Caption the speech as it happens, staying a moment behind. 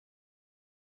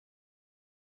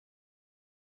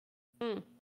Mm.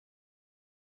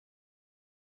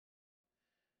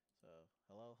 So,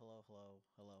 hello, hello, hello,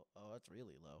 hello. Oh, that's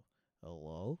really low.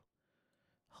 Hello?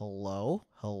 Hello?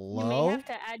 Hello? You may have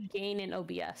to add gain in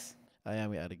OBS. I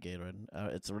am at a gain right now.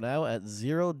 It's now at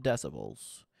 0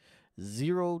 decibels.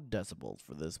 0 decibels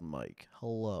for this mic.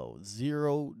 Hello.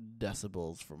 0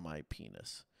 decibels for my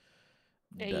penis.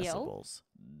 Decibels.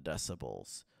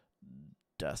 Decibels.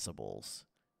 Decibels.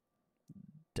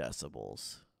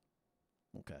 Decibels.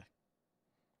 Okay.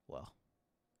 Well,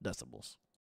 decibels.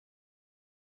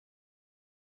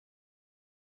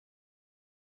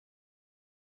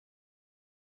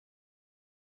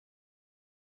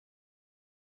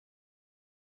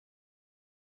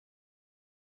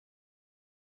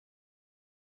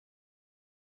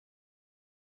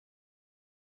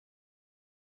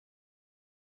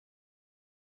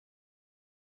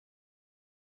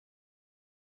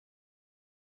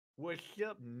 What's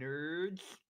up, nerds?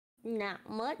 Not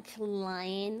much,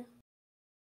 lion.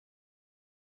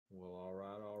 Well, all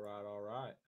right, all right, all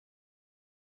right.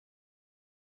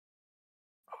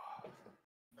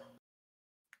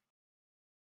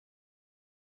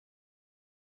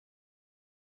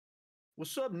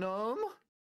 What's up, Numb?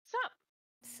 What's up?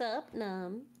 Sup,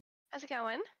 Num? How's it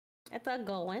going? It's a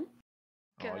going.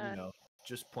 Oh, you Good. know,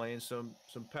 just playing some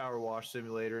Power Wash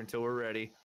Simulator until we're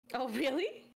ready. Oh,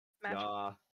 really?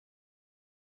 Magic.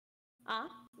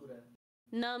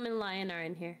 Num and Lion are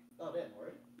in here. Oh, damn,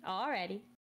 already? Alrighty.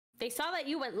 They saw that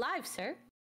you went live, sir.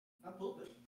 I'm pooping.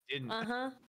 Didn't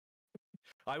Uh-huh.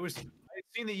 I had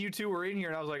seen that you two were in here,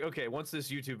 and I was like, okay, once this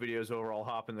YouTube video is over, I'll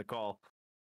hop in the call.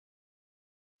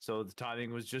 So the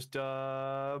timing was just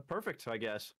perfect, I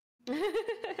guess.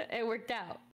 It worked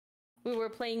out. We were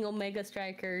playing Omega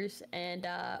Strikers, and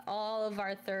all of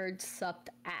our thirds sucked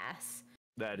ass.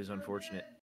 That is unfortunate.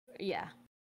 Yeah.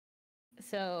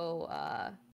 So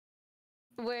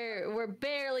we're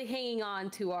barely hanging on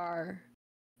to our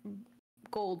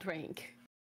gold rank.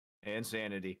 And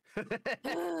sanity.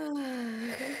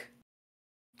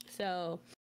 So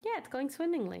yeah, it's going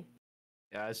swimmingly.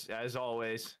 As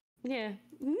always. Yeah.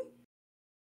 Mhm.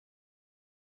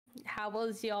 How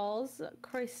was y'all's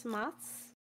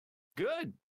Christmas?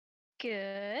 Good.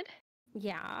 Good.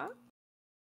 Yeah.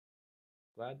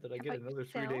 Glad that I How get about another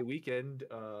yourself? 3-day weekend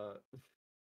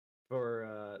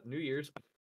for New Year's.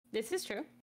 This is true.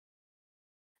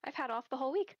 I've had off the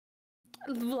whole week.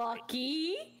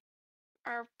 Lucky.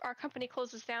 Our company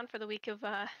closes down for the week of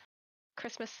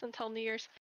Christmas until New Year's.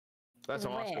 That's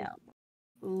awesome.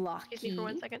 Well, Excuse me for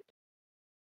 1 lucky. second.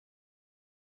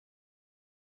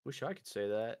 Wish I could say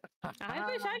that. I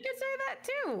wish I could say that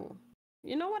too.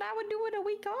 You know what I would do with a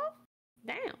week off?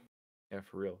 Damn. Yeah,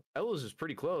 for real. Ella's is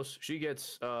pretty close. She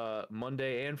gets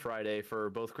Monday and Friday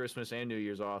for both Christmas and New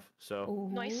Year's off. So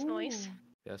Nice, nice. Ooh.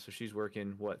 yeah, so she's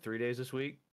working 3 days this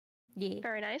week? Yeah.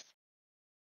 Very nice.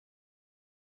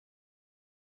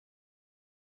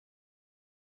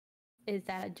 Is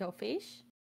that a Joe Fish?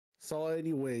 So,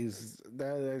 anyways,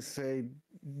 that I say,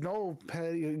 no,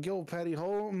 Patty, yo, Patty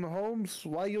Holmes,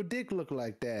 why your dick look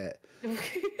like that?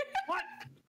 What?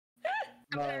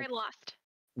 I'm very lost.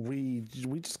 We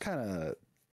just kind of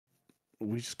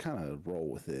roll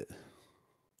with it.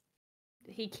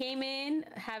 He came in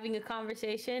having a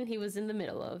conversation he was in the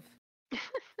middle of.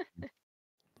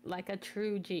 Like a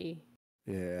true G.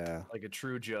 Yeah. Like a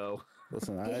true Joe.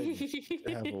 Listen, I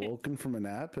have awoken from a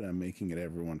nap and I'm making it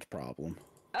everyone's problem.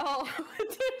 Oh,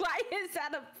 why is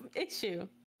that an issue?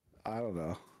 I don't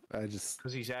know. I just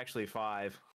Because he's actually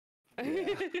 5.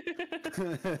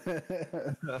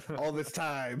 all this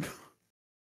time.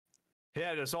 He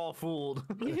had us all fooled.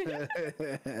 I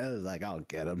was like, I'll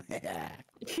get him.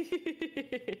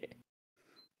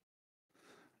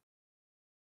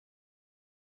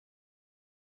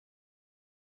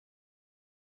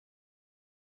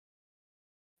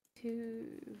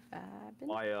 Too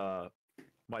vibin'.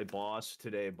 My boss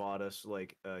today bought us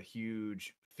like a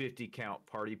huge 50 count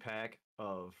party pack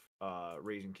of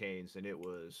Raising Cane's, and it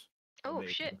was Oh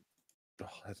amazing. shit. Oh,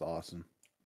 that's awesome.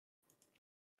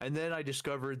 And then I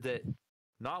discovered that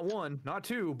not 1, not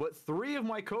 2, but 3 of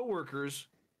my coworkers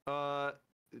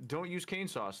don't use cane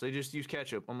sauce. They just use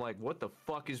ketchup. I'm like, what the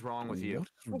fuck is wrong with you?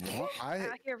 What's wrong?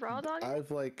 Out here raw dog.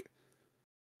 I've like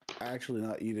actually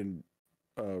not eaten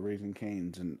Raising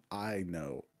Cane's, and I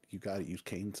know you gotta use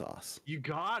cane sauce. You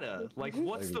gotta. Like,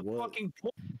 what's Like, the what? fucking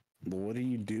point? What are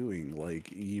you doing?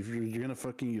 Like, if you're gonna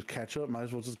fucking use ketchup, might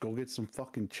as well just go get some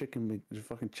fucking chicken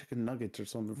nuggets or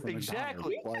something from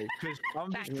Exactly. McDonald's. Because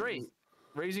I'm just Like, straight.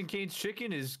 Raising Cane's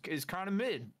chicken is kind of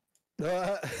mid.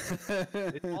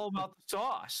 It's all about the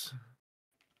sauce.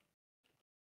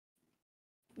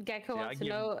 Gecko Yeah, wants to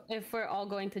know if we're all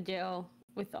going to jail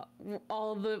with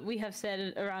all the we have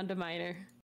said around a minor.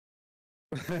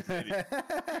 I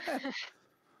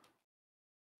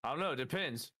don't know. It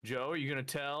depends. Joe, are you gonna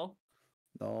tell?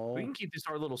 No. We can keep this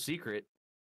our little secret.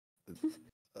 That's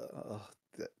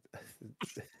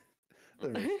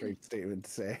a straight statement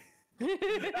to say.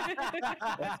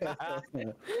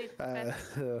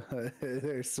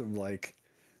 There's some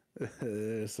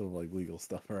legal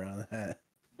stuff around that.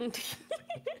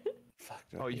 Fuck,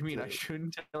 Oh, you mean I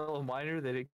shouldn't tell a minor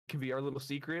that it can be our little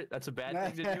secret? That's a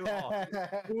bad thing to do. Oh,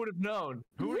 who would have known?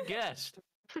 Who would have guessed?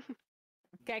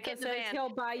 Gecko Get in the says van. he'll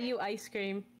buy you ice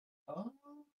cream.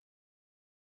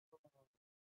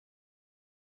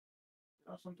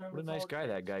 What a nice guy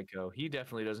that Geico. He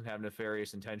definitely doesn't have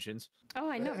nefarious intentions. Oh,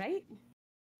 I know, right?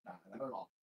 Nah, not at all.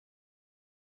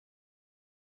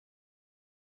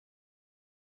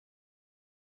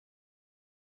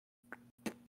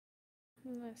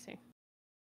 Let's see.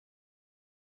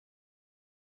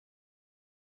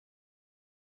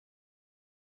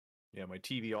 Yeah, my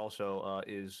TV also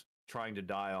is trying to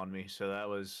die on me, so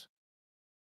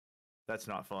that's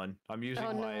not fun. I'm using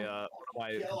Oh, my no.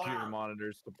 one of my computer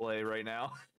monitors to play right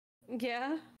now.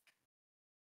 Yeah.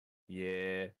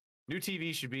 Yeah. New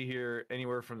TV should be here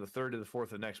anywhere from the 3rd to the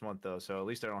 4th of next month, though, so at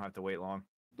least I don't have to wait long.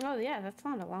 Oh, yeah, that's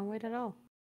not a long wait at all.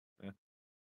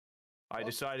 I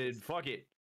decided, fuck it.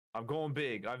 I'm going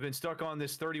big. I've been stuck on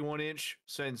this 31-inch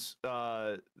since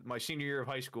my senior year of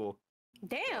high school.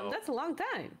 Damn, that's a long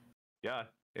time. Yeah.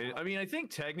 I mean, I think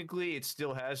technically it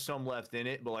still has some left in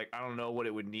it, but like I don't know what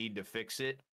it would need to fix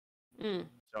it. Mm.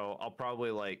 So I'll probably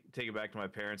like take it back to my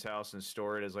parents' house and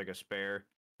store it as like a spare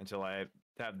until I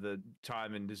have the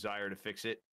time and desire to fix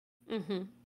it. Mm-hmm. So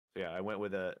yeah, I went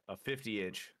with a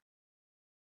 50-inch.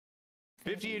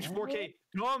 50-inch 4K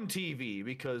dumb TV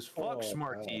because fuck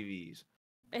smart TVs.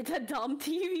 It's a dumb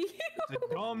TV. It's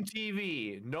a dumb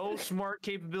TV. No smart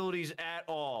capabilities at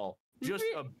all. Just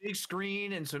a big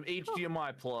screen and some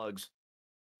HDMI plugs.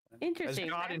 Interesting. As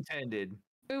God intended.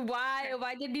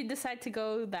 Why did you decide to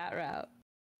go that route?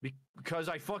 Because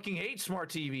I fucking hate smart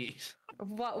TVs.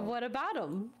 What about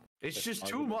them? It's just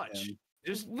too much.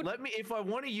 Just let me, if I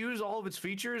want to use all of its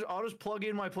features, I'll just plug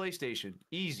in my PlayStation.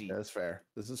 Easy. That's fair.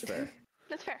 This is fair.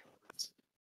 That's fair.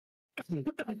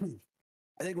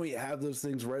 I think when you have those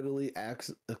things readily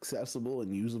accessible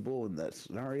and usable in that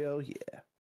scenario, yeah.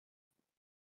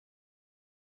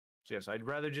 So yes, I'd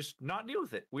rather just not deal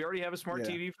with it. We already have a smart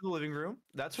TV for the living room.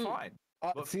 That's fine.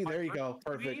 Oh, But see, my there you go.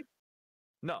 personal TV? Perfect.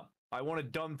 No, I want a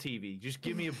dumb TV. Just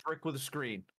give me a brick with a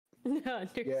screen. No,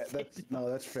 Yeah,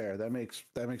 that's fair. That makes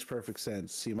perfect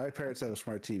sense. See, my parents have a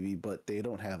smart TV, but they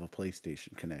don't have a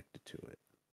PlayStation connected to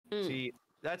it. See,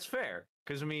 that's fair.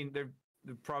 Because, I mean, they're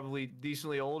probably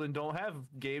decently old and don't have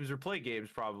games or play games,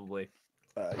 probably.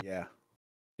 Yeah.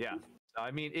 Yeah. I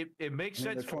mean, it makes I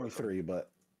mean, sense. they're 23, but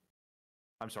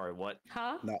I'm sorry, what?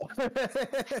 Huh? no.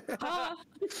 Huh?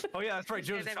 Oh, yeah, that's right.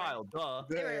 Joe's a they were- child. Duh.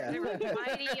 They were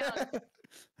mighty young.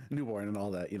 Newborn and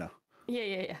all that, you know.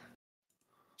 Yeah.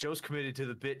 Joe's committed to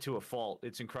the bit to a fault.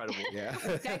 It's incredible. Yeah.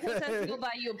 Gecko says he'll buy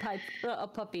you a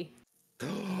puppy.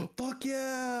 Fuck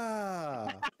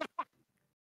yeah!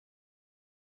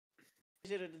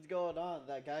 Shit is going on.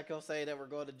 That Geico saying that we're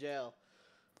going to jail.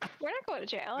 We're not going to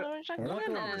jail. I don't know what you're We're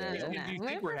talking not about. going to jail. Do you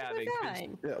think we're having? 'Cause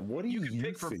fine. Yeah, what do You you can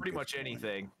pick from think pretty is much going on?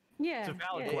 anything. Yeah. It's a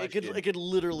valid yeah. question. It could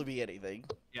literally be anything.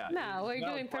 Yeah. No, we're it's a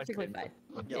valid doing perfectly question.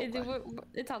 fine. Yo,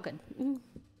 It's all good.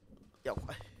 Yo.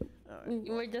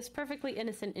 We're just perfectly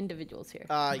innocent individuals here.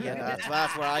 Yeah,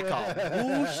 that's what I call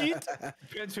bullshit.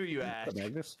 Depends who you ask.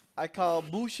 Magnus? I call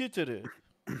bullshit to do.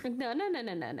 No.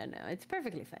 It's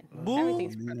perfectly fine. Boo-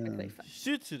 Everything's perfectly fine.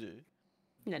 Shit to do.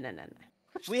 No.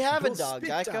 We have a Go dog,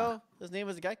 spit Geico. dog. His name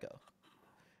is Geico.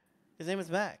 His name is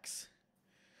Max.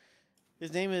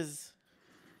 His name is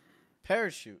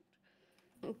Parachute.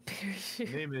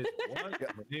 Name is what?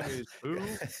 Name is who?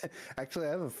 Actually,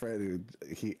 I have a friend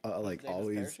who he like His name is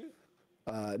always. Parachute?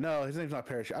 No, his name's not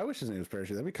Parachute. I wish his name was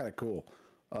Parachute. That'd be kind of cool.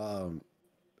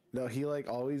 No, he like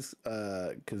always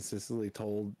consistently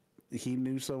told he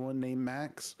knew someone named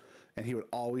Max, and he would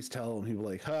always tell him, he'd be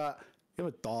like, "Huh, you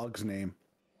have a dog's name."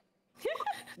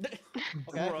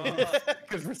 Okay.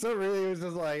 Because for some reason he was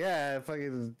just like, yeah,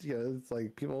 fucking, you know, it's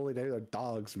like people only name their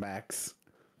dogs Max.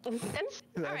 That's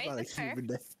all right. not That's a fair. human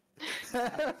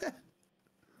name.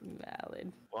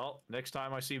 Valid. Well, next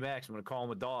time I see Max, I'm gonna call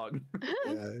him a dog.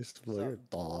 Yeah, it's just like a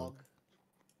dog.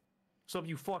 What's up,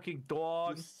 you fucking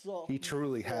dog? He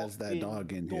truly has that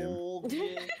dog in him.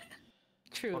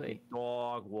 Truly. Fucking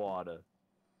dog water.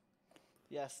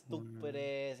 Yeah, stupid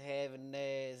ass, having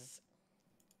ass.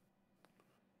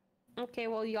 Okay,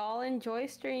 well, y'all enjoy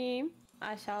stream.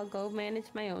 I shall go manage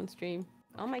my own stream.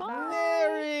 Oh my god.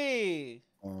 Mary!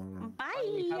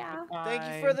 Bye.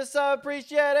 Thank you for the sub.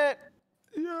 Appreciate it.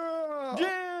 Yeah.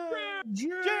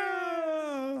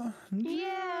 Yeah!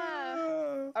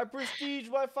 Yeah. I prestige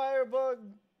my firebug.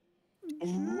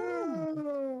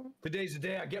 Today's the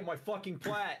day I get my fucking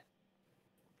plat.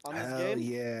 On this Hell game?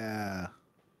 yeah.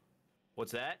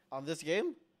 What's that? On this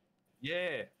game?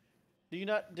 Yeah. Do you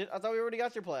not? I thought we already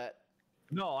got your plat.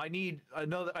 No, I need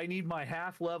another. I need my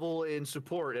half level in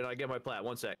support, and I get my plat.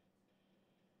 1 sec.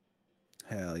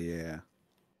 Hell yeah.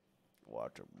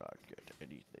 Watch him not get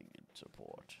anything in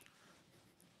support.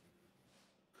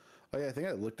 Oh yeah, I think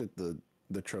I looked at the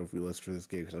trophy list for this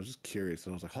game because I was just curious,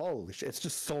 and I was like, holy shit, it's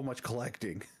just so much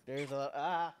collecting. There's a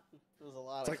lot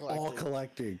It's of like all collecting.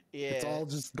 collecting. It's Yeah. all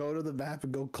just go to the map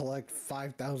and go collect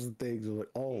 5,000 things. I'm like,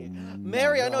 oh,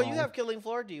 Mary, I know you God. have Killing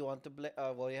Floor. Do you want to play?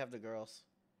 Well, you have the girls.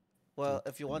 Well,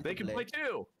 if you want They to can play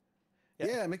too.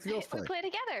 Yeah, make the girls We play. play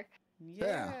together. Yeah,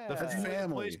 Yeah. that's Who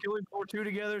family. plays Killing Floor 2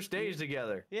 together stays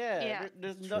together. Yeah, Yeah.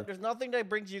 there's nothing that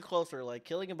brings you closer like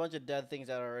killing a bunch of dead things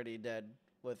that are already dead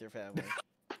with your family.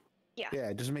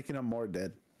 Yeah, just making them more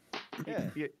dead. Yeah,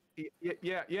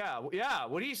 Yeah.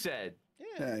 What he said.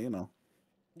 Yeah, you know.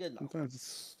 you know,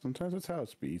 Sometimes it's how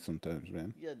it's be. Sometimes,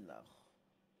 man. you know.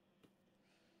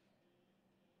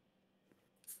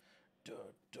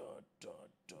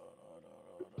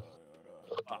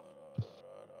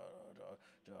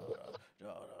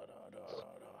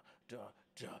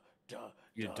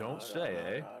 You don't say,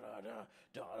 eh?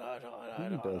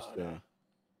 He does say.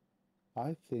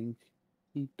 I think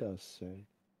he does say.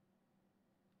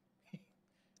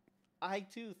 I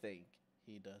too think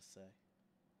he does say.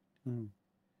 Hmm.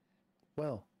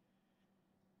 Well.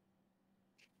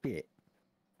 Shit.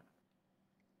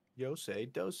 Yo say,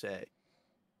 do say.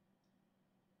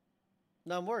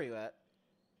 Num, where are you at?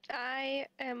 I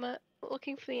am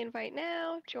looking for the invite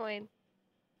now. Join.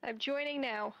 I'm joining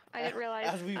now. I didn't realize.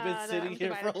 As we've been that sitting I'm here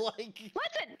divided. for like.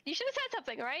 Listen, you should have said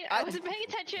something, right? I- I wasn't paying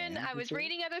attention. I was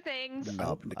reading other things.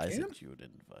 Open the I can? sent you an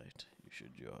invite. You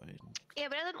should join. Yeah,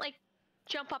 but it doesn't like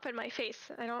jump up in my face.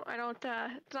 I don't.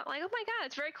 It's not like, oh my god,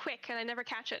 it's very quick, and I never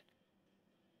catch it.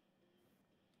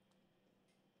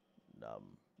 Num,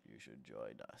 you should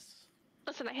join us.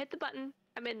 Listen, I hit the button.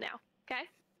 I'm in now. Okay.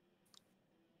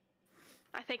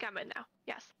 I think I'm in now.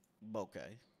 Yes.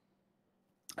 Okay.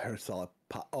 I heard solid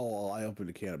pop. Oh, I opened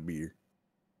a can of beer.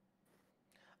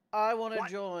 I want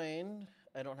to join.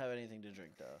 I don't have anything to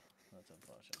drink though. That's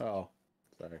unfortunate. Oh,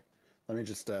 sorry. Let me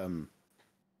just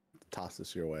toss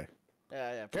this your way.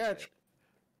 Yeah. Catch.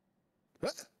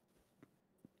 appreciate it.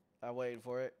 I'm waiting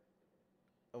for it.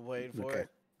 I'm waiting for Okay. it.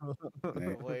 Hey,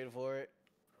 I'm waiting for it.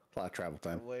 a lot of travel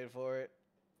time. I'm waiting for it.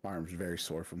 My arm's very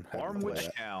sore from having to Farm play Witch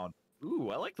that. Town. Ooh,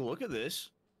 I like the look of this.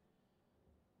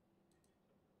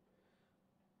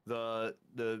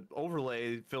 The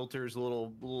overlay filter's a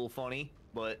little funny,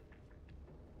 but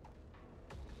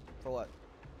For what?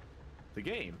 the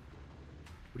game.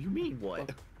 What do you mean what?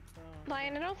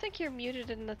 Lion, I don't think you're muted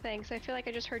in the thing, so I feel like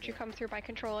I just heard you come through my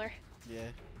controller. Yeah.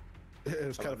 It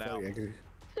was How kind of about funny.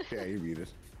 Yeah, you're muted.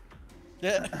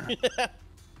 Yeah.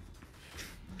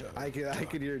 I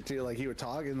could hear it too. Like he would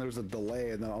talk, and there was a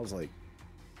delay, and then I was like,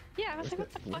 Yeah, I was like,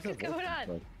 what the fuck is going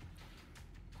on?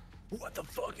 What the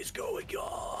fuck is going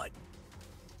on?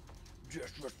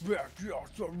 Just respect your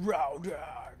surroundings.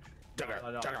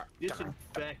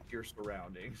 Disinfect your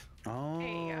surroundings. Oh.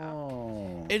 you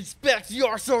go. Inspect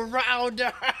your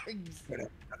surroundings.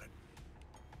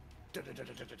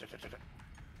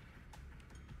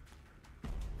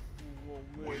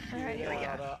 Alright, here we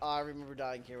go. I remember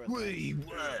dying here with We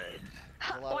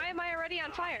won. Why am I already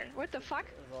on fire? What the fuck?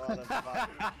 There's a lot of fire.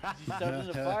 You started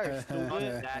a fire,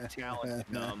 stupid. That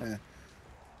talent, dumb.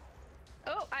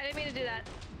 Oh, I didn't mean to do that.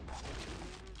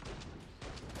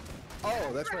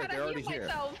 Oh, that's I right. forgot They're I already healed here.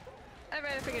 myself. I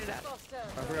might have figured it out.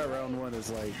 I forgot round one is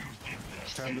like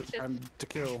time to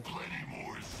kill.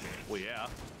 Well, yeah.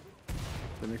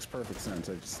 That makes perfect sense.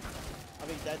 I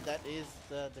mean, that is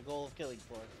the goal of Killing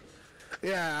Floor.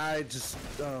 Yeah, I just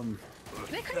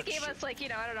They could have gave us like, I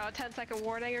don't know, a 10-second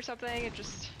warning or something, and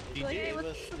just He like, did. hey, It let's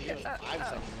was, it was 5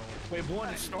 seconds. Wave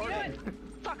one is You know what? starting.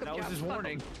 Fuck 'em, That was Jeff, his fuck 'em.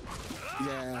 warning.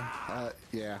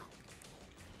 yeah.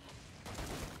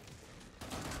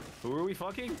 Who are we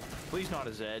fucking? Please not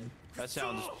a Zed. That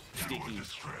sounds sticky.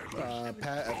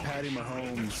 Patty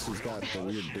Mahomes has got the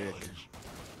weird dick.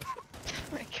 Oh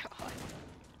my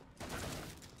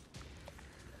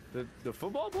god. The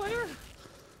football player?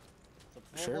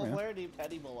 The Sure, football man. player named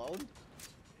Eddie Malone?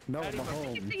 No, Patty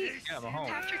Mahomes. Yeah, Mahomes.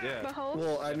 Patrick Yeah. Mahomes?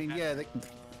 Well, I mean, yeah,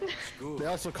 They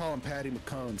also call him Patty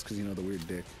McCones because you know the weird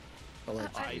dick.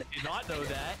 Allegedly. I did not know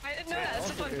that. I didn't know that. That's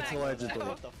a fun It's fact. allegedly.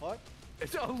 What the fuck?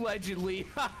 It's allegedly.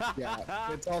 Yeah,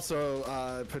 it's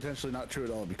also potentially not true at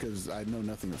all because I know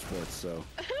nothing of sports. So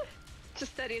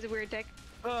Just that he's a weird dick.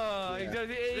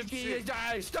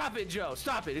 Stop it, Joe.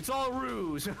 Stop it. It's all a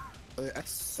ruse.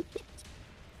 it's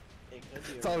It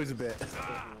could be always a bit.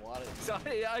 What is- So,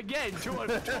 again, to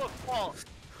a fault.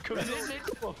 Commitment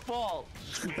to a fault.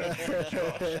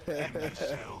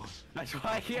 That's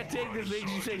why I can't take the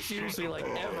things you say seriously, like,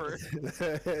 ever.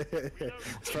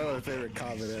 It's probably my favorite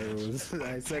comment ever was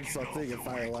I said something and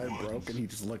Fire Line broke and he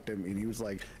just looked at me and he was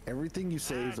like, everything you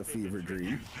say is a fever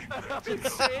dream. It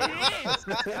is.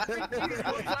 Everything that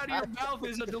comes out of your mouth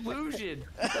is a delusion.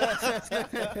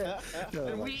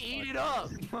 And we eat it up.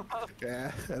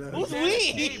 Yeah. I know. Who's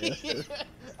we?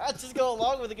 I just go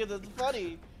along with it because it's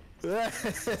funny. Yeah,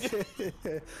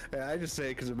 I just say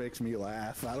it because it makes me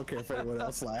laugh. I don't care if anyone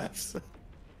else laughs.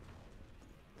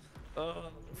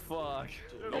 Oh, fuck.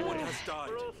 No one has died.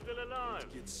 We're all still alive.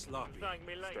 Get sloppy. Thank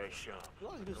me later. Stay sharp. You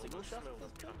want to do single shots?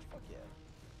 Fuck yeah.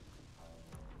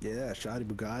 Yeah, shoddy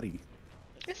Bugatti.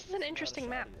 This is an interesting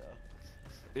map.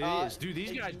 It is. Dude,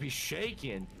 these guys be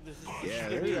shaking. This is Yeah,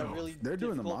 gonna be a really they're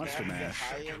doing the difficult monster map to get mash.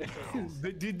 high in because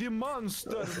They did the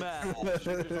monster match.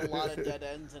 there's a lot of dead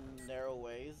ends and narrow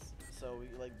ways, so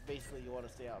like basically you want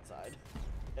to stay outside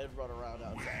and run around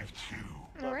outside.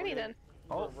 Alrighty then.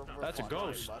 Oh, We're that's a fine, pretty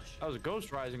ghost. much. That was a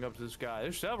ghost rising up to this guy.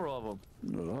 There's several of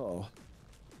them. Oh.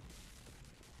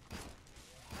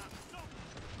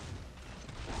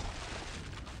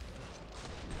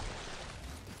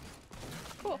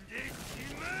 Cool.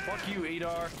 Fuck you,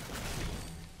 Adar.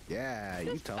 Yeah,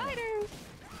 you tell me. Spiders.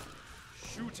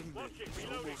 Shooting them is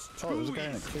almost Oh, there's a too guy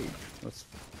in a easy. cage. Let's...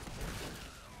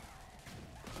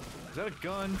 Is that a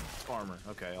gun? It's armor.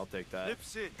 Okay, I'll take that.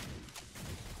 Lips in.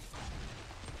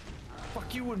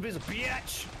 Fuck you, invisible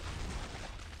bitch!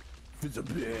 It's a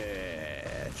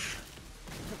bitch.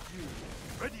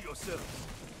 Ready yourself.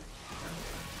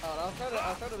 I'll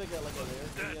try to make it like a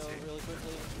lyric video really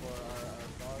quickly for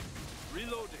our dog.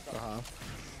 Reloading.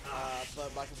 But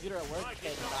my computer at work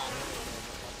cannot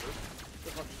handle the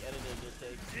fucking editing it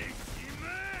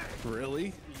takes.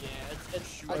 Really? Yeah,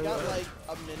 it's I got like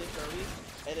a minute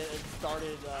 30, and it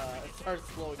started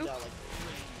slowing down like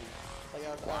crazy. Like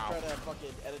I was trying to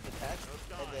fucking edit the text,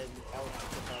 and then I was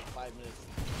just like 5 minutes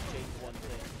to change one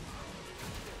thing.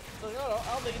 So like, oh,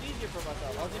 I'll make it easier for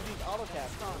myself. I'll just use AutoCAD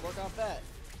to work off that.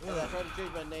 And I tried to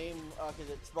change my name because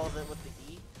it spells it with the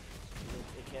E.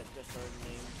 It can't just certain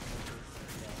names.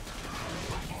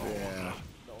 Yeah.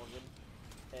 The organ.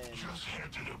 And it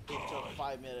took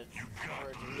 5 minutes for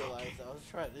it to realize I was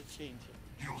trying to change it.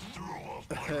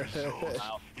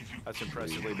 Wow, that's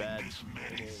impressively bad.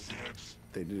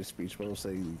 They did a speech bubble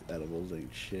saying these edibles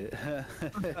ain't shit.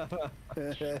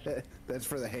 That's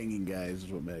for the hanging guys, is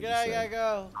what Meg Yeah, said. gotta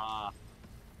go.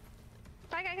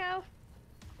 Bye, go.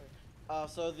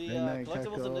 So the Good night,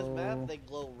 collectibles in this Kako. map, they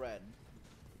glow red.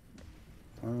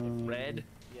 Red?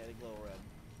 Yeah, they glow red.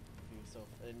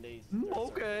 And they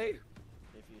Okay.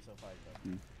 if you so find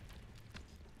them.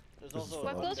 There's This is also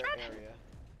What glows another red? area.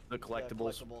 The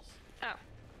collectibles. Oh.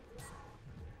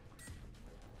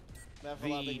 Map's a The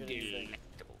lot bigger than you think.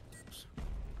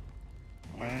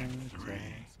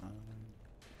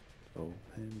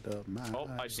 Opened up my Oh,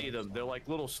 I see them. They're like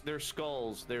little. They're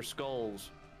skulls. They're skulls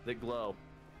that glow.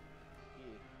 Yeah.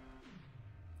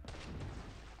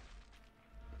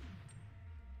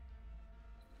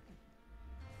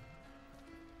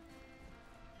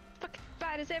 Fucking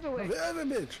spiders everywhere.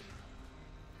 Damn it, bitch!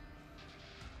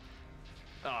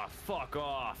 Ah, fuck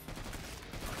off.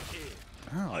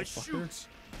 Oh, I fucker. shoot.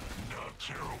 Not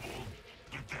terrible,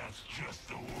 but that's just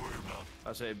the warm-up.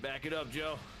 I say, back it up,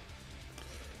 Joe.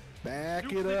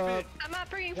 Back You it flip up! it. I'm not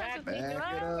bringing friends with me. Back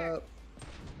Get it over. up!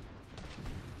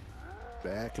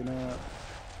 Backing up.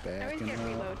 I always Backing get up.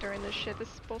 reload during this shit. This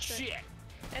is bullshit. Shit.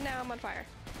 And now I'm on fire.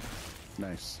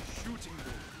 Nice. Shooting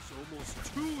them is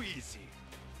almost too easy.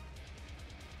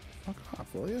 Fuck off,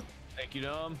 will you? Thank you,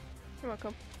 Dom. You're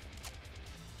welcome.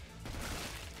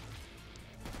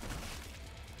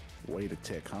 Way to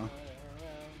tick, huh?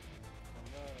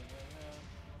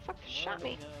 Fuck, shot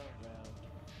me.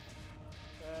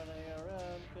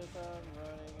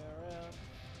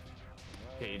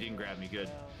 Okay, you didn't grab me. Good.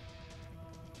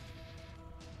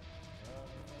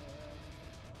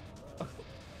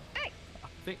 Hey!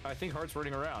 I think Heart's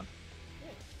running around.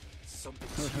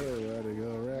 Something's Running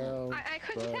around. I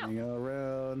couldn't tell. Running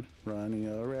around. Running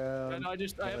around. And I have a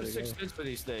There we sixth go. sense for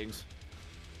these things.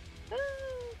 Ah.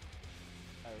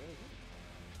 I really do.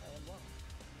 I am one.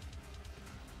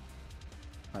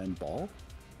 I'm ball.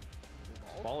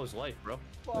 Ball is life, bro.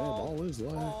 Yeah, ball is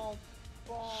life. Ball.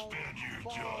 Spare you,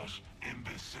 Ball. Josh,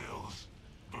 imbeciles.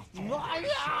 Before I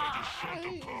decide to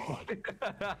shut the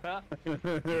pod.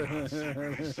 You're not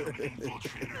secretly some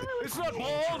infiltrator. It's not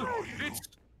bald. It's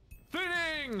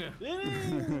thinning.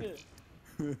 Ding!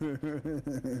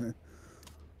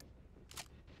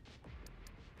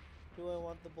 Do I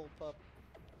want the bullpup?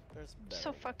 There's better.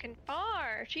 So fucking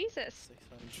far. Jesus.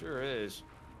 600. Sure is.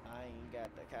 I ain't got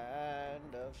the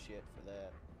kind of shit for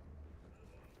that.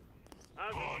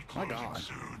 Pod My closing God.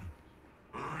 soon.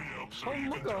 Hurry up so Oh you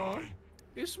my can God. die.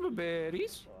 It's my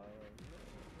berries.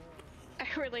 I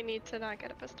really need to not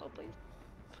get a pistol, please.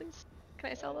 Please.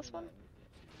 Can I sell this one?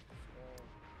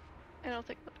 I don't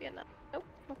think it'll be enough. Nope.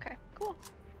 Okay. Cool.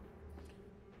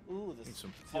 Ooh, this Need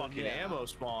some so, fucking yeah. ammo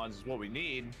spawns is what we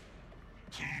need.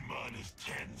 T-minus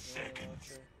 10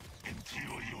 seconds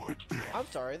until you're dead. I'm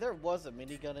sorry, there was a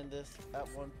minigun in this at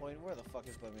one point. Where the fuck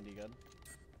is my minigun?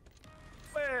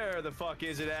 Where the fuck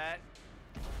is it at?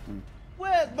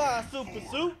 Where's my super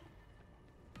suit?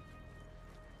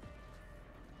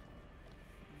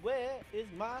 Where is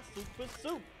my super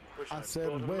suit? I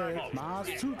said, where's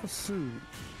my super suit?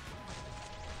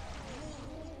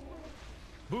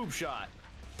 Boob shot.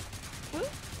 Nice.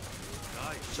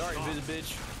 Sorry,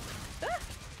 bitch.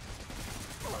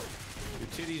 Your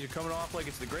titties are coming off like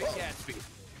it's the Great Gatsby.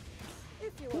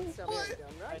 If you want some done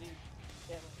I right. need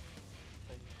ammo.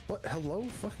 What? Hello?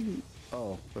 Fucking.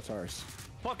 Oh, that's ours.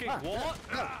 Fucking what?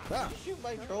 Ah. Did you shoot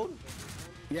my drone?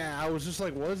 Yeah, I was just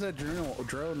like, what is that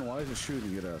drone and why is it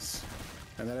shooting at us?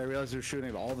 And then I realized it was shooting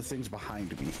at all the things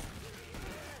behind me.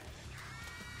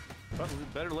 Well,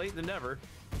 better late than never.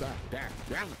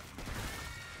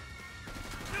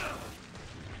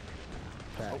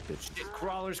 Package.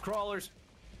 Crawlers.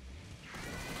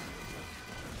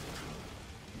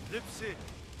 Lips in.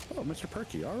 Oh, Mr.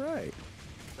 Perky, all right.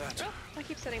 I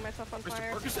keep setting myself on Mr.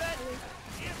 fire. Percocet?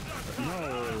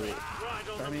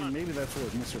 No, I mean, maybe that's what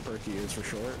Mr. Perky is for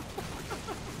short.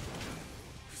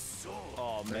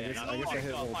 Oh man, I guess I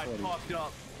hit level I 20. fucked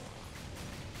up.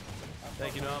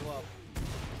 Thank you, Num.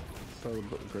 Throw the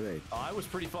grenade. I was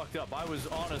pretty fucked up. I was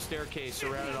on a staircase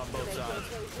surrounded on both sides.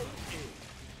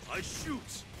 I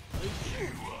shoot. You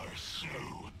are so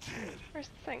dead. Where's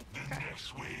the thing? The Okay.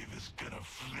 next wave is gonna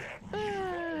flatten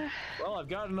you. Well, I've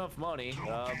got enough money,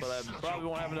 but I probably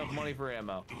won't have enough money for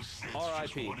ammo. Those things just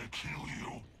R.I.P. wanna kill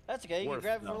you. That's okay, you can Worth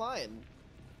grab it no. from Lion.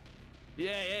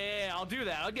 Yeah, I'll do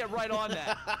that. I'll get right on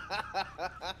that.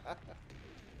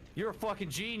 You're a fucking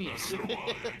genius.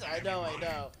 I know.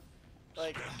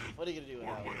 Like, what are you gonna do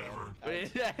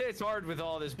with that? It's hard with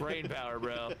all this brain power,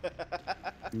 bro.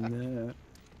 Nah.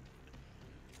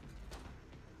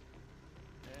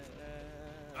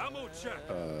 Ammo check.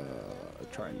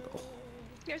 Triangle.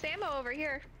 There's ammo over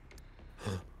here.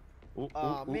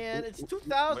 Oh man, it's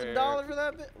 $2,000 for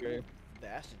that bit. Where?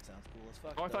 That shit sounds cool as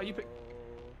fuck. Oh, I thought you picked.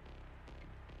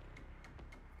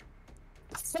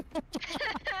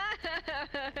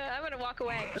 I'm gonna walk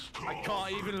away. I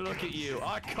can't even look at you.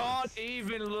 I can't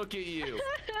even look at you.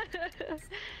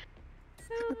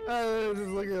 I was just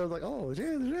looking, I was like, oh, yeah,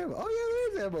 there's ammo. Oh,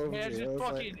 yeah, there's ammo over Man, here. I just was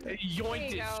fucking like, yoinked There you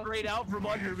it go. straight out from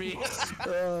under me. oh,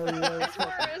 yeah, it's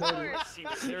fucking It's funny. worse.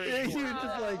 Yeah, he was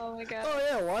just like, Oh my god. oh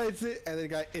yeah, why is it? And then it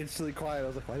got instantly quiet. I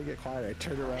was like, why did you get quiet? I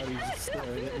turned around and he was just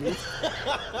staring at me.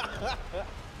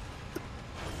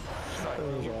 That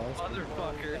was awesome.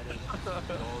 Motherfucker.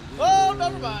 Oh,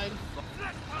 never mind.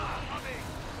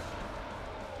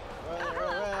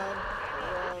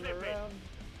 Run around.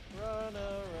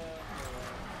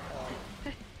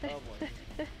 Oh boy.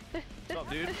 What's up,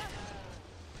 dude?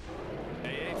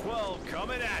 AA-12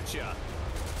 coming at ya.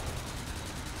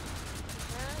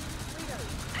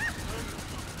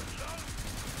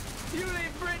 You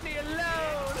leave Brittany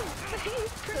alone.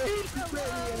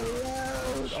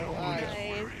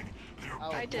 Nice.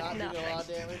 I did not doing a lot of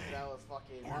nothing. damage. That was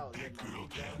fucking. That was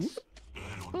it.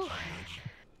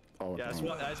 Oh, Yeah,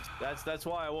 no. that's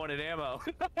why I wanted ammo.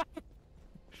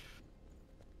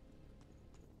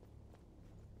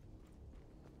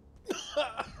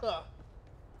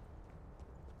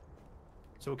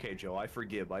 It's okay, Joe. I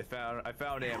forgive. I found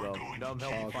ammo. Now I'm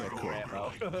helping Okay, find cool. more ammo.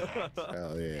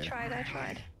 Hell yeah. I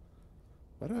tried.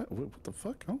 What the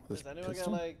fuck? Oh, this Does anyone got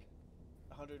pistol? like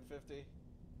 150?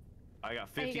 I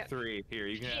got There you go. 53. Here,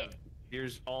 you can have.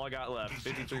 Here's all I got left.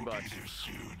 53 bucks. Be there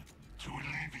soon to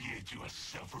alleviate your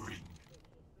suffering.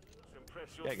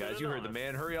 Yeah, guys, you heard the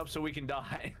man. Hurry up so we can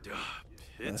die.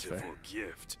 That's fair. Pitiful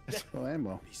gift. Oh,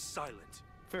 ammo. Be silent.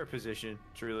 Fair position,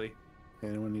 truly.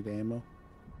 Anyone need ammo?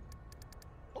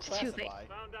 It's too late.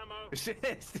 It's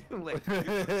too late.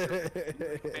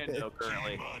 Endo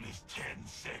currently. T-minus 10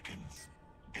 seconds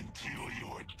until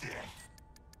your death.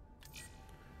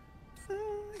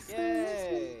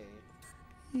 Yay!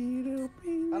 I don't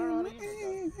know how to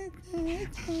use it.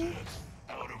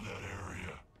 Out of that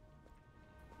area.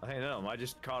 I know. I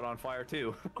just caught on fire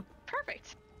too.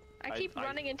 Perfect. I keep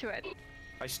running into it.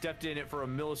 I stepped in it for a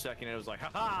millisecond and it was like,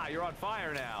 haha, you're on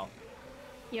fire now.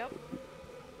 Yep.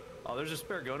 Oh, there's a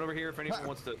spare gun over here if anyone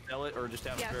wants to sell it or just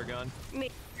have a spare gun. Me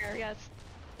here, yes.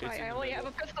 It's in I the only middle.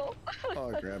 have a pistol.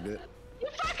 Oh, I grabbed it. You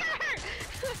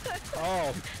fucker!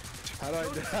 Oh, how do I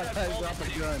drop a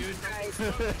gun?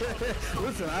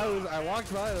 Listen, I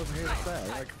walked by. I was like, hey, what's that?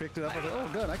 I picked it up. I was like, oh,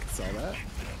 gun, I can sell that.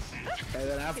 And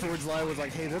then afterwards, Lai was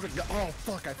like, hey, there's a gun. Oh,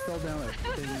 fuck, I fell down it.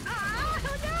 Oh,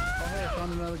 hey, I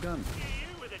found another gun.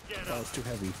 Oh, it's too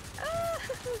heavy.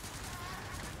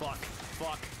 Fuck,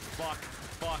 fuck, fuck,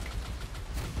 fuck.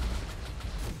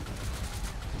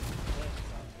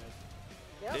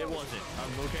 It wasn't.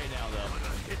 I'm okay now, though.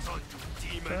 Hits on you,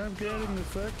 demon. I'm getting the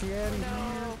fuck out of here.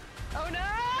 Oh no!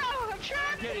 I'm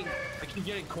trapped! I keep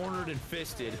getting cornered and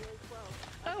fisted.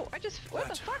 Oh, what the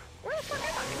fuck? Where the fuck am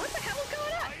I? What the hell is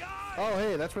going on? Oh,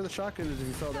 hey, that's where the shotgun is if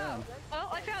you fell down. Well,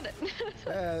 I found it.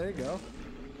 Yeah, there you go.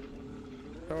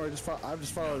 Oh, I've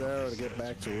just followed the arrow to get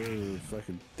back to where the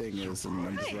fucking thing is, and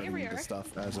I'm just Hey, here running we into are.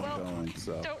 stuff as Well, I'm going,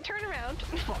 so. Don't turn around.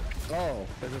 Oh,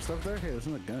 is there stuff there? Hey, there's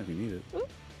another gun if you need it. Oop,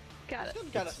 got it. This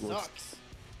gun kinda sucks.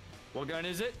 What gun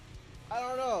is it? I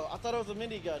don't know. I thought it was a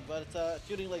minigun, but it's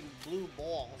shooting like blue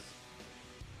balls.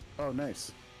 Oh,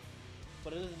 nice.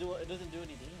 But it doesn't do any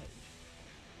damage.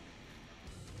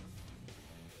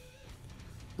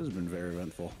 This has been very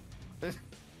eventful. A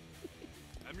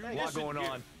lot going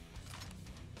on.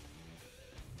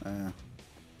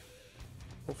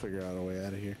 We'll figure out a way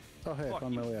out of here. Oh, hey, I Fuck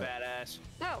found you, my way out. badass.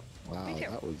 Oh, Wow, me too.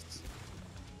 that was.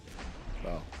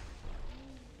 Oh.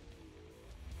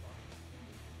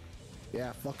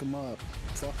 Yeah, fuck him up.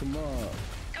 Fuck him up.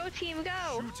 Go team,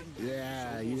 go!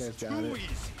 Yeah, you guys got it.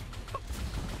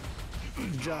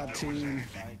 Good job, team.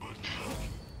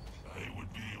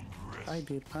 I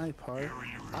did my part.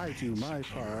 I do my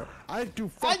part. I do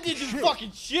fucking I did shit. this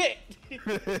fucking shit!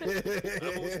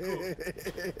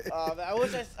 I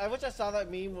wish I saw that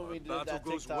meme when we did that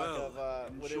TikTok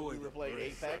of when we were playing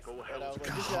Apex, and I was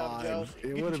like, good job, Joe.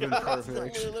 It would have been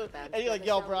perfect. And you're like,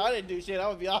 yo, bro, I didn't do shit. I'm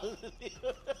gonna be honest with you.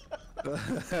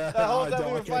 That whole time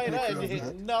we were playing, I didn't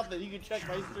hit nothing. You can check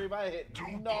my stream. I hit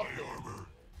nothing.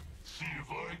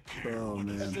 Oh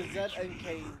That's man.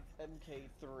 a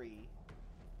MK3.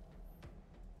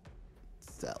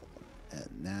 So, and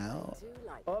now.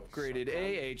 Upgraded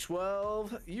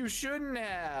AH-12. You shouldn't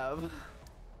have.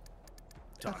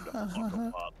 Time to fuck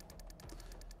 'em up.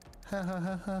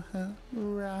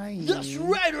 Right. The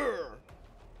Shredder!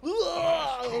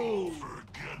 Whoa!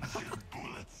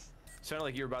 Sounded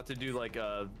like you were about to do like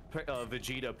a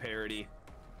Vegeta parody.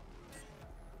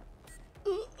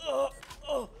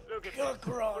 Kakarot!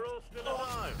 We're all still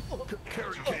alive.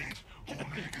 Carrot cake.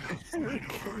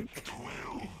 Omega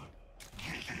 12.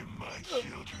 Get him, my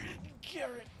children.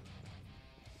 Carrot!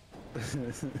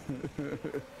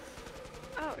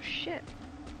 Oh shit.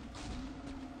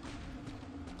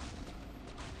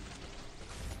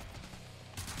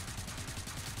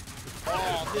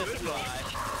 Oh, this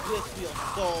feels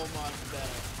so much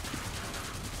better.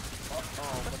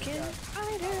 Fucking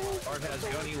fighters. Art has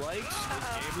gunny likes.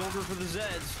 Game over for the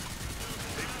Zeds.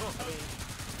 I mean,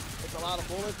 it's a lot of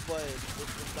bullets, but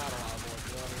it's not a lot of bullets,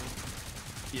 you know what I mean?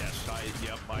 Yes,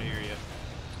 I hear you.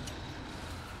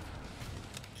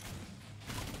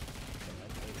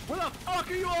 Where the fuck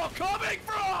are you all coming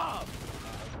from?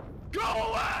 Go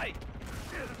away!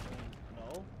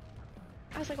 No?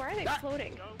 I was like, why are they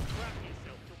exploding? Don't crack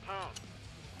yourself to pound.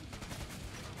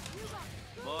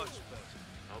 Much better.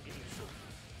 I'll give you some.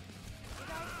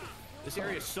 This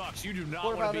area sucks. You do not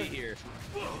What want to about be it? here.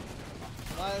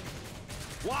 What?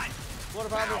 What? What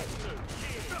about it?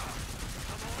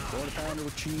 Quarter pounder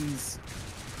with cheese.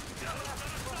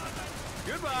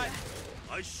 Goodbye.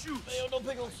 I shoot. Mayo, no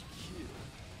pickles.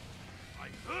 I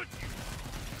hurt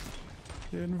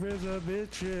you.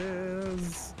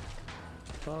 Invisibitches.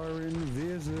 Our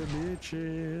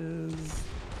invisibitches.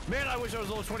 Man, I wish I was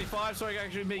level 25 so I could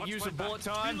actually make Watch use my of bullet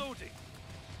back. time. Reloading.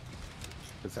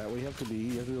 Is that what you have to be?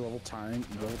 You have to be level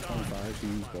 25 to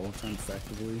use bullet time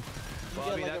effectively. Well,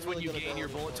 Yeah, I mean, like that's a when really you good gain your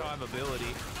ability bullet for it. time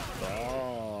ability.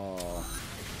 Oh.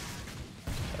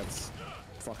 That's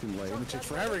fucking way. And it takes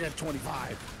forever to get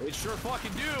 25. It sure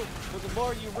fucking do. But the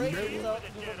more you rate yourself,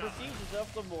 the prestige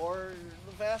yourself,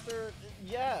 the faster,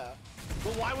 yeah.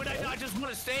 But why would I not just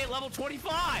want to stay at level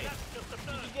 25?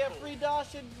 You can get free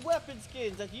dosh and weapon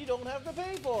skins that you don't have to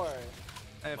pay for.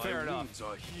 Fair enough.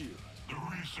 Are here.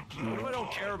 What if I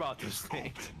don't care about this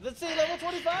thing? Let's say level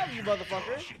 25, you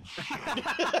motherfucker.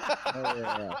 Oh,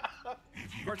 yeah.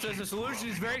 Bart says the solution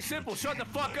is very simple. Shut the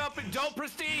fuck up and don't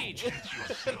prestige.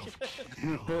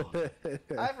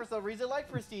 I, for some reason, like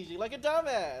prestiging like a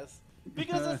dumbass.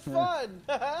 Because it's fun.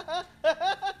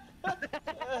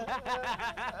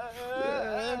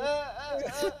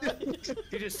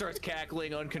 He just starts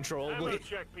cackling uncontrollably.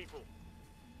 Check people.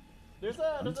 There's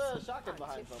a shotgun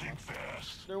behind someone.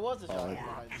 There was a shotgun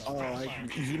behind someone.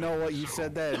 You know what? You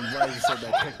said that, and right, you said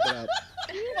that. Picked it up.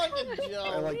 You fucking joke.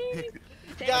 I like picked.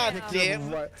 God picked it damn.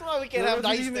 up right- That's why we can't It have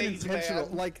wasn't nice even things, intentional.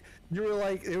 man. Like you were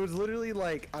like, it was literally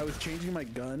like I was changing my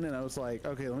gun, and I was like,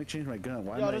 okay, let me change my gun.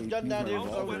 Why Yo, am I there's gun using down my here for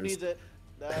someone who revolvers? needs it.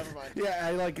 Nah, never mind. Yeah,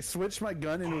 I like switched my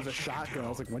gun and it was a shotgun. I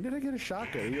was like, when did I get a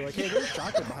shotgun? You're like, hey, there's a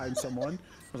shotgun behind someone.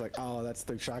 I was like, oh, that's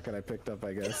the shotgun I picked up,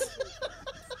 I guess.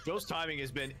 Joe's timing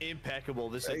has been impeccable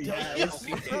this Yeah, entire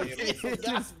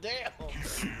God damn.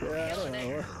 Yeah, I don't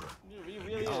know. You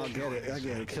really I'll is. get it. I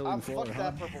get it. Killing I'm floor, fuck huh?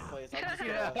 that purple place.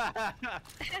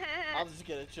 I'm just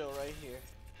gonna chill right here.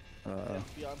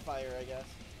 Be on fire, I guess.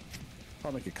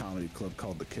 I'll make a comedy club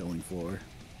called The Killing Floor.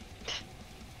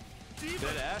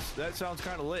 Dead ass? That sounds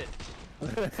kind of lit.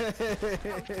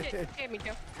 Damn me,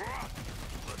 Joe.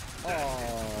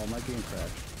 Oh, my game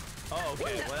crashed. Oh,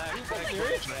 okay. Well, that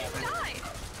serious? Die!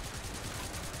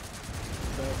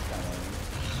 That's fine.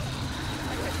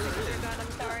 I couldn't fix your gun,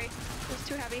 I'm sorry. It was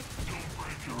too heavy.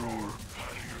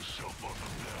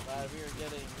 We are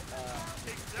getting,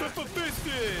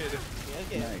 fisted. yeah,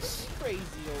 getting Nice. crazy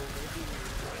over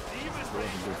That was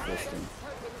a good fisting.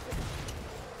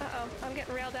 Uh-oh, I'm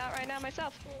getting railed out right now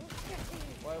myself.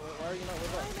 Why are you not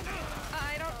with us?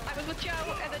 I was with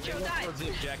Joe, and then Joe died. Towards the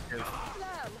objective.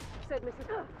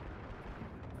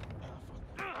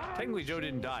 Technically, Joe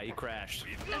didn't die. He crashed.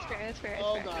 That's fair, that's fair,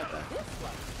 Oh that's fair. god.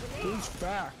 Who's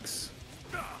facts?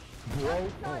 Bro.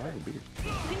 Oh, I have a beer.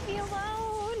 Leave me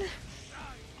alone!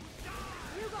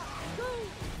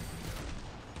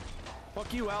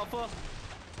 Fuck you, Alpha.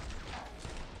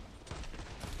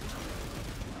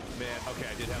 Man, okay,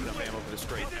 I did have enough ammo for the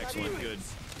straight. Excellent, good.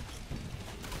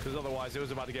 Because otherwise, it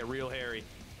was about to get real hairy.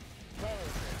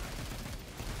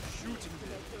 Shooting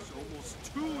them is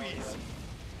almost too easy.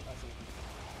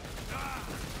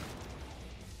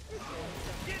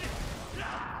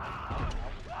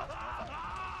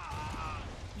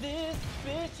 This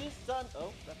bitch is son.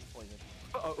 Oh, that's poison.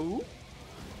 Ooh.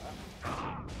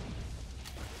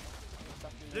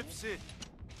 Lips it.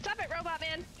 Stop it, Robot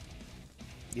Man!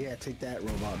 Yeah, take that,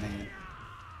 robot man.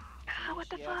 Ah, what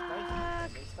the Yeah, it's nice fuck?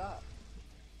 and they stop.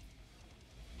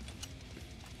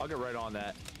 I'll get right on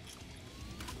that.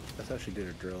 That's how she did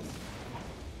her drills.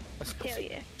 Hell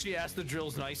yeah. She asked the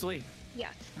drills nicely.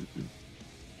 Yes.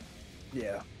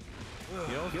 Yeah.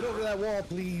 You know? Get over that wall,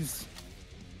 please.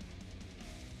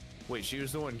 Wait, she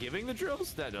was the one giving the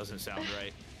drills? That doesn't sound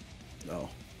right. No.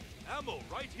 Ammo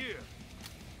right here.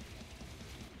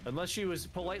 Unless she was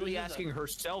politely asking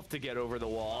herself to get over the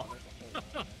wall.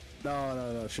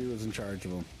 No. She was in charge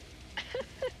of them.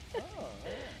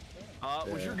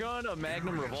 Was your gun a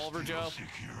Magnum revolver, Joe?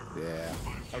 Yeah.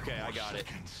 Okay, I got it.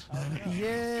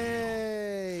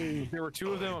 Yay! There were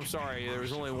two of them. I'm sorry. There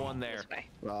was only one there. This way.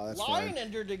 Well, that's Lion fine.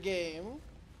 entered the game.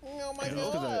 Oh my Yeah,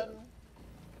 look at god.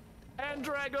 And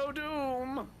Drago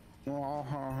Doom. Oh,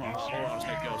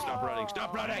 Go. Stop running.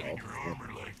 Stop running.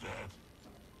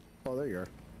 oh, there you are.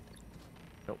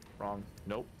 Nope. Wrong.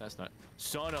 Nope. That's not.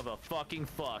 Son of a fucking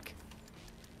fuck.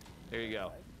 There you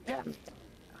go.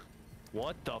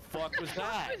 What the fuck was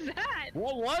that? What was that?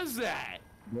 What was that?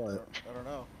 What? I don't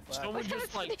know. Someone Was that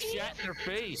just a like sneeze? shat their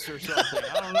face or something.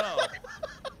 I don't know.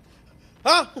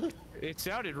 Huh? It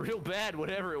sounded real bad,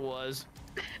 whatever it was.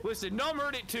 Listen, Numb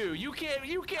heard it too. You can't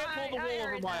pull the I wool over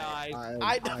heard my that. eyes.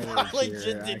 I didn't legit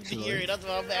hear, didn't actually. hear it. That's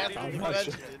what I'm asking. I'm not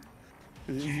You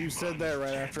sure. You said that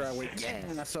right after I went,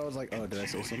 yeah. So I was like, oh, did I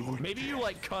say something? Maybe you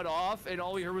like cut off and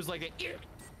all we heard was like a ear.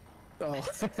 Oh.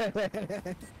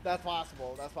 That's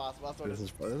possible. That's possible. That's what it This is.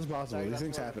 is possible. These That's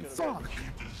things what it happen. could've been. Fuck.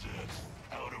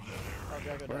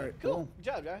 Okay, good. Alright, Cool. cool. Good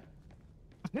job,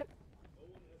 guy.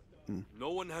 No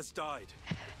one has died.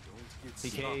 Don't get He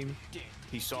stuck. came,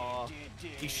 he saw,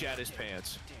 he shat his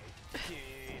pants.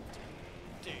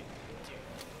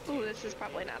 Ooh, this is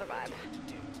probably not a vibe.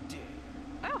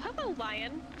 Oh, hello,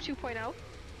 Lion 2.0.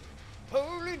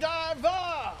 Holy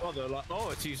diver!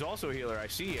 Oh, he's also a healer. I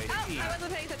see. Oh, I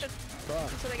wasn't paying attention.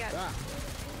 That's what I got.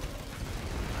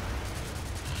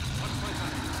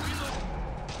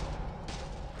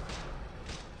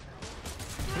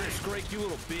 Scrake, you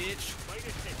little bitch.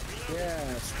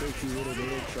 Yeah, Scrake, you little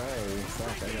bitch. Oh,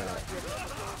 fuck, I got it.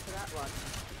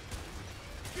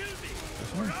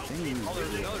 Oh,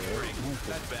 there's another Scrake.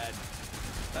 That's bad.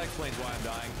 That explains why I'm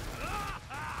dying.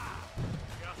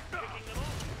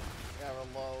 Yeah,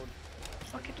 reload.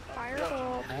 Fucking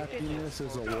fireball. Happiness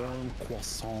is a warm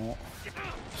croissant.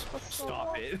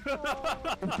 Stop it.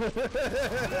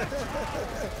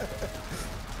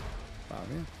 Oh,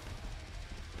 man.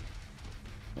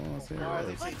 Well, let's see what it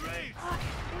is.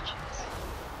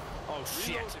 Oh,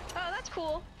 shit. Oh, that's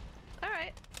cool.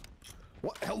 Alright.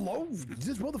 What? Hello?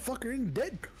 This motherfucker ain't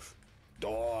dead.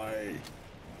 Die.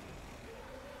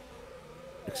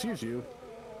 Excuse you.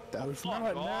 That was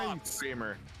not nice.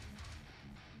 Screamer.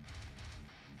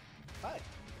 Hi.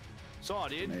 Saw,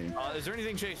 dude. Hey. Is there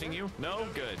anything chasing you? No?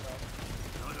 Good.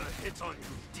 Not a hit on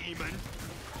you, demon.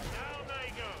 Down they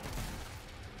go.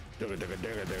 Digga, digga,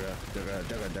 digga, digga, digga,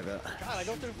 digga, digga. God, I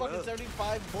go through fucking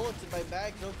 75 bullets in my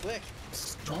bag so quick.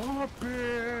 Stop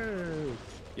it!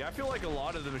 Yeah, I feel like a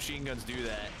lot of the machine guns do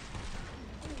that.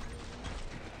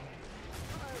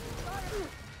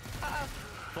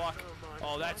 Fuck.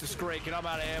 Oh, that's a Scrake, and I'm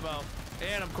out of ammo.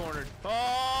 And I'm cornered.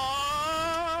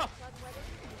 Oh!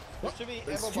 There should be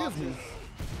ammo Excuse boxes. me.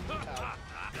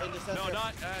 In the center. No,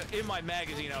 not in my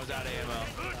magazine. I was out of ammo.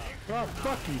 Oh,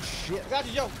 fucking shit. I got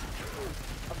you, Joe.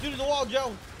 I'm shooting the wall,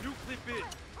 Joe. You clip it.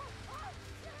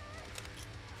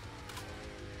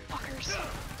 Fuckers.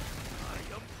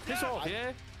 Piss off,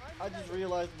 yeah. I just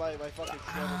realized my fucking shredder.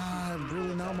 Ah,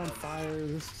 really, now I'm on fire.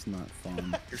 This is not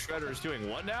fun. Your shredder is doing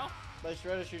what now? My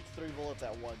shredder shoots 3 bullets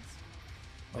at once.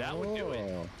 That would do it.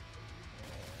 Oh,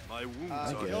 My wounds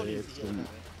I are get Joe it. needs to heal me.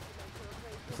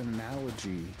 It's an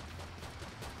analogy.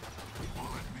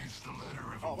 Bullet meets the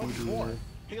letter of Oh, a what's word. more?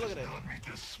 Take a look at it. Not meet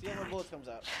the See how many spirit. bullets comes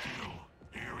out. Still,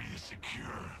 area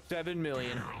secure. 7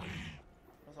 million. Barely.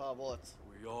 That's a lot of bullets.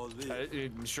 We all live.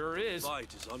 It sure is.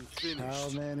 Fight is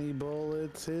unfinished. How many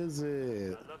bullets is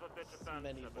it?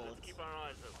 Many bullets.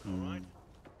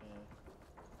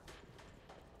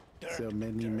 So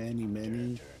many, many,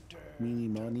 many. Many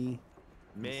money.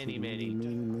 Many.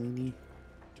 Many.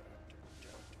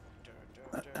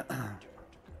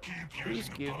 Keep your Please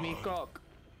give me cock.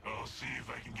 I'll see if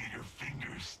I can get your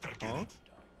fingers stuck in it.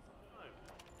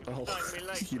 Oh,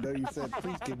 you know, you said,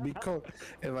 please give me coke.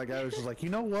 And my guy was just like, you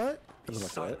know what? I was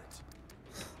like, Silent.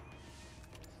 what?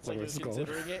 Like What's you're going on?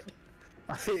 considering it.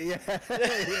 Yeah.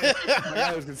 My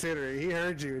guy was considering. He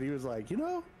heard you and he was like, you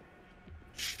know,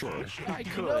 sure, I You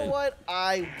could. know what?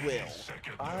 I will.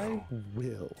 Second I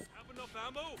will. Have enough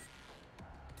ammo?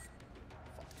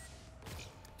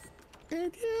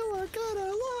 And you are gonna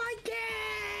like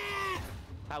it.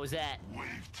 How was that? wave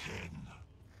 10.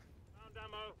 Found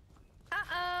ammo.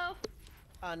 Uh-oh.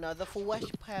 Another flesh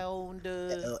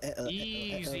pounder.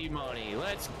 Easy money.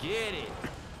 Let's get it.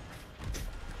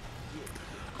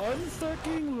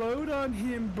 Unfucking load on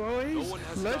him, boys. No one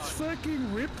has Let's died.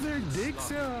 fucking rip their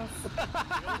dicks off.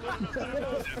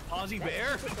 Ozzy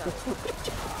Bear?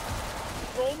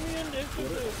 Roll me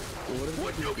initiative.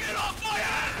 Would you get off my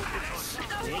ass?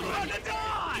 I'm about to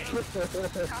die!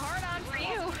 Hard on for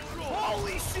you.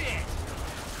 Holy shit!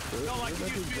 No, I can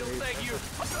use field, thank you.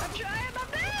 I'm trying my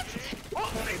best.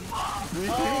 Holy fuck!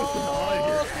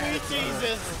 Oh, sweet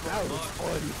Jesus. That was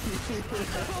funny.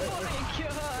 Oh my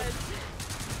god.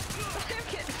 I'm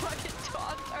getting fucking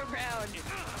tossed around.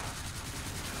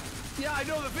 Yeah, I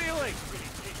know the feeling.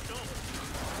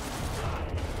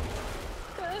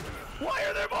 Why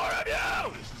are there more of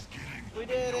you? This is getting We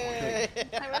did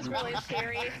it. That was really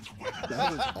scary.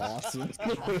 That was awesome.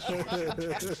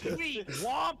 Sweet,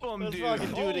 whomp 'em, Let's dude. fucking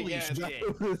do it Holy again.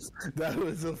 shit. That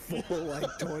was a full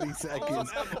like 20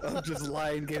 seconds of just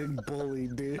lying getting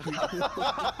bullied, dude.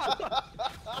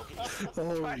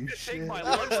 Holy Take shit. my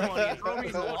lunch money and throw me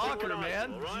in the locker,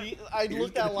 man. I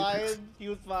looked at Lion. He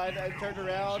was fine. I turned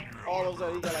around. All of a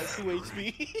sudden, he got like 2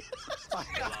 HP.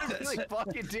 I really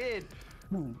fucking did.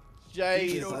 He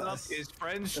Jesus. showed up, his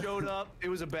friends showed up. It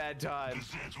was a bad time.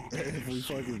 If we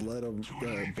fucking let him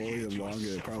bully him longer,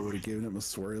 it probably would have given him a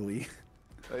swirly.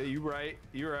 You right.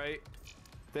 You're right.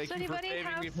 Thank Does you for anybody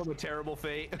saving me have- from a terrible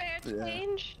fate. Bad Yeah.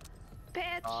 change.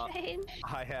 Bad change.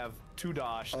 I have 2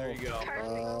 dosh. There you go. Perfect.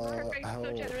 Perfect. how-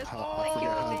 So generous. how- I Thank you.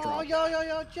 forgot how to Oh, drop.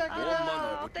 yo, check it Oh,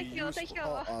 out. thank you. Thank you.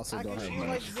 Oh, also I don't can have shoot like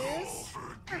much. this,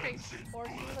 Perfect. or I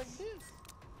can shoot like this.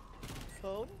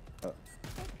 Code. Code.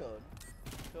 Code.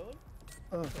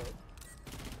 Oh. Code.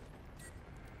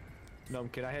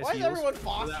 Numpkin, I has Why is heals. everyone So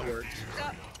Foster? that works.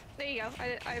 There you go.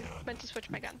 I meant to switch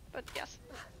my gun, but yes.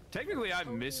 Technically, I'm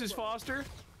Mrs. Foster.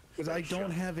 Because I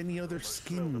don't have any other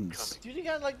skins. Dude, you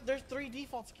got like, there's 3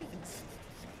 default skins.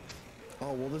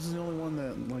 Oh well, this is the only one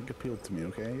that like appealed to me.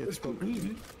 Okay, it's spoken to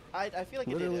me. I feel like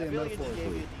it did. Literally I and feel like it just gave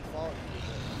you metaphorically. a default.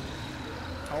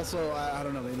 Also, I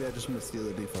don't know. Maybe I just missed the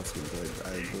other default skins.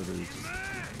 I literally just.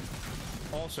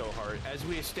 Also, Hart, as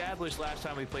we established last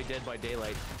time we played Dead by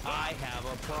Daylight, I have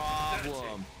a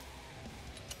problem.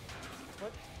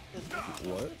 What? Is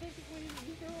What? technically a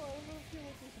new girl? I don't know if you're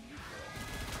like this new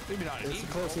girl. Maybe not an It's the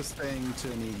equal. closest thing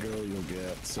to an e-girl you'll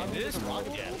get. So This you know, one,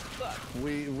 yeah.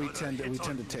 we tend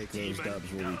to take those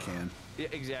dubs where we can. Yeah,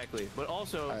 exactly. But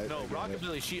also, I no, get it.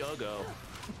 Rockabilly, she Ugo.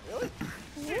 Really?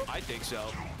 I think so.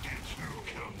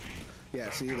 Yeah,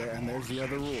 see there, and there's the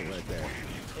other rule right there.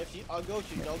 If you go,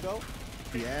 she no go.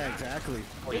 Yeah, exactly.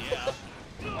 Oh, yeah.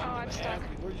 Oh, I'm stuck.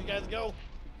 Where'd you guys go?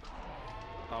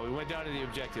 Oh, we went down to the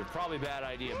objective. Probably bad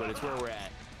idea, but it's where we're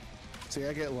at. See,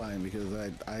 I get lying because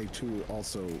I too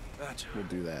also will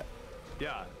do that,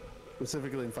 Yeah.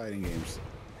 specifically in fighting games.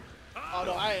 Oh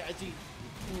no, I see.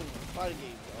 Fighting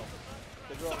games.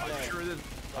 Oh, the girl.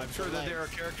 I'm sure that there are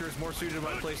characters more suited to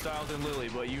my playstyle than Lily,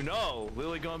 but you know,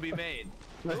 Lily gonna be main.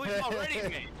 Lily's already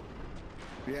main.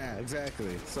 Yeah,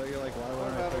 exactly. So you're like, why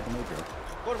would I pick Mako?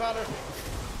 What about her?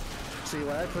 See,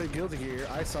 when I played Guilty Gear,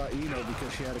 I saw Eno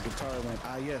because she had a guitar and went,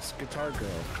 ah yes, Guitar Girl.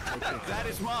 Okay, That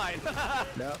is mine.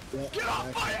 no, Get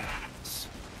off my ass!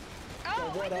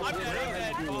 Oh, what I'm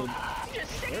dead.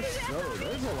 just sticking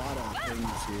there's a lot of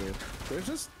things here. There's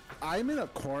just, I'm in a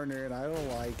corner and I don't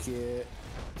like it.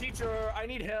 Teacher, I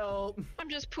need help. I'm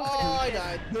just pooping. Oh, I in the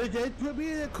bed. died. They put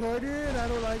me in a corner and I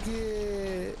don't like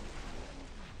it.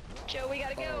 Joe, we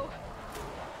gotta go.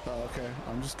 Oh, okay.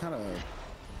 I'm just kind of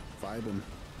vibing.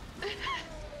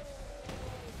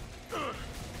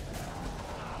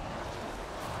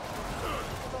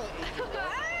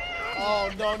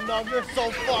 Oh no, no, you're so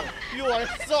fucked. You are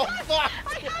so fucked.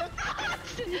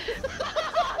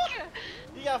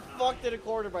 You got fucked in a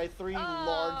corner by 3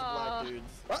 large black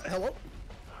dudes. Hello?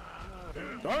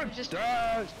 Just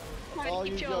Dodge! trying Oh, to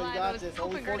you keep go, Joe you alive. I got was this.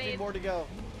 pooping Only 14 grenade. more to go.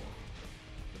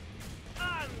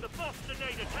 And the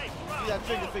Bostinator takes See that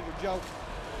trigger finger, Joe.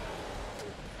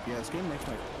 Yeah, this game makes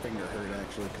my finger hurt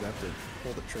actually because I have to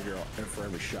pull the trigger for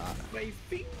every shot. My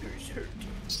fingers hurt.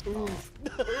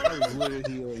 I was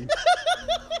literally healing.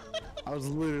 I was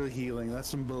literally healing. That's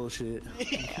some bullshit.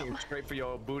 Straight for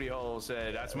your booty hole.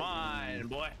 Said that's mine,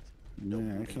 boy.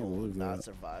 Man, I can't believe Not that.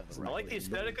 survive the I like the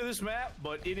aesthetic of this map,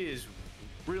 but it is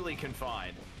really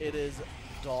confined. It is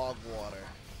dog water.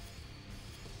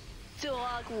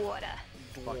 Dog water.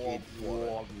 Dog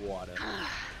water. water.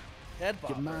 Head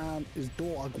Your bopper. mom is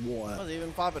dog I water. was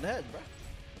even popping heads, bro.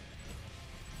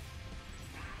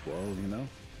 Well, you know.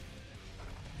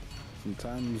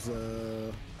 Sometimes,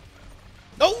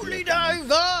 Holy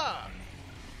diver!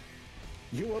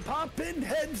 you were popping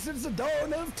heads since the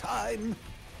dawn of time.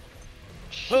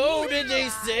 Who did they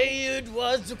say it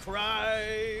was a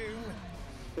crime?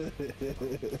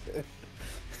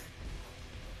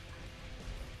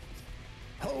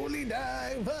 Holy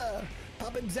diver,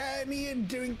 popping Zanny and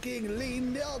drinking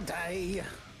lean all day.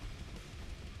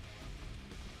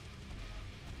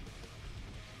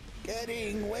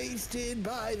 Getting wasted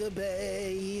by the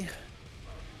bay.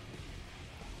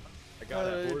 I got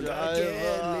it. Gotta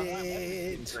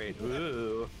get lit. Great.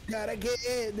 Ooh. Gotta get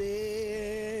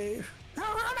it.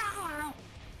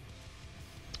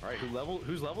 All right,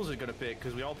 whose levels is it gonna pick?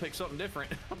 Because we all picked something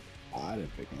different. I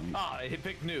didn't pick any. Ah, it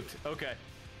picked nuked. Okay.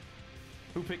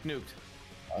 Who picked nuked?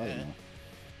 I don't know.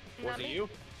 Was Not it me. you?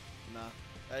 Nah.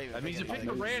 That means you picked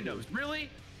the randoms. Really?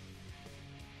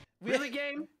 We- Really,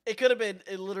 game? It could have been.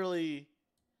 It literally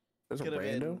There's a could have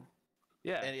rando? been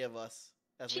Yeah. any of us,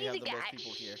 as we have Cheesy the most guy.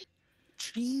 people here.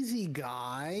 Cheesy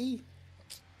guy.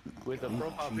 With a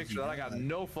profile cheesy picture that I got guy.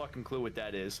 no fucking clue what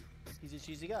that is. He's a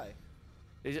cheesy guy.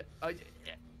 Is it?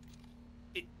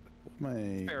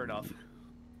 My Fair enough.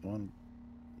 one.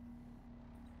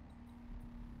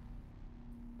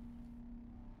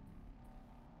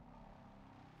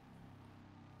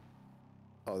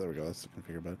 Oh, there we go. That's the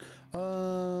configure button.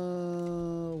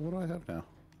 What do I have now?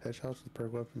 Headshots with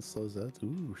perk weapons slows that.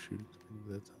 Ooh, shooting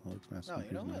that's unlocks massive No,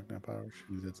 you know what? knockdown power.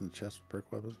 Shooting that's in the chest with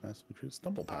perk weapons massive increase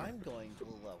stumble power. I'm going to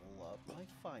level up my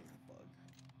firebug,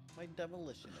 my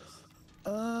demolitionist.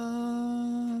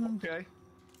 Okay.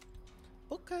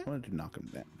 Okay. I want to do knock him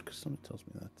down because somebody tells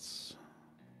me that's.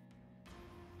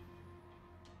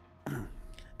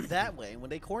 That way, when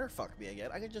they corner fuck me again,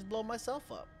 I can just blow myself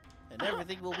up, and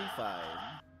everything will be fine.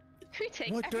 We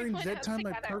take What, during everyone that out time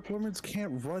my together. perk women's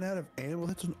can't run out of ammo?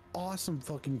 That's an awesome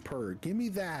fucking perk. Give me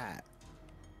that.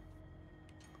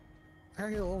 I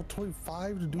gotta get a level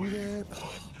 25 to do that?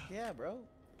 Yeah, bro.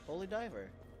 Holy diver.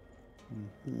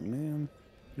 Man,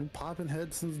 you're popping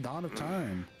heads since dawn of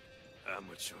time.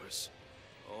 Amateurs.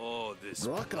 Oh, this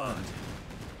Rock blood. on.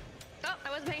 Oh, I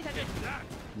wasn't paying attention.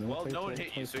 Well, no one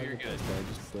hit you, so you're good.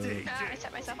 I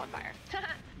set myself on fire.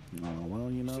 Oh, well,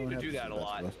 you know. Seem to it do happens that to a the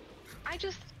lot. best I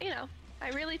just, I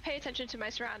really pay attention to my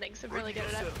surroundings. I'm really good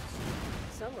at it.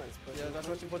 Someone's put Yeah, that's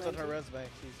what she puts on her resume.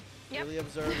 She's Yep. really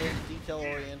observant,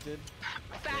 detail-oriented.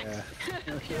 Facts.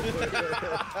 of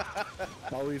us.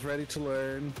 Always ready to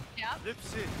learn. Yep.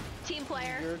 Lips in. Team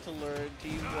player. Eager to learn,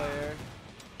 team player.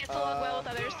 Gets along well with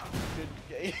others.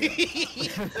 Good.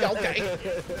 Okay.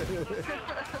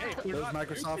 Those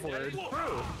Microsoft words.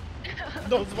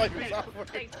 Those Microsoft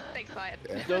words. Thanks, Wyatt.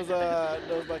 Those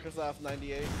Microsoft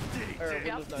 98 or Yep.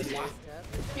 Windows 98.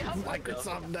 Yep.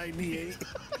 Microsoft 98.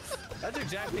 That's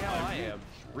exactly how I am.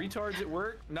 Retards at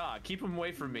work? Nah, keep them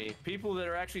away from me. People that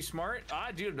are actually smart?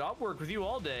 Dude, I'll work with you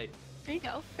all day. There you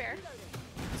go. Fair.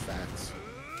 Facts.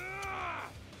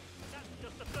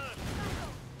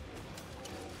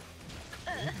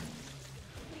 Pleased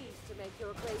to make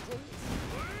your acquaintance.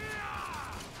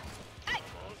 Hey!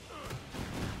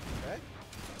 Okay.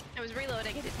 I was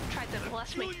reloading and it tried to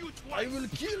molest me. I will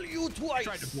kill you twice.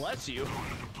 Tried to bless you.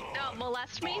 No,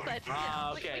 molest me, but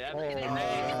Okay, that look makes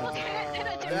at it. Look at it in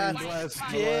a different That's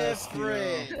light.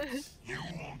 different.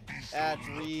 That's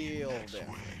real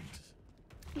different.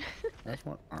 That's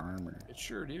what armor. It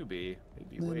sure do be. It'd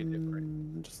be way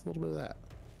different. Just a little bit of that.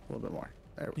 A little bit more.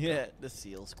 There we Yeah, the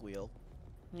seal squeal.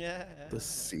 Yeah. go. The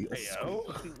seal.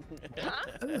 Heyo.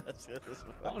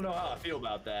 I don't know how I feel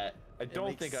about that. I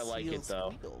don't think I like it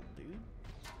though. Squeal,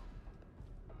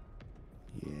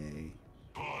 dude. Yay.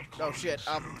 Oh shit,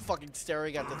 I'm fucking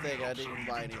staring at the thing. I didn't even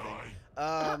buy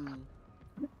anything.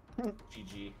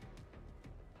 GG.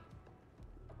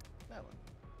 That one.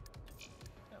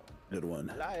 Good one.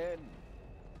 Lion.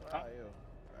 Where are you?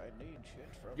 I need shit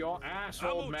from You're you.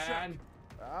 asshole, Ammo man.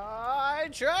 I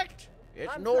checked.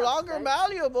 It's I'm no not longer safe.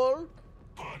 malleable.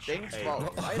 Things Hey.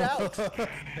 fall right out.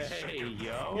 Hey,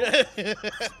 yo.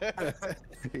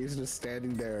 He's just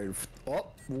standing there and oh,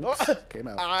 whoops, Oh, came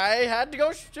out. I had to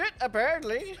go shit,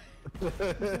 apparently. It's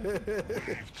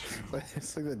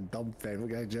like the dumb Family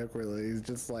Guy joke where he's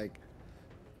just like,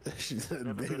 she's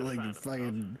a big like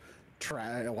fucking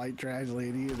white trash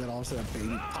lady, and then all of a sudden a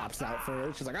baby pops out for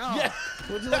her. She's like, oh, Yeah.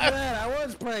 would you look at that? I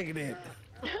was pregnant.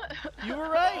 You were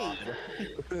right.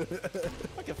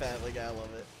 Fucking Family Guy, I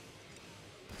love it.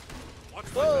 Watch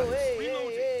my Whoa, back. hey,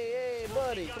 Reloading. hey,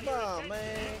 buddy, come on,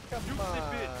 man, come on. A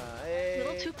Hey,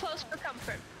 little too close for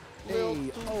comfort. little Hey,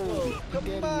 too oh, close. Come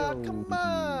on, daddy-o. come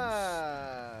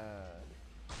on.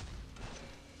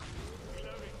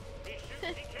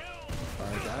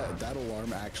 That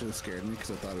alarm actually scared me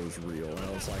because I thought it was real, and I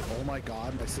was like, oh my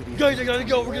god, my city. Guys, I gotta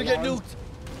go. We're gonna get alarm. nuked.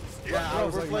 Yeah, Bro, I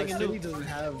was we're like, playing my a city nuke. doesn't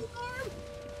have.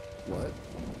 What?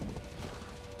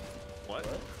 What?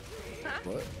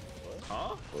 What?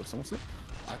 Huh? What? Someone say?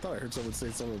 I thought I heard someone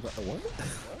say something about what?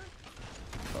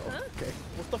 Oh, okay.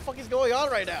 What the fuck is going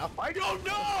on right now? I don't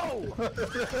know!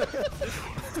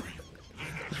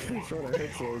 I'm sure I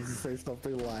heard someone say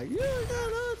something like, "You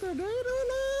got nothing to do,"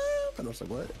 and I was like,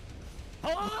 what?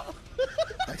 Huh?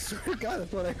 I swear to God,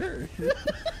 that's what I heard.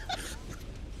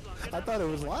 I thought it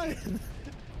was lying.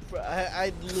 Bro,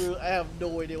 I have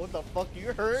no idea what the fuck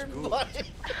you heard. But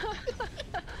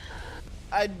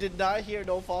I did not hear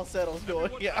no falsettos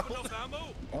going out. Enough ammo?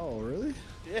 Oh, really?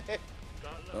 Yeah.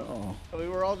 Oh. I mean,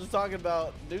 we're all just talking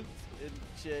about nukes and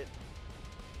shit.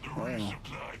 The Wow.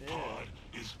 resupply pod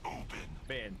is open.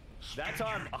 Man, that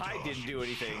time I didn't do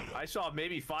anything. I saw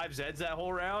maybe 5 Zeds that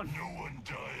whole round. No one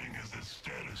dying is the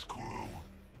status quo.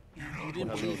 You're You not didn't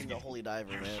one believe of in the them. holy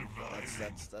diver, You're man.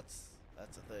 surviving.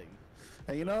 That's a thing.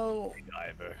 And you know,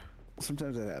 Diver.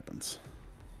 sometimes that happens.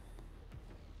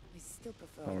 I still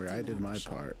prefer. Don't worry, I did my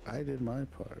shot. part. I did my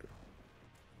part.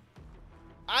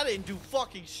 I didn't do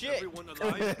fucking shit. Everyone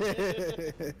alive?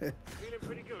 Feeling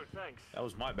pretty good, thanks. That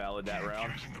was my ballad that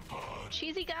round. Using the pod.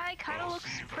 Cheesy guy kind of I'll looks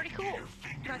see if I pretty can cool. get your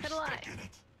fingers Not gonna lie. stuck in it.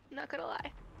 Not gonna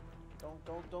lie. Don't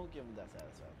give him that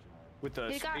satisfaction. With the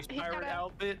He got- space he got pirate a-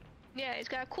 outfit. Yeah, he's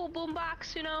got a cool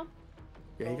boombox, you know.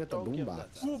 Yeah, he got the Don't boom give him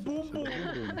box. that Boom, boom, boom.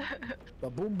 The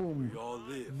boom boom. We all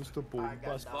live. Mr. Boom,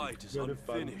 This fight is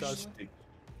unfinished.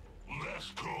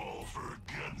 Last call for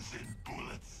guns and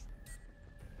bullets.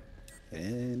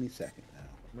 Any second now.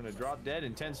 I'm gonna drop dead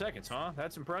in 10 seconds, huh?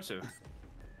 That's impressive.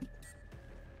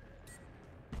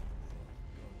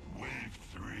 Wave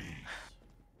 3.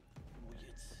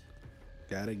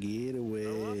 Gotta get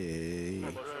away.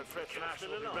 Got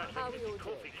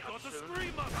a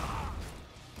screamer!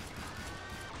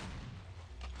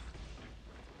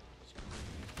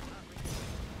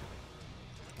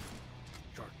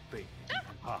 Shark bait.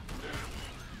 Ha.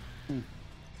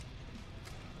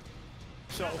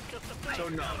 So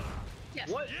no. Yes.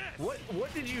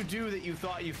 What did you do that you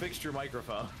thought you fixed your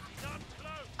microphone?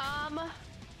 I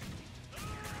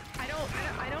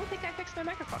don't think I fixed my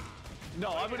microphone.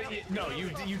 No, no,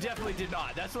 you definitely did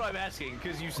not. That's what I'm asking,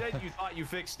 because you said you thought you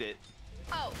fixed it.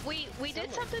 Oh, we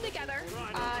did something together.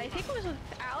 I think it was with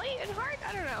Allie and Hart.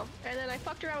 I don't know. And then I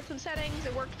fucked around with some settings.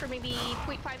 It worked for maybe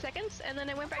 0.5 seconds, and then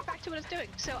I went right back to what it's doing.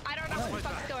 So I don't know what the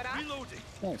fuck's going on.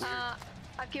 Nice.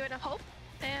 I've given up hope.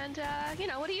 And, you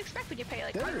know, what do you expect when you pay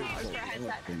like $100 for a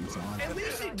headset? At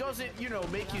least it doesn't, you know,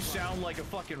 make you sound like a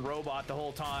fucking robot the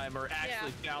whole time or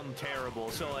actually sound terrible.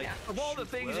 So, like, of all the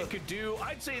things it could do,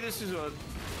 I'd say this is a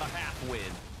half win.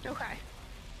 Okay.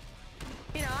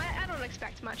 You know, I don't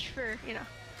expect much for, you know,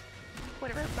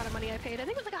 whatever amount of money I paid. I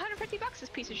think it was like $150 this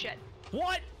piece of shit.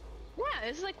 What? Yeah,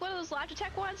 it's like one of those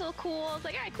Logitech ones, all cool. I was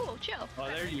like, alright, cool, chill. Oh,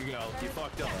 there you go. You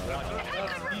fucked up. I got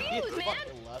good reviews, man.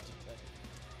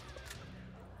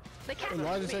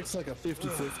 Logitech's like a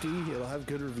 50-50. It'll have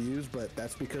good reviews, but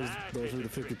that's because those are the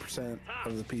 50%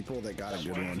 of the people that got a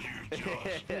good one.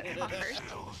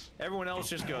 Everyone else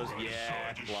just goes,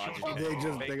 yeah,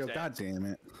 Logitech. They go, God damn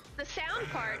it. The sound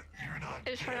part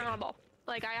is phenomenal.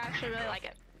 Like, I actually really like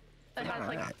it. It has,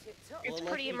 like, it's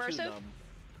pretty immersive.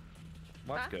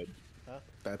 Well, that's good.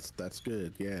 That's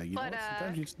good. Yeah, you know what?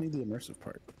 Sometimes you just need the immersive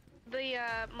part. The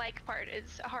mic part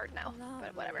is hard now,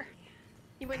 but whatever.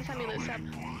 You wouldn't tell me to lose some.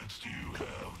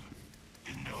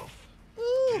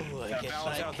 Ooh,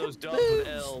 balance out those dubs with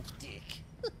L.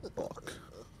 Fuck.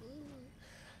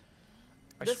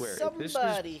 I Does swear.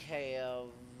 somebody have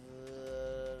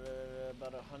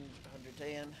about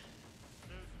 110?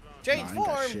 Change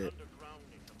form!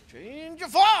 Change your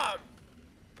form!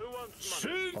 Oh,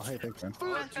 hey, thanks, man.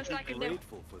 Best I can do.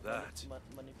 Grateful for that.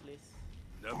 Money, please.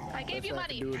 I gave you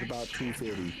money. Do it about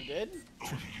 250. You did?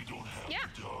 Yeah.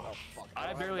 Oh, fuck.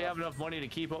 I barely have enough money to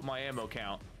keep up my ammo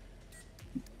count.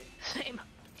 Same.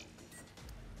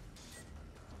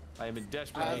 I am in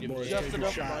desperate need of Boys, just take a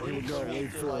enough shot. Here we money go. for me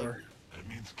Wait to, for like, her. That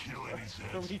means kill any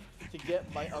for sense. me to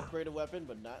get my upgraded weapon,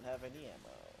 but not have any ammo.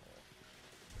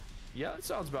 Yeah, that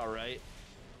sounds about right.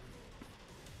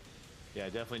 Yeah, I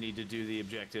definitely need to do the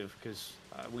objective because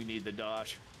we need the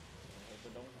dosh. Hope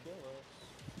it don't kill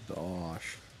us.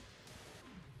 Gosh.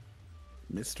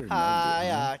 Mr. Hi,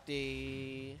 Nugget, huh?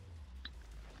 Octi.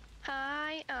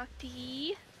 Hi,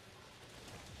 Octi.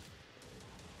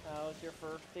 How's your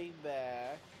first day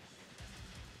back?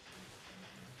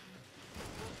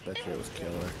 Bet you it was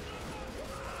killer.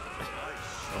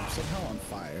 I'm somehow on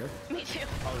fire. Me too.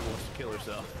 Probably wants to kill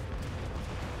herself.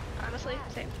 Honestly,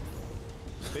 same.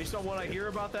 Based on what I hear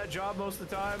about that job most of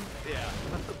the time, yeah.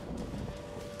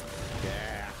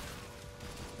 Yeah.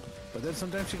 But then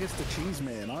sometimes she gets the cheese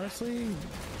man. Honestly,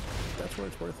 that's where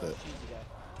it's worth it.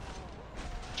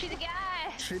 She's a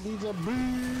guy. She needs a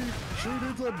beat. She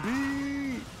needs a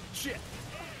beat. Shit.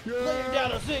 Lay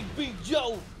down a sick beat,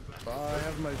 Joe. I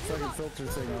have my fucking filter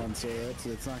thing on, so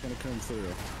it's not gonna come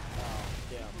through. Oh,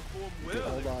 damn. Okay,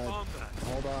 hold on.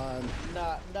 Hold on.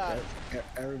 Not.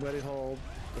 Everybody hold.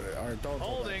 Or don't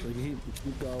hold. Holding. Actually.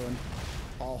 Keep going.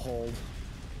 I'll hold.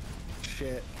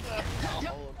 Shit.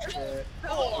 Shit.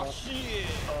 Oh, shit.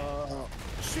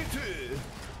 Shit.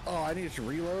 Oh, I need to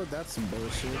reload? That's some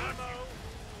bullshit.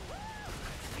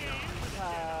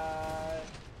 Hi.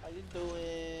 How you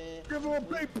doing? Give him a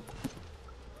paper.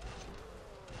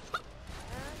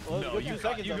 Well, No, you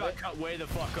got cut way the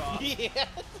fuck off. Yeah.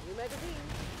 New magazine.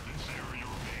 This area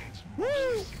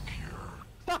remains secure.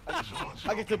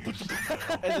 I get to put the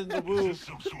and then the woo.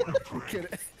 Some sort of prank.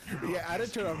 Yeah, I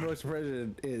didn't turn on voice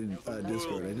suppression in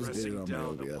Discord. I just did it on my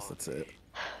OBS. That's it.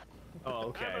 Oh,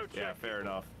 okay. Yeah, fair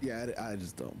enough. Yeah, I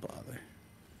just don't bother.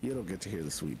 You don't get to hear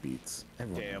the sweet beats.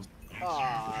 Everyone Damn. knows.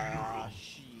 Ah,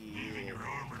 shit. Leaving your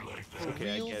armor like that.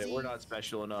 Okay, I get it. We're not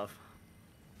special enough.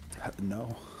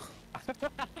 No.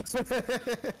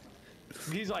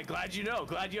 He's like, glad you know.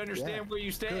 Glad you understand where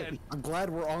you stand. Good. I'm glad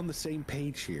we're on the same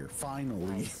page here.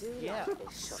 Finally. Yeah.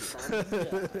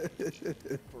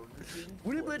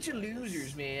 What a bunch of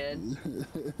losers, man. I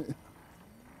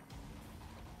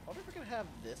wonder if we're gonna have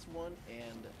this one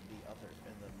and the other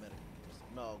and the medic.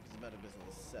 No, because the medic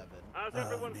business is 7. How's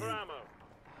everyone for ammo?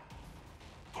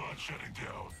 Pod shutting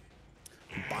down.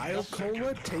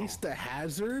 Biocola taste the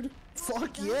hazard?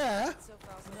 Fuck yeah.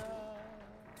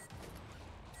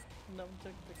 Num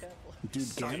took the capital.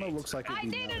 Dude, Gamma looks like I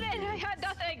it'd be needed nothing, it. I dude. had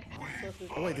nothing.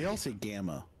 Oh wait, they all say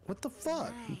Gamma. What the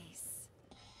fuck? Nice.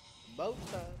 Boat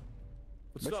time.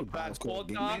 What's Bet you up, bad Bob's cool squad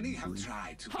game. dog? Many have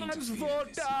tried to Hans interfere Volta.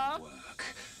 this my work.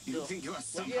 You Still, think you are looking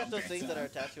somehow at those things that are better?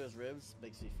 attached to his ribs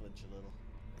makes me flinch a little.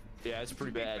 Yeah, it's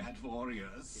pretty bad. Bad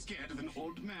warriors, scared of an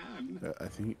old man. I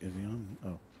think is he on?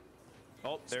 Oh,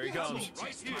 Oh, there he comes.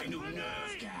 Just final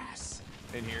nerve gas.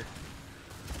 In here.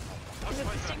 Is it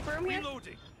the stink room here?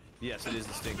 Reloading. Yes, it is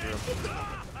the stink room.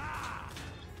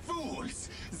 Fools!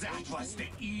 That was the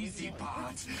easy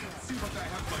part. See what I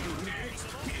have for you next,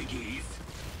 piggies.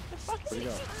 where'd he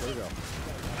go? Where'd he go?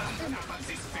 Enough of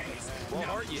this face. Well, Now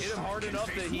Hart, you hit him hard can enough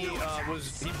face that he no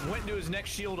he went into his next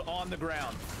shield on the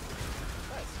ground.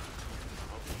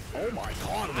 Oh my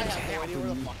god! I have no idea where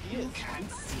the fuck he is. You can't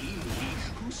see me.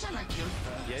 Who shall I kill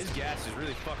first? Yeah, his gas is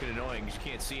really fucking annoying because you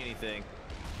can't see anything.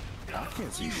 I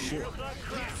can't see shit.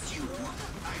 Yes, you.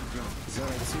 I will. So I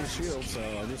can see his shield, so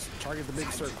I just target the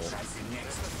big circle. Press the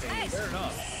next phase. Fair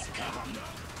enough.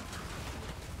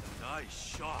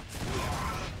 Nice shot.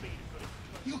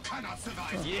 You cannot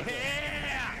survive.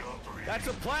 Yeah! That's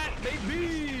a plat,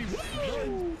 baby!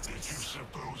 Woo!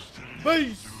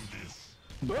 Base!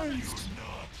 Base!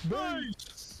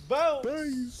 Base! Boat.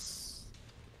 Base!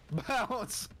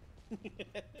 Bounce!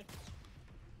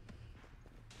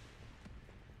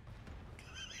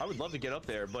 I would love to get up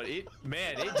there, but it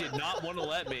did not want to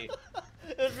let me.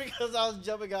 It's because I was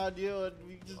jumping on you and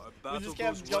we just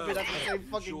kept jumping at the same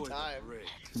fucking time.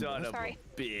 Son of Sorry.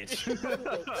 a bitch.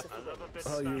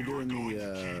 Oh, you were doing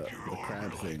the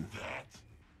crab thing.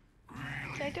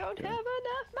 I don't have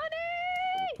enough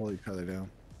money. Pull each other down.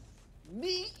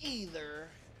 Me either.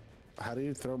 How do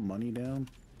you throw money down?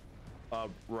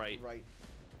 Right. Right.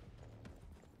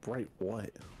 Right,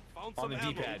 what? Found On some the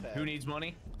ammo. D-pad. Who needs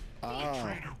money?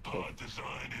 Ah, Pod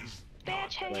design is Bad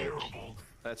change. terrible.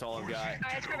 That's all I've got.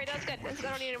 Alright, screw me. That's good. I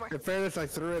don't need any more. in fairness, I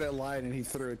threw it at Lion and he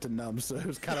threw it to Numb, so it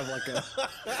was kind of like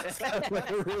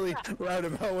a really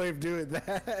roundabout way of doing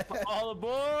that. All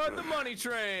aboard the money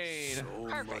train! So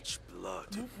Perfect. much blood.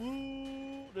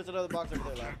 Woo. There's another box over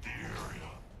there, lad.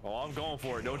 Oh, I'm going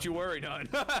for it. Don't you worry, none.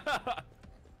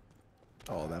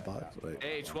 Oh, that box. Wait.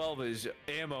 A12 is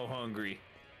ammo hungry.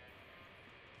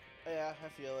 Yeah, I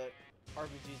feel it.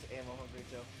 RPG's ammo hungry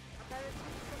too.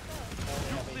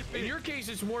 In your case,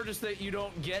 it's more just that you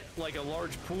don't get like a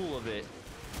large pool of it.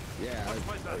 Yeah, I was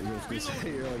gonna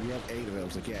say, you're like, you have 8 of it. I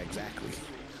was like, yeah, exactly.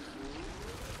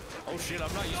 Oh shit,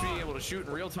 I'm not used to being able to shoot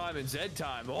in real time in Z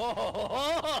time. Oh,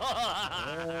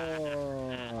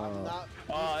 I'm not.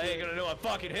 I ain't gonna know I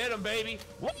fucking hit him, baby.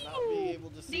 Not being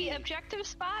able to see. The objective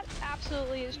spot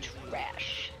absolutely is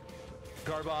trash.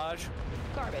 Garbage.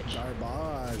 Garbage.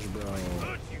 Garbage, bro.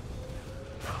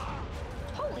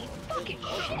 Holy fucking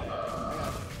shit.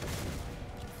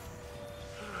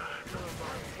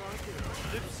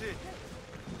 Lips it.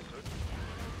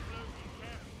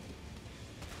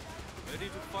 Ready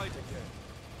to fight again.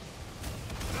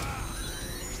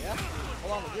 Yeah.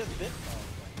 Hold on, this bit.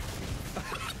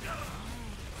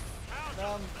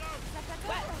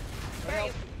 What? Where are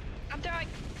you? I'm throwing.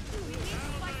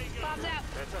 Bombs out.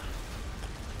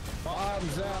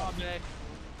 Bombs out. man.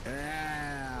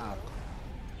 Yeah.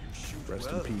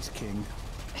 Rest well. in peace, King.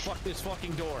 Fuck this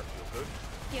fucking door.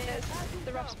 Yes,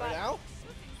 the rough spot. Right now?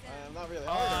 I'm not really.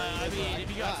 I mean, if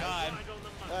you got time.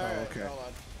 Alright, okay. hold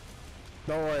on.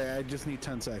 Don't worry, I just need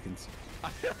 10 seconds.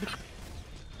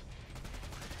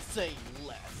 Say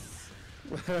less.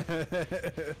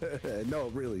 No,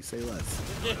 really, say less.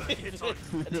 It's on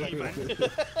demon.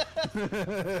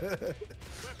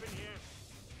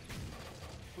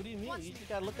 What do you mean? You just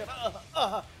gotta look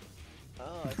up.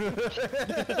 Oh, I see.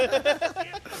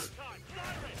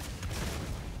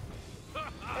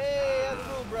 Hey, how's the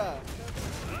move, bruh?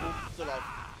 Still alive.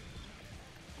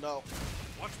 No.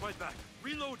 Watch my back.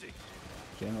 Reloading.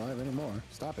 Can't alive anymore.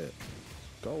 Stop it.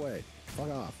 Go away. Fuck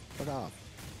off. Fuck off.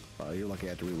 Oh, you're lucky I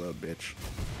had to reload, bitch.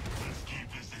 Let's keep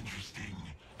this interesting.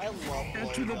 I love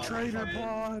Get to the blowing trader up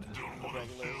pod. Don't want to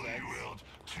regular fill sex. you out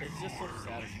too It's just so early.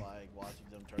 satisfying watching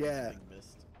them turn Yeah. into big mist.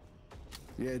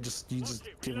 Yeah, you just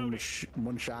give them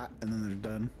one shot and then they're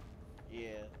done. Yeah.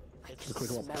 It's Just a quick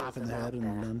little pop in the head and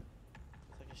they're done.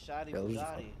 like a shoddy Yeah, those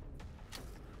are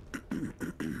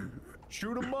Bugatti.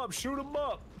 Shoot him up, shoot him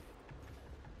up.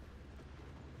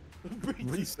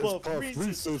 Reese's Puff, Puff, Reese's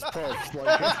Reese's Puff.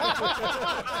 Like,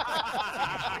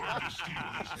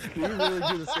 do you really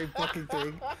do the same fucking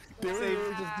thing? Do you really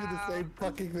just do the same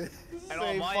fucking thing? And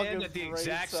on my end at the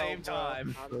exact same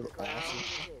time. That's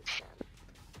awesome.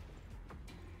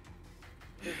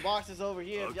 There's boxes over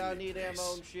here if y'all need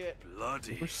ammo and shit.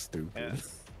 Bloody. We're stupid.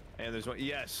 And there's one.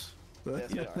 Yes.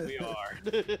 Yes, We are.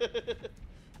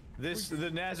 The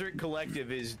Nazareth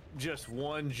Collective is just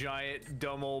one giant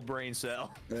dumb old brain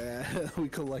cell. Yeah, we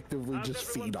collectively just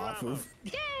feed off of.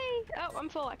 Yay! Oh, I'm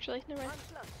full actually. Never mind.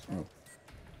 Oh.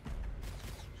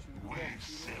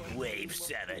 Wave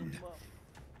 7.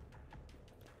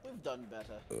 We've done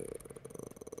better.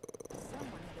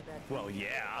 Well,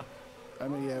 yeah. I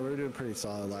mean, yeah, we were doing pretty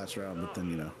solid last round, but then,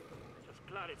 you know, Just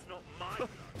glad it's not mine.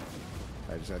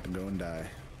 I just had to go and die.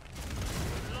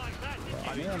 Like that, did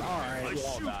I mean, Man, alright. we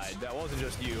all died. That wasn't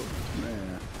just you.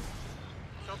 Yeah.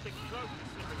 something close to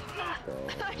slipping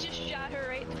around? I just shot her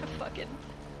right in the fucking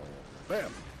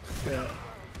Bam! Yeah.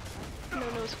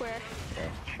 no square.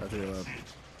 Oh, I threw up.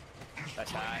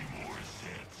 That's high.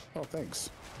 Oh, thanks.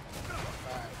 Alright,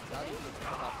 now you can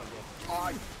come up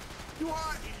again. You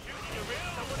what?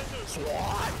 Someone in the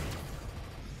What?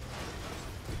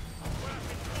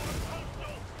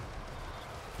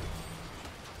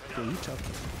 Yo, you tough.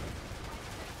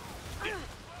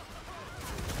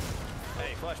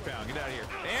 Hey, flesh pound, get out of here.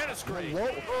 And a screen.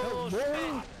 Hello?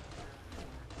 Hello?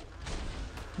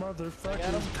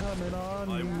 Motherfucker's coming on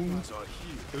My me. wounds are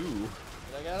healed. Ooh. Did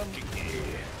I get him?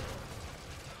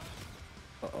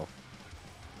 Uh-oh.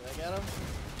 Did I get him?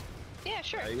 Yeah,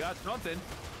 sure. You got something.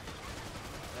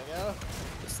 Did I get him?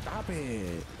 Stop it.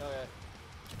 Okay.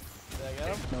 Did I get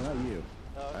him? No, not you.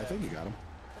 Oh, okay. I think you got him.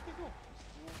 Okay, cool.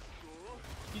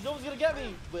 He's always gonna get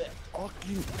me, but Fuck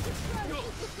you.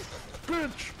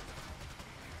 Bitch!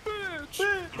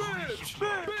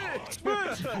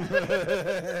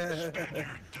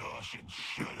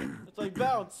 it's like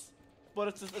bounce. But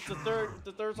it's the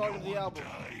third song of the album.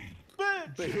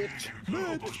 Bitch!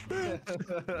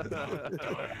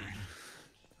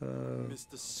 Miss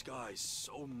the sky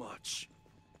so much.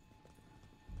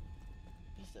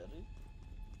 He said it.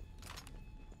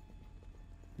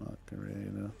 Not ready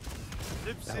to.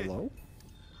 Lips in. Hello?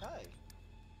 Hi.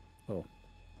 Oh.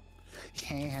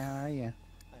 Hey, how are you?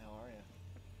 Hi, how are you?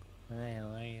 Hey, how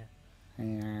are you?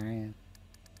 Hey, how are you?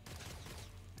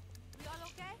 You all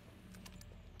okay?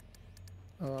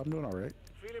 Oh, I'm doing alright.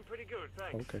 Feeling pretty good,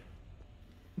 thanks. Okay.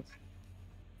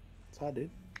 That's how I did.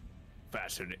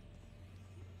 Fascinating.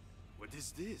 What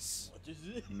is this? What is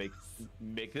it?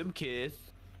 Make them kiss.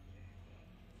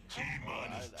 I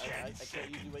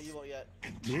can't use my emo yet.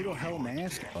 Little hell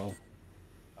mask? Oh.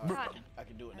 God. I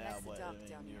can do it now, That's the but I dark mean,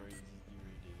 down you there. already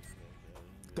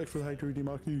Thanks for the hydrate,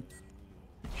 Maki.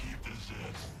 Keep the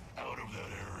Zeds out of that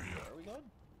area. Are we going?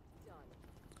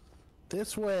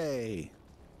 This way.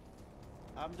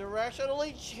 I'm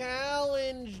directionally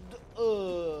challenged.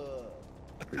 Zorro?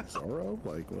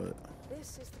 Like what?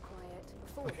 This is the quiet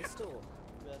before the storm.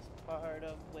 Best part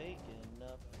of waking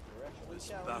up. Directionally This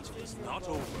challenged. battle is not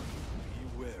over. Be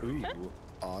wary. Ooh.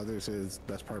 Oh, this is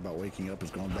best part about waking up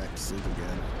is going back to sleep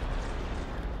again.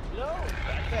 No,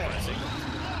 I can't.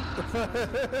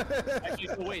 Actually,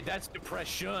 so wait, that's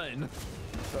depression.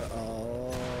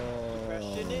 Oh.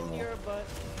 Depression in your butt.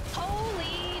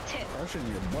 Holy tip. Crushing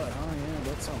your butt, huh? Yeah,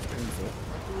 that sounds painful.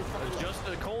 Just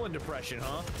a colon depression,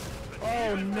 huh?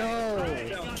 Oh no!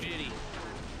 Sounds shitty.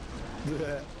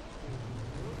 Gusto?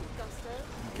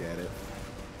 Get it.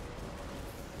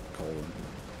 Colon.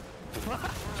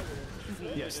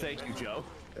 Yes, thank you, Joe.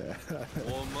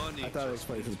 More money. I thought it was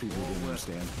funny for the people who didn't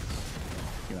understand.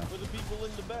 You know. For the people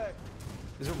in the back.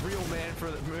 There's a real man for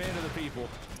the man of the people.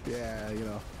 Yeah, you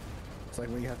know. It's like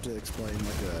when you have to explain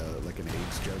like an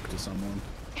AIDS joke to someone.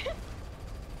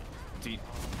 Do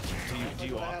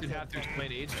you often have to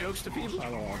explain AIDS jokes to people? I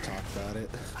don't want to talk about it.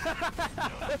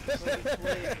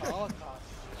 Play Holocaust.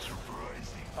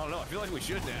 I don't know. I feel like we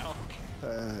should now.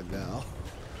 No.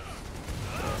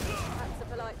 That's a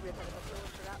polite rip of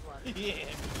applause for that one. Yeah. I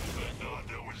thought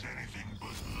that was anything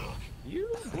but luck. You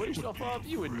put yourself up.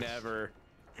 You would never.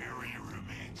 Area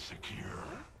remains secure.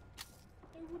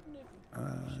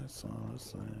 It's all the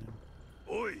same.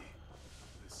 Oi!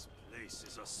 This place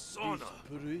is a sauna.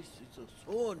 It's a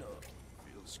sauna.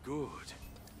 Feels good.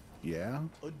 Yeah?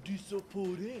 A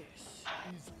disapores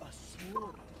is a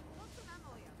sauna.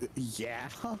 Yeah?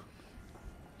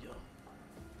 Yeah.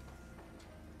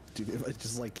 Dude, if I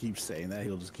just like keep saying that,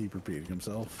 he'll just keep repeating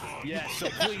himself. Yes. So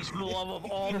please, for the love of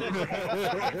all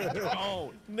that,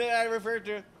 don't. May I refer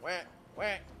to whack,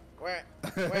 whack, whack,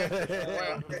 whack,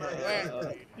 whack,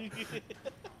 whack.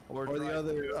 Or the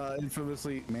other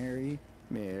infamously Mary,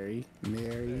 Mary,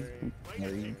 Mary,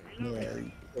 Mary,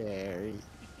 Mary, Mary.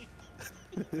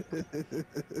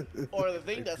 Or the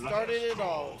thing that started it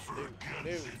all.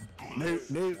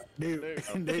 Nope.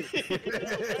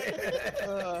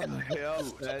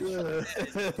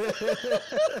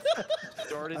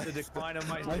 Started the decline of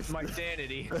my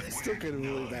sanity. I still couldn't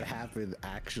believe that happened,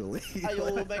 actually.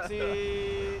 Ayo,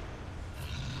 Maxi!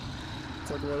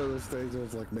 It's like one of those things where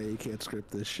it's like, man, you can't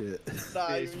script this shit.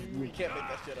 Nah, we can't make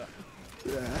that shit up.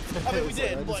 Yeah. I mean, we It's like,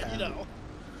 did, I but just you know.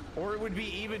 Or it would be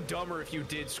even dumber if you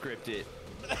did script it.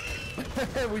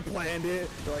 we planned it.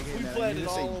 We're like, hey, We man, planned you it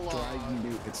just say all along. dry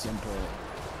nuke. It's simple.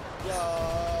 Yo,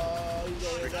 you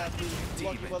know, that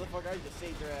lucky motherfucker, I just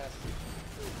saved your ass.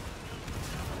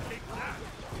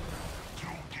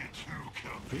 Don't get too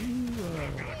comfy.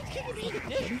 Kicking me in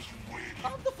the dick.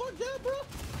 Calm the fuck down, bro.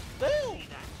 Damn.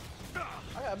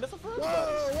 I got a missile for Whoa,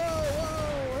 everybody. whoa,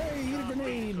 whoa! Hey, eat a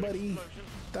grenade, buddy.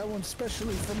 That one's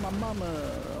specially for my mama.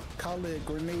 Call it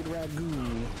grenade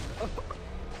ragu.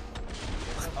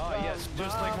 Oh yes,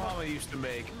 just like Mama used to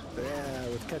make. Yeah,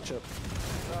 with ketchup.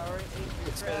 Sorry,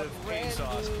 Instead of cane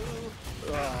sauce.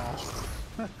 Oh.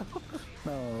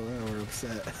 No, they were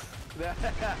upset. I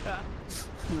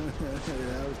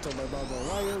was told my mama,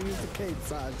 why you use the cane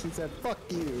sauce? She said, fuck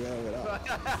you. I went, oh.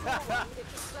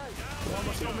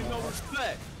 Mama told me no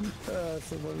respect.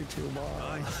 Somebody too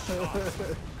long.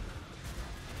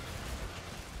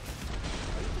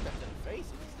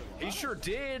 He sure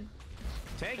did.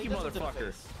 Thank you,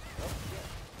 motherfucker.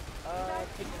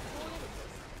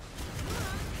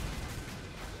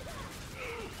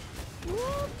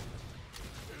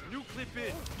 New clip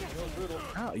in.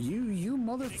 Oh, you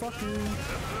motherfucker.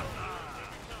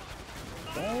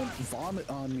 Don't vomit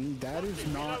on me. That is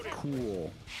not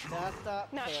cool.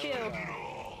 That's Not chill.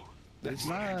 chill. It's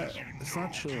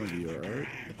not chilling you, alright?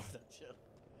 It's not chill.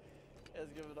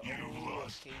 Let's give it a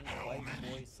King's white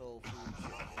boy soul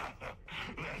food.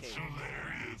 That's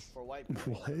hilarious. For white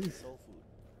boy What? soul food.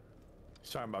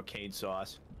 He's talking about cane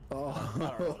sauce.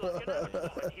 Oh.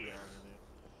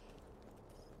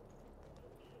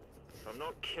 I'm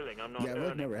not killing, I'm not Yeah, I've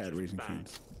earning, never had just Raising bang.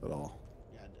 Cane's at all.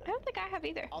 Yeah, I did. I don't think I have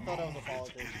either. I thought I was a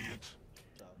politician.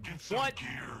 Get some What? gear.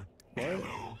 What? You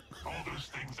know, all those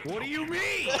things that What do you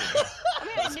mean?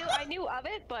 I mean, I knew of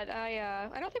it, but I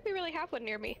don't think we really have one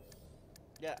near me.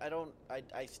 Yeah, I don't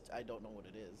know what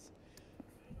it is.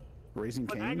 Raising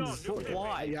But hang on, Cane's? new-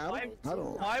 Why? Yeah, I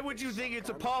don't. Why would you think it's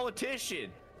a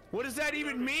politician? What does that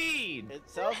even mean? It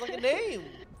sounds like a name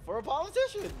for a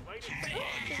politician.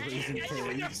 Raising Your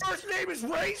Cane's. first name is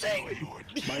Raising?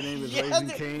 My name is Yeah, Raising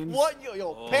they- Cane's. What? Yo,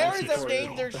 Oh, parents that's have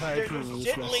named their important.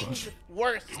 shitlings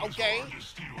worse, okay?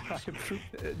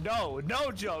 No,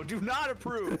 Joe, do not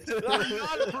approve. Do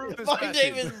not approve this My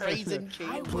name message. is Raisin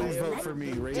King. Please vote for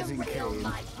me, Raising Cane,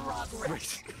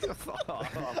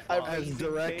 as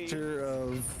director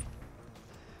of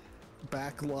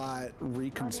backlot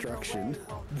reconstruction.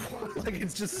 Like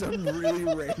it's just some really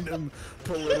random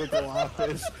political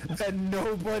office that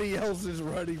nobody else is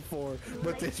running for,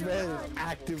 but this man is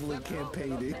actively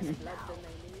campaigning.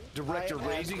 Director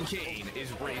Raising Cane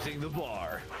is raising the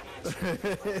bar.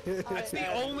 That's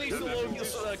the only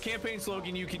campaign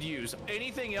slogan you could use.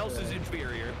 Anything else is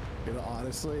inferior. You know,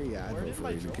 honestly, yeah, I'd vote for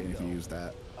Raising Cane if you used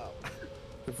that.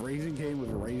 If Raising Cane was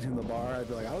raising the bar, I'd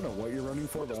be like, I don't know what you're running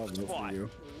for, but I'll vote for you.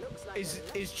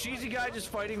 Is Cheesy Guy just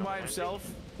fighting by himself?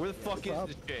 Where the fuck is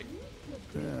this chick?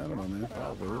 Yeah, I don't know, man.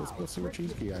 Probably. Let's go see where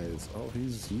Cheesy Guy is. Oh,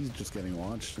 he's just getting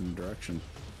launched in direction.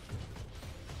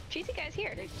 Cheesy guy's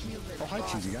here. Oh, hi,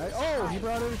 Cheesy Guy. Oh, he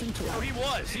brought everything to Oh, him.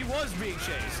 he was being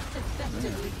chased.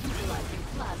 Effectively utilizing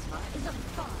plasma is a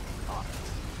fine art.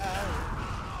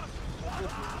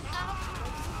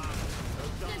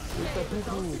 This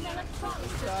results in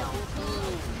electronics that don't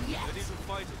glow yet.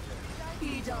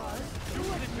 He does.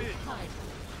 What kind?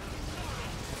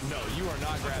 No, you are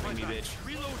not grabbing me, bitch.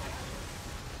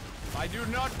 I do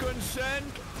not consent.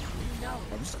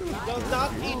 I'm just gonna Does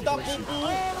not eat the poo-poo.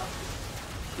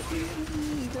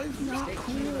 That's not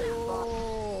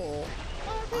cool.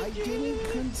 I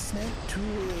didn't consent to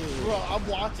it. Bro, I'm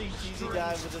watching Cheesy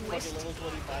Guy with his fucking level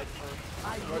 25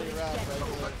 perk running around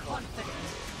right Confident.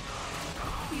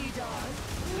 He does.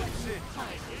 What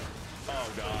kind? Oh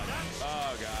god.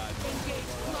 Oh god. Engage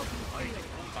floating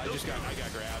field. I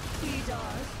got grabbed. He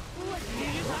does. What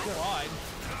Fine.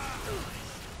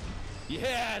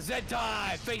 Yeah,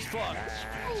 Zentai! Face fuck!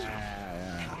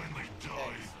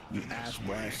 You ass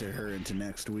blasted her into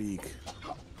next week.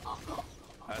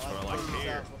 That's what I like to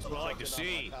hear. That's what I like to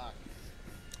see.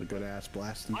 A good ass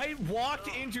blasting. I walked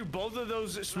into both of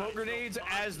those smoke grenades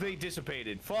as they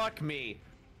dissipated. Fuck me.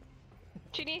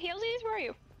 Do you need healsies? Where are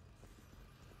you?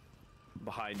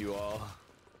 Behind you all.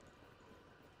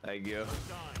 Thank you.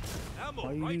 Ammo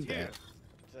Why you right need here. that?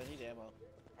 Because I need ammo.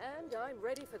 And I'm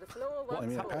ready for the floor Well, I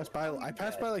mean, I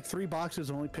passed by like 3 boxes,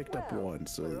 only picked up 1,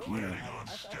 so you know. Planning on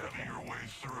stabbing your way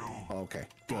through. Okay,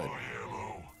 good, Buy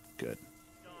ammo. good.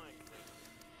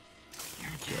 You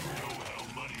do know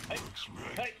how money works,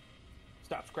 right? Hey!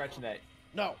 Stop scratching that.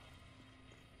 No.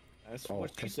 That's Oh,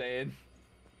 what okay. she's saying.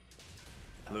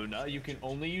 Luna, you can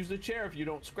only use the chair if you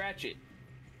don't scratch it.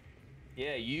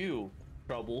 Yeah, you.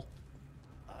 Trouble.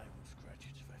 I will scratch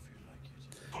it if I feel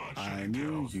like it. I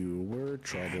knew you were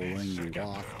trouble when you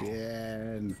walked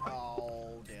in. Oh,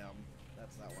 damn.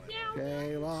 That's not what I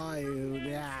Shame on you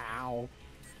now.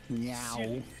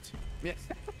 Meow. Yes.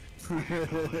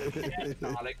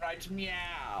 Sonic right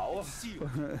meow.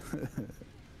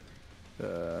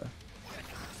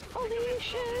 Holy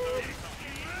shit!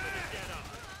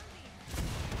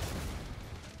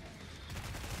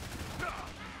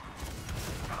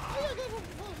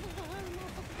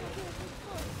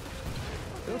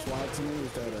 What's wild to me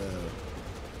is that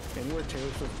anywhere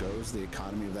Taylor Swift goes, the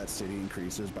economy of that city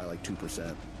increases by like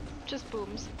 2%. Just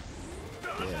booms.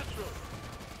 Yeah.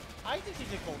 I think he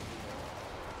did cold.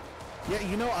 Yeah,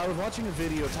 you know, I was watching a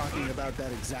video talking about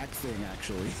that exact thing,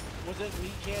 actually. Was it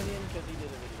Meat Canyon? Because he did a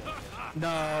video.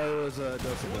 No, it was Dose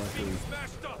of Death.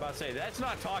 Smashed up. About to say that's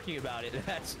not talking about it.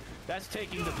 That's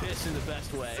taking the piss in the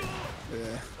best way. Yeah.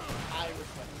 I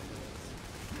respect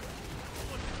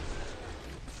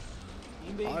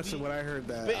it. Honestly, when I heard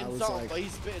that, I was salt, like, but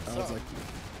he's spitting I was salt. like,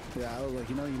 yeah, I was like,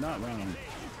 you know, you're not wrong.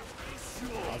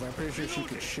 I was like, I'm pretty sure she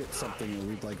could shit something and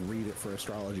we'd like read it for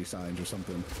astrology signs or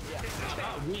something.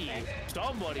 Not we.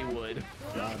 Somebody would.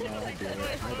 God, no, I'd do it.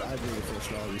 I'd read it for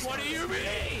astrology signs. What do you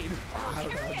mean? I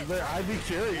don't know. I'd be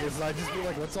curious. I'd just be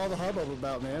like, what's all the hubbub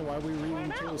about, man? Why are we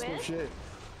reading Taylor Swift shit?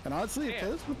 And honestly, if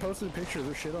Taylor Swift posted a picture of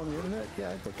her shit on the internet,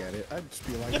 yeah, I'd look at it. I'd just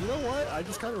be like, you know what? I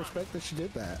just kind of respect that she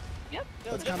did that. Yep.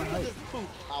 That's kind of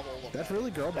hype. That's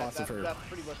really girl boss of her. That's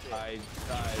pretty much it.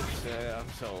 I'm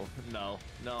so no.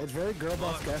 It's very girl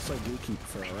boss gaslight gatekeep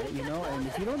for her, right? You know, and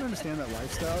if you don't understand that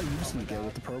lifestyle, you just need to get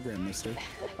with the program, mister.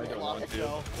 I don't want to.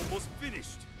 Almost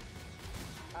finished.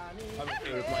 I'm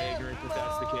okay with my ignorance if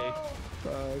that's the case.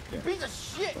 Okay. Piece of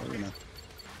shit! Well, you know.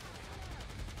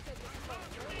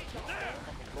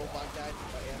 Robot guy,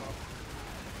 ammo.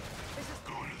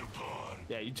 Go to the pod.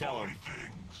 Yeah, you tell Buy him.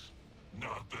 things.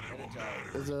 Not that it will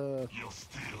matter. Does You'll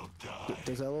still die.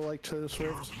 does that look like Taylor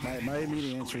Swift? My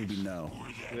immediate answer would be no.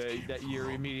 That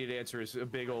your immediate answer is a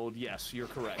big old yes. You're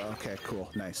correct. Okay, cool,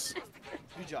 nice.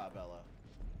 Good job, Ella.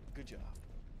 Good job.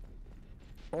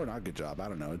 Or not good job. I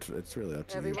don't know. It's really up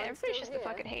to you. Everybody's just a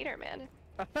fucking hater, man.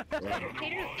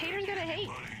 Haters gonna hate.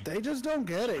 They just don't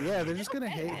get it. Yeah, they're just gonna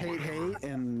hate,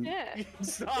 and Yeah. you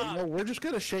know, we're just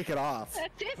gonna shake it off.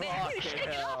 That's it, man. Fucking Shake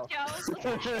it hell. off, yo.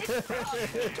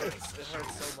 It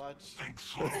hurts so much.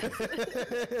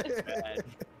 Bad.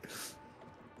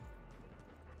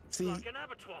 See, Like an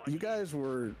abattoir. you guys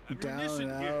were down Ammunition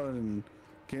and here. out and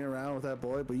getting around with that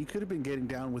boy, but you could have been getting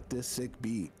down with this sick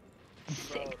beat.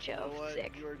 Sick, Joe. You know what?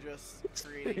 Sick. You were just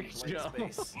creating Sick,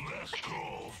 blank Joe. space. Last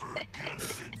call for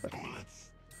guns and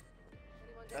bullets.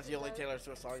 That's the only Taylor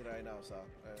Swift song that I know, so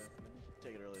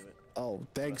take it or leave it. Oh,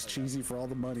 thanks, Cheesy, for all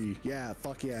the money. Yeah,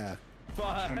 fuck yeah.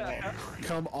 Fuck.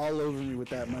 Come all over me with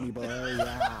that money, boy.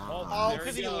 Yeah. Oh, there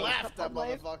because you he go. laughed, that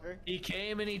motherfucker. He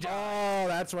came and he died. Oh,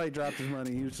 that's why he dropped his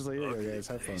money. He was just like, here you go, guys,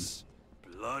 have fun.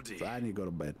 Bloody. So I need to go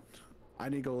to bed. I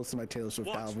need to go listen to my Taylor Swift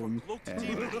Watch album. for cloaked And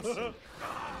demons.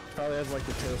 probably has like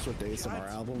the Taylor Swift ASMR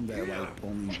album that like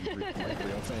only like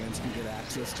real fans can get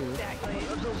access to. Exactly.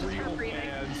 Real Breathing.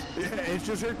 fans. Yeah, it's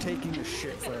just her taking a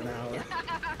shit for an hour.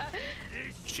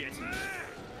 Shit.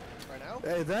 Right now?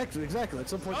 Hey, exactly. At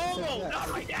some point, she said Oh, that. not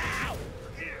right now.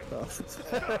 Oh.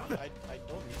 I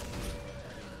don't need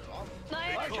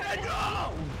Lion, I tried.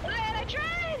 No. Lion, I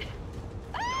tried.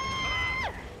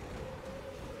 Ah!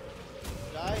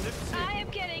 Die. I am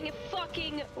getting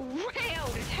fucking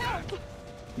railed. Help!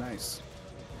 Nice.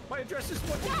 My address is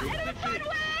what? Not in a fun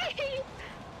way!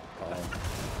 Oh.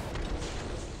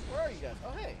 Where are you guys?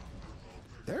 Oh, hey.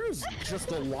 There's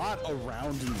just a lot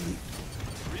around me.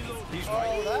 He's Oh,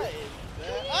 right. that is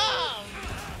bad. Ah,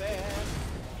 man.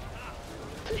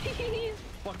 Please.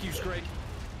 Fuck you, Scrake.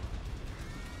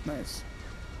 Nice.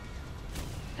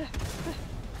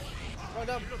 Run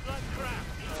up.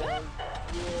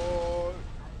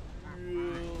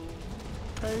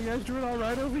 Hey, you guys doing all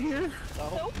right over here?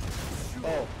 Oh.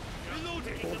 Oh.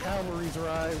 Full cavalry's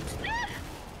arrived.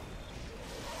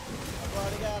 I've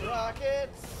already got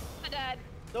rockets. My dad.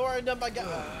 Don't worry, I'm done by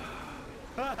God.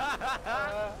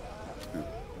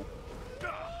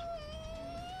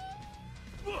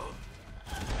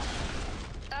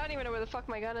 I don't don't even know where the fuck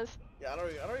my gun is. Yeah, I don't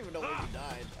even know where you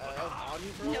died. I was on you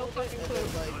for a No little bit, fucking and clue. then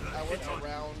like I went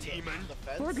around the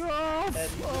fence. Fuck off!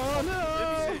 And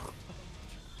Oh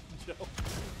no!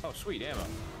 Oh, sweet ammo.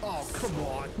 Oh come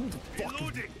on! Who the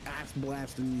fuck is ass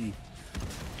blasting me?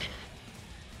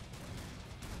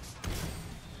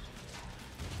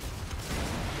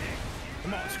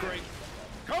 Come on, Scrake.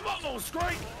 Come on,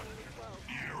 Scrake.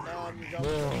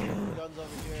 Guns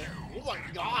over here. Oh my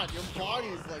god, your body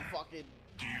is like fucking.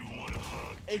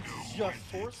 It's just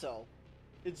torso.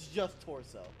 It's just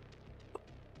torso.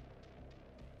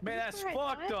 Man, that's Alright,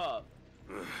 fucked up.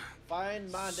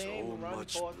 Find my So name, run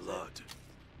much towards it. blood.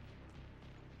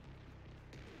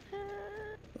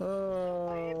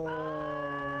 Oh.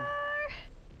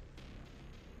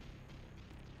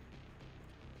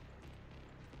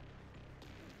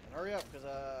 And hurry up, cause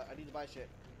I need to buy shit.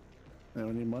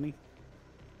 Anyone need money?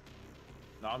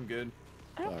 No, I'm good.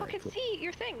 I don't Alright, fucking cool. see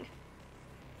your thing.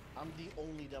 I'm the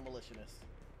only demolitionist.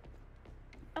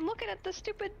 I'm looking at the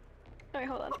stupid. Alright,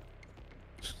 hold on.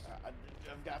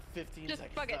 I've got 15 Just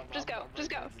seconds. fuck it. left. Just go. I'm Just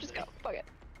go. breaking Just today. go. Fuck it.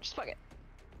 Just fuck it.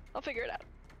 I'll figure it out.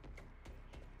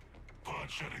 Pod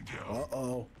shutting down.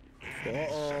 Uh-oh. Any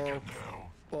Uh-oh. second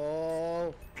now.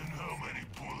 Oh. And how many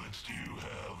bullets do you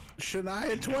have?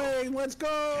 Shania Twain, let's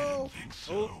go! Didn't think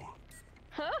so.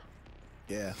 Huh?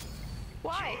 Yeah.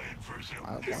 Why? Try it for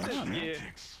Why example. not, man? Yeah.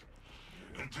 Tactics.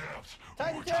 Adapt.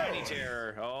 Tiny or terror. Tiny die.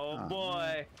 terror. Oh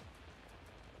boy.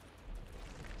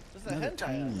 There's a Another hentai on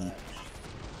tiny. that.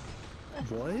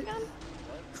 What?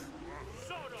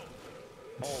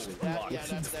 Holy Yeah, fuck. yeah,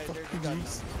 there's your gun.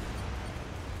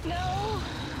 No.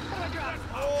 How do I drop?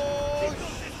 Oh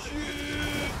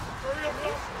shit! Hurry up!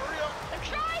 Hurry up! I'm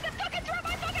trying to fucking drop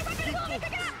my fucking weapon as long as I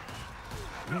can.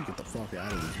 I'm gonna get the fuck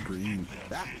out of this green.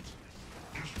 Ah.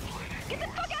 Get the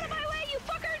fuck out of my way, you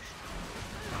fuckers!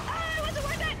 Ah, it wasn't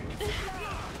worth it.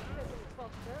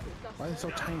 Why are they so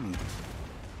tiny?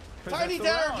 Tiny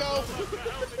terror, go!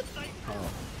 Oh.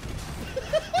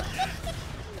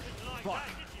 Fuck.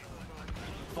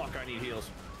 Fuck, I need heals.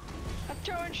 I'm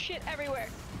throwing shit everywhere.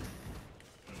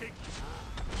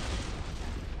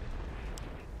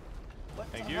 What?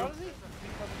 Thank How you. does he?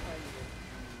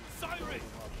 Siren!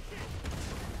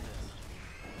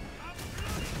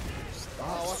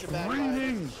 Stop watch your back,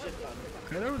 screaming! Shit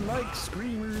ton. I don't like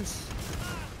screamers.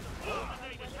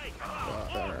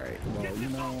 Alright, well, you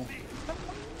know.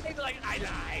 He's like, I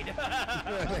lied.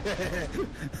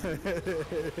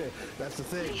 That's the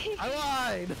thing. I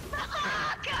lied!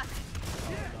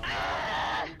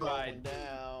 I'm going Right.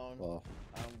 down. Well,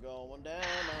 I'm going down.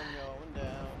 I'm going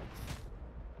down.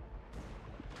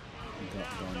 I'm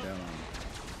going down on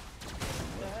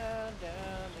Down,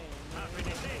 down,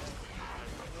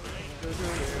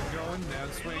 Going down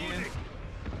swinging.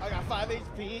 I got 5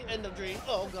 HP. End of dream.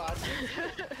 Oh god.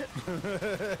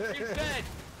 Dream's dead.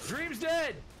 Dream's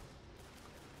dead.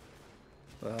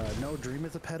 no, Dream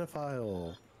is a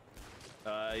pedophile.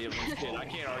 Yeah, I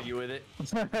can't argue with it.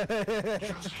 Just head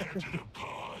to the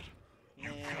pod.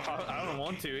 I don't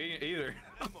want to either.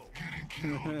 Getting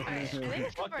killed Alright, I think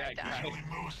it's Fuck over that down. guy. is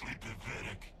mostly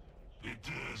pathetic. It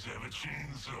does have a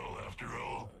chainsaw after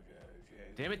all.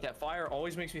 Damn it, that fire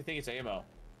always makes me think it's ammo.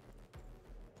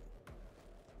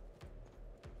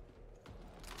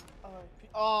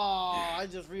 Oh, I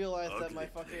just realized that my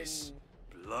Ugly fucking place.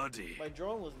 Bloody. my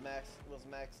drone was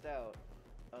maxed out.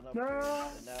 On upgrade,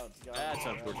 and now it's gone. That's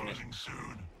Pod unfortunate. closing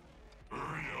soon.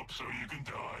 Hurry up so you can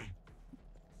die.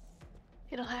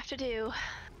 It'll have to do.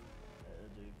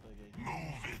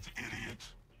 Move it, idiot.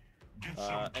 Get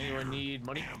some Anyone gear, need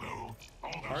money? ammo.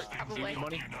 All those Heart, things do you need that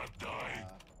money? do not die.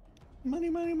 Money,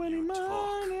 money, money, You talk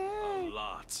money! a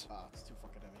lot. Ah, it's too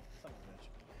fucking heavy. Son of a bitch.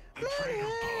 The trainer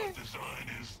pod design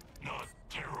is not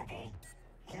terrible.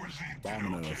 Horsey did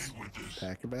Dominoes. okay with this.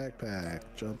 Pack your backpack.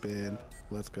 Jump in.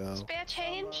 Let's go. Spare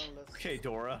change. Okay,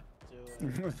 Dora. Do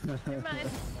it. Never mind.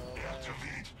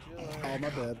 Activate Oh, my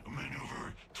bad.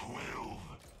 maneuver 12.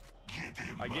 Get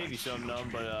him, I gave you some numb,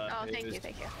 but Oh, it thank was- you,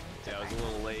 thank you. Yeah, I was a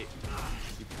little late.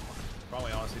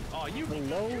 Probably honestly. Oh, you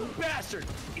Hello? bastard!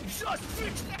 You just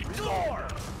fixed that door!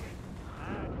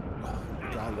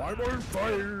 God, why am I on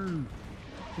fire?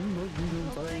 Oh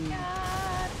my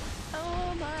god.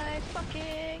 Oh my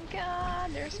fucking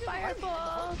god. There's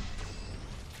fireballs.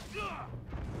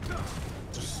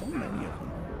 There's so many of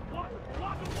them.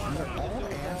 And they're all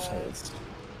assholes.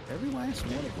 Every last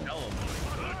one of them. Tell him.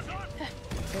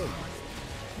 Hey,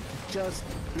 just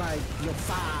like your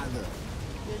father.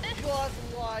 Just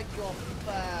like your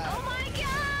fat. Oh my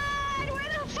god. Where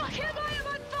the fuck am I? I'm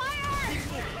on fire.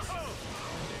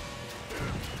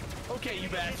 Okay, you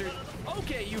bastard.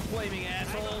 Okay, you flaming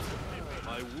assholes.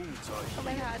 My wounds are Oh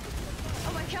my god.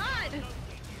 Oh my god!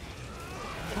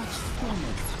 That's so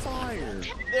much fire.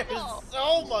 There's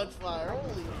so much fire.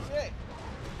 Holy shit.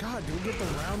 God, do we get the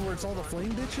round where it's all the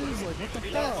flame bitches? Like, what the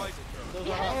fuck? Those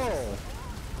are Oh,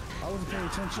 I wasn't paying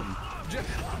attention.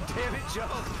 Damn it, Joe.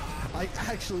 I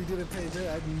actually didn't pay attention.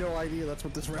 I had no idea that's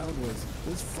what this round was.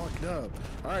 This fucked up.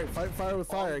 All right, fight fire with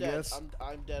fire, I dead. guess.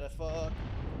 I'm dead as fuck.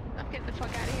 I'm getting the fuck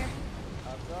out of here.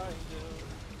 I'm trying to.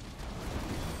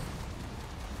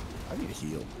 I need a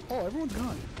heal. Oh, everyone's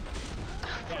gone.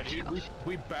 Yeah, dude,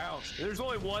 we bounced. There's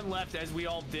only one left as we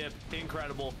all dip.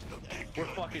 Incredible. We're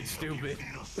fucking stupid.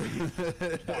 I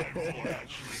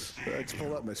just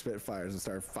pulled up my Spitfires and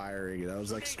started firing, and I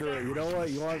was like, screw it. You know what?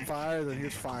 You want fire? Then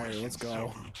here's fire. Let's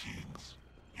go.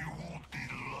 You won't be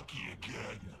lucky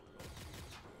again.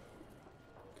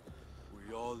 We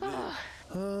all live.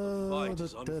 Oh, Fight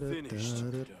is unfinished.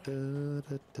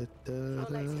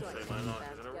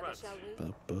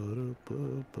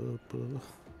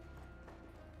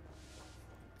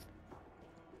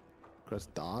 Press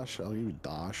Dosh. I'll give you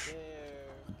Dosh.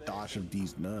 A Dosh of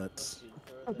these nuts.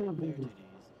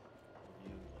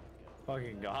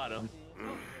 Fucking got him.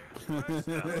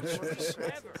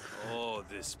 Oh,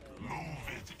 this Move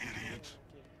it, idiot.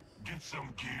 Get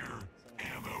some gear,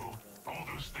 ammo, all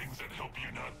those things that help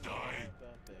you not die.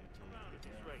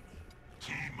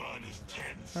 T-minus 10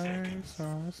 seconds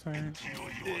until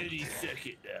you are 30 dead.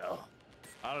 second now.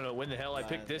 I don't know when the hell I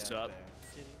picked this up.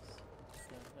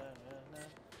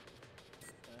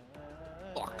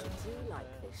 Fuck.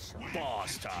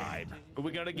 Boss time. Who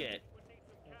we gonna get?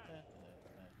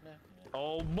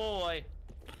 Oh boy.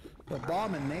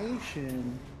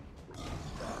 Abomination.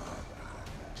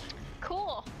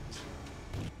 Cool.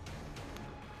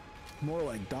 More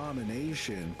like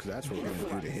domination, because that's what we're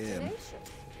gonna do to him.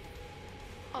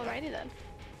 Alrighty then.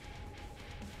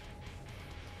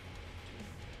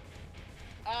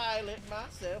 I lit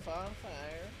myself on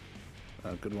fire.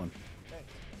 Oh, good one.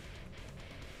 Thanks.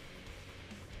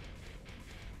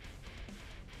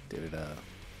 Did it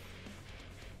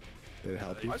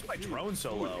help you? Why's my drone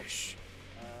so low?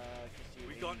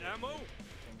 We got ammo?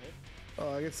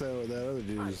 Oh, I guess that other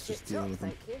dude is just dealing with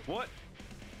him. What?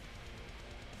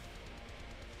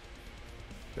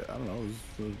 I don't know.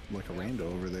 There's like a rando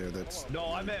over there that's.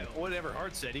 No, I meant whatever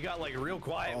Hart said. He got like real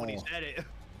quiet when he said it.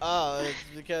 Oh, it's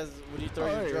because when you throw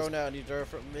Oh, your yes. drone out and you throw it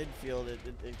from midfield, it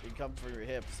comes from your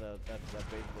hips, so that's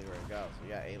basically where it goes. So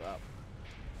you gotta aim up.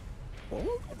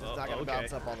 Oh, It's not gonna okay.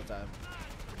 bounce up all the time.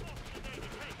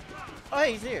 Oh,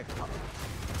 hey, he's here. sorry.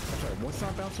 What's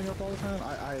not bouncing up all the time?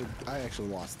 I actually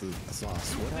lost the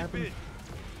sauce. What happened?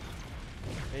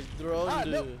 It throws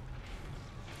you. no.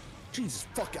 Jesus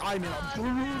fuck! I mean,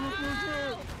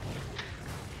 I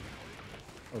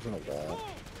was in a wall.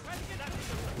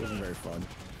 It wasn't very fun.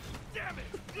 Damn it!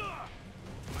 I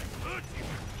hurt you.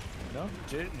 No,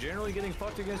 generally getting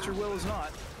fucked against your will is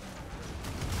not.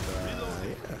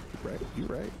 Yeah, you're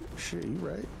right. Shit, you're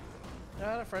right. I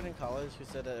had a friend in college who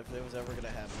said that if it was ever gonna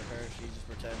happen to her, she'd just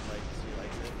pretend like she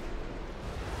likes it.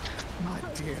 God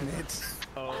damn it.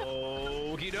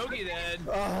 Okie dokie then.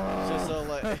 Just so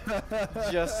like,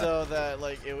 just so that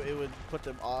like it would put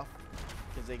them off,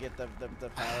 because they get the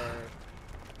power,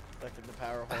 like the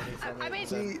power holding from it. I mean,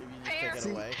 so if you fair. just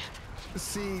take it away.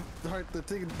 See, Hart, the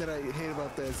thing that I hate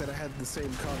about that is that I had the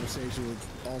same conversation with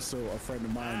also a friend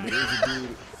of mine. But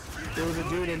it was a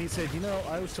dude, and he said, you know,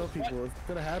 I always tell people if it's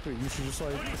gonna happen, you should just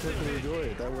like pretend to enjoy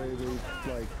it. That way they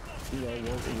like, you know,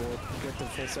 will get the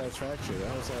full satisfaction.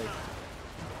 I was like,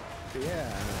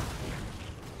 yeah.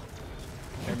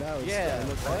 And now I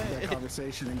look back at that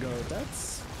conversation and go,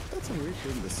 that's a weird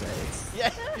thing to say.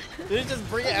 Yeah, did it just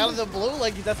bring it out of the blue?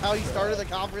 Like that's how he started the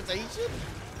conversation?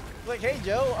 Like, hey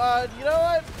Joe, you know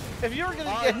what? If you were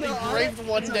gonna get raped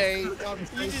one day, you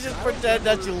should just pretend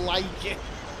that you like it.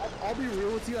 I'll be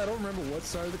real with you. I don't remember what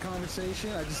started the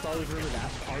conversation. I just always remember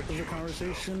that part of the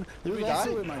conversation. This was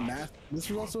also in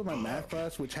my math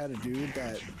class, which had a dude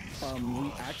that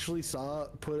we actually saw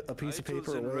put a piece of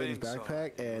paper away in his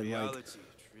backpack, and like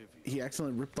he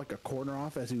accidentally ripped like a corner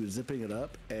off as he was zipping it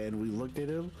up, and we looked at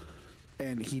him,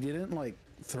 and he didn't like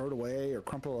throw it away or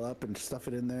crumple it up and stuff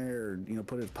it in there, or you know,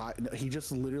 put it in his pocket. No, he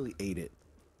just literally ate it.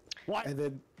 What? And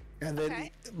then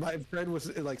my friend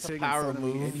was like sitting in power front of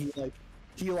me, move. and he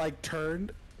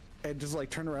turned and just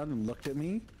like turned around and looked at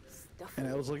me, and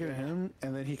I was looking at him,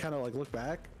 and then he kind of like looked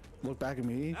back at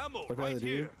me, Ammo, looked right at the dude,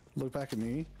 here. looked back at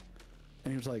me,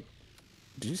 and he was like,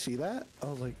 "Did you see that?" I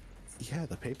was like, "Yeah,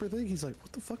 the paper thing." He's like,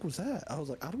 "What the fuck was that?" I was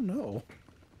like, "I don't know."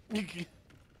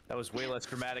 That was way less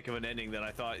dramatic of an ending than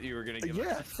I thought you were gonna give.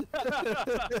 Yeah.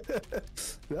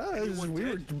 Yeah, we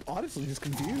were honestly just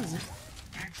confused.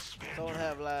 Don't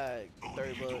have like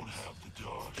 30 bucks.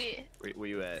 Yeah. Where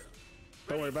you at?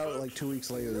 Don't worry about it. Like 2 weeks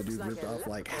later, the dude ripped off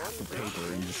like half the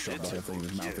paper and just shoved the whole thing in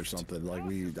his mouth or something. Like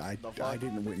I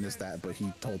didn't witness that, but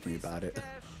he told me about it.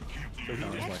 So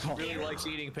he just really likes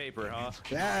eating paper, huh?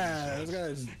 Yeah, this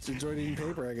guy's enjoyed eating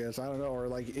paper, I guess. I don't know. Or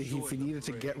like if he needed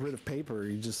to get rid of paper,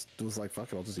 he just was like,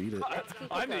 "Fuck it, I'll just eat it."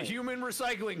 I'm the human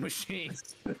recycling machine.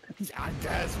 I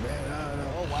guess, man. I don't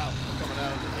know. Oh wow, I'm coming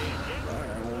out of the gate. All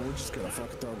right, well, we're just gonna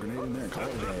fucking throw a grenade in there and call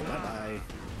it a day. Bye bye.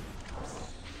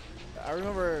 I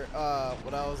remember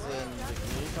when I was in the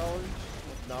community college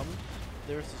with Num,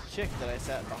 there was this chick that I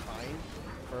sat behind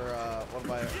for one of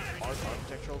my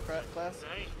architectural class,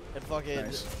 and fucking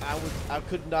Nice. I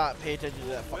could not pay attention to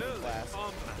that fucking class.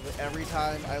 But every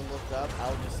time I looked up, I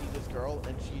would just see this girl,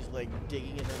 and she's like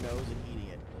digging in her nose and eating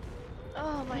it.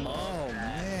 Oh my god. Oh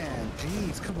man,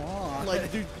 jeez, come on.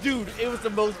 Like, dude, it was the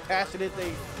most passionate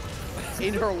thing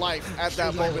in her life at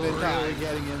that moment in time. Really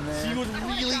getting in there. She was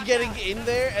really getting in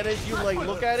there, and as you like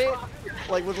look at it,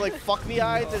 like with like fuck me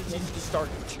eyes, and she just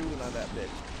started chewing on that bitch.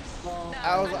 No,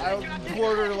 I was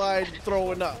borderline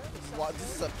throwing up.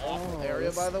 This is an awful area,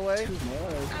 that's by the way. too much.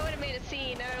 I would have made a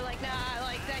scene. I would have like, nah,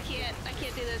 like I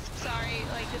can't do this. Sorry,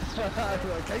 like this is just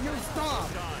Like, can you stop?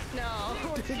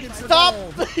 no. Taking some Stop!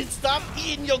 gold. Stop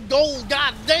eating your gold,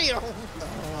 goddamn!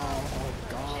 Oh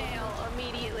god. Jail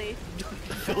immediately.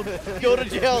 Go to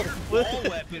jail. All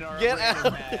weapon are Get upgraded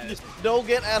out! as- No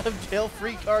get out of jail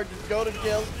free card. Just go to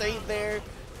jail. Stay there.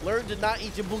 Learn to not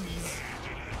eat your boogies.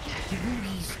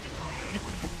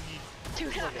 Do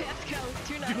not pass go.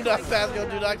 Do not. Do not pass go.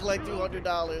 Do not collect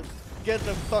 $200. Get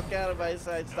the fuck out of my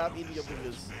sight. Stop eating your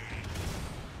boogies.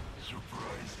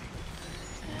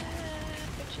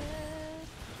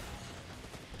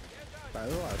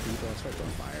 There's a lot of people. Let's on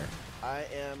fire. I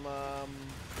am out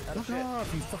of Fuck shit.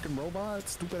 off, you fucking robot,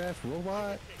 stupid ass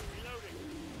robot.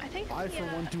 I think I, for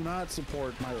one, do not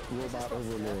support my robot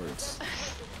overlords.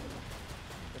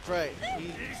 That's right.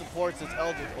 He supports his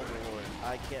elder overlord.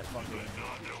 I can't fucking.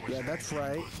 Yeah, that's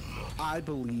right. I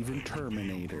believe in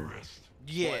Terminator.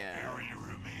 Yeah.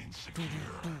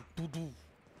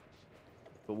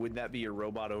 But wouldn't that be your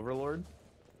robot overlord?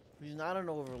 He's not an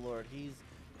overlord. He's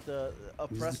the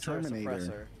oppressor Terminator.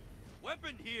 suppressor.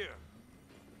 Weapon here.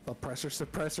 Oppressor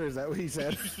suppressor, is that what he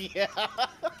said? Yeah.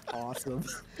 Awesome.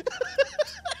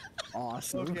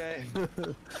 Awesome. Okay.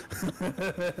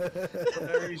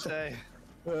 Whatever you say.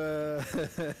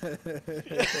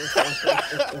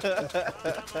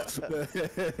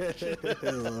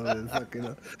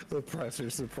 Fucking oppressor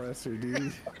suppressor,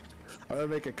 dude. I'm gonna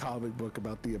make a comic book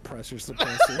about the oppressor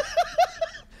suppressor.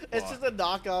 It's just a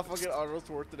knockoff fucking Arnold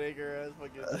Schwarzenegger as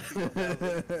fucking.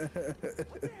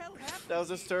 That was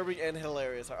disturbing and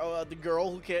hilarious. Oh, the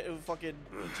girl who fucking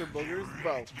eats her boogers,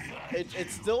 bro.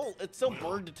 It's still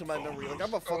burned into my memory. Like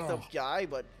I'm a fucked up guy,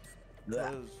 but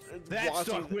That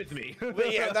stuck with me.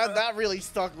 But yeah, that really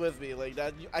stuck with me. Like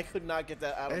that, I could not get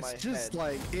that out of my It's just head.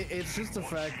 like it's just the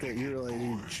fact that you're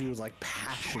like she was like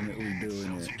passionately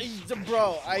doing it.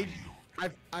 Bro, I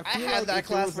I had that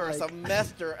class for a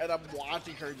semester, and I'm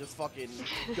watching her just fucking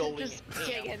going Just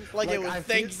ham. gigging. Like it Like, was I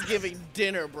feel- Thanksgiving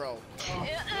dinner, bro. I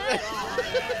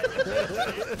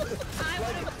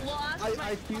would have lost my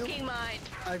I feel- fucking mind.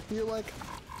 I feel like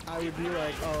I would be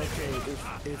like, oh,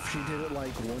 okay, if she did it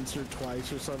like once or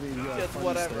twice or something, you'd be like, Just funny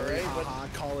whatever, story, right? But- haha,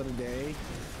 call it a day.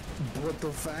 But the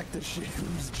fact that she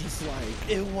was just like,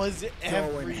 It was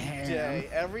every ham. day.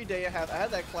 Every day I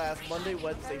had that class Monday,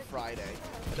 Wednesday, Friday,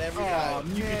 and every oh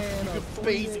time you man, could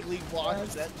basically watch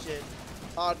that shit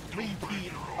on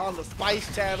repeat on the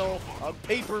Spice Channel, on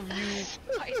pay-per-view,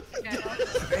 HBO, I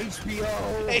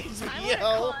would have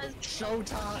HBO. caused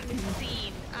Showtime. a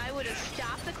scene. I would have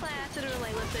stopped the class and been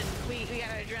like, listen, we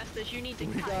gotta address this. You need to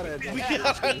We cut gotta it. address We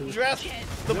gotta address Shit.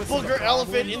 the What's the booger problem?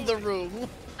 elephant in the room.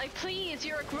 Like, please,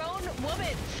 you're a grown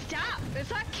woman. Stop.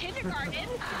 It's not kindergarten.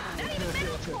 Not even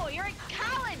middle school. You're in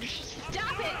college.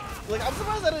 Stop it. Like, I'm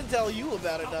surprised I didn't tell you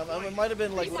about it, Dom. I mean, it might have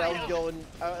been like when I was going.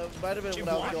 It might have been when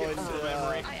I was going to.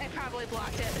 I probably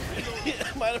blocked it.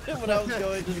 It might have been when I was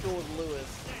going to school with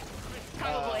Lewis.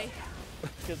 Probably.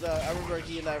 Because I remember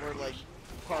he and I were like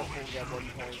carpooling at one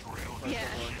point. Yeah.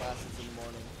 Going classes in the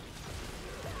morning.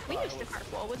 We used to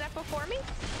carpool. Was that before me?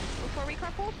 Before we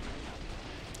carpooled?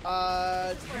 You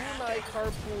and I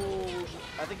carpooled,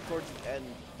 I think towards the end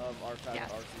of our time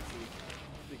Yes. at RCC.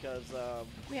 Because,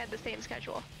 We had the same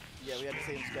schedule. yeah, we had the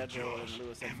same schedule and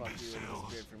Lewis said fuck you and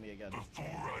disappeared from me again.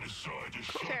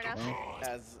 Fair enough.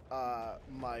 As,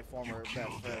 my former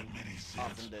best friend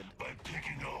often did.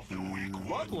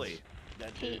 Lovely.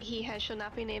 That He dude. he has shall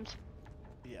not be named.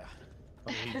 Yeah.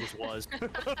 He just was.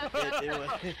 It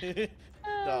was.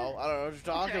 No, I don't know what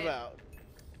you're talking right. about.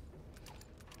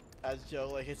 As Joe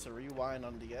like hits a rewind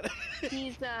on the edit.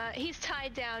 He's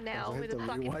tied down now Hit with a the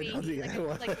fucking rewind on beat, the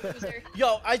like end. a loser.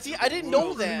 Yo, I didn't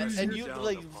know that, and you Down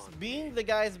like upon being the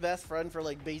guy's best friend for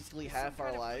like basically half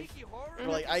our life.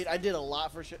 Like I did a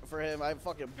lot for him. I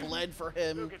fucking bled for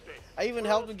him. I even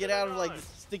helped him get out of like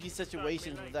sticky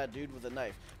situations with that dude with a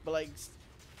knife. But like,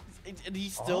 and he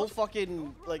still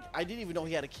fucking like I didn't even know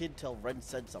he had a kid till Ren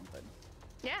said something.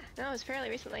 Yeah, no, it was fairly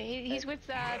recently. He's with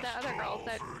the other girl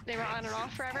that they were on and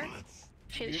off forever.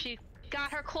 She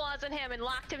got her claws on him and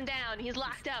locked him down. He's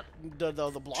locked up. The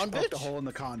blonde Poked a bitch. hole in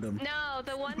the condom. No,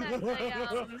 the one that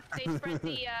they spread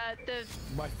the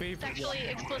My favorite. sexually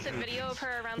explicit video of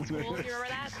her around school. You remember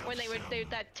that? When they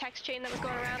that text chain that was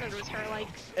going around and it was her like.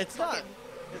 It's not.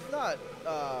 It's not.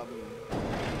 The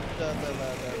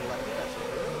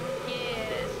Yeah,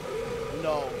 it is.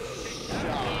 no.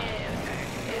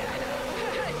 Yeah, I know.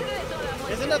 As soon as I saw that, I'm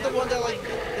like, Isn't that the one that like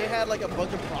they had like a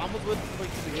bunch of problems with like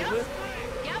to begin with?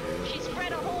 Yep, she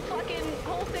spread a whole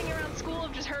thing around school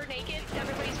of just her naked,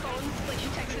 everybody's phones, like she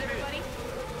texted everybody. You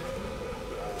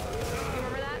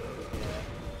remember that?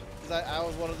 Cause I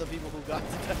was one of the people who got to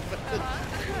that.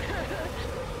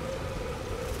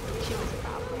 She was a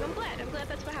problem. I'm glad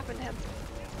that's what happened to him.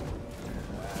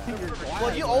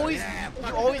 Well,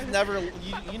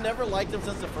 you never liked him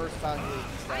since the first time.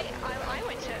 I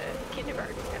went to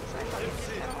kindergarten, so I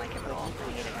don't like him at all.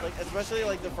 I hate him. Like especially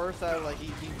like the first time like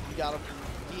he got him.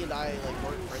 He and I like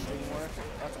weren't friends anymore.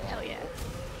 That's all. Hell yeah.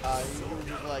 You were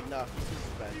just like, no, he's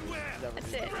suspended. He's never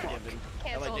That's gonna it. be forgiven. I'm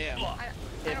Canceled. like, damn. I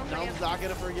If don't Numb's forgive. not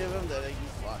gonna forgive him, then he's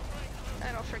fucked.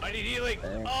 I don't forgive. I need healing. Oh,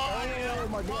 I need help.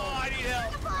 my God. Oh, I need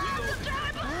help.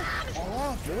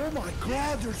 Oh my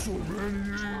God, there's so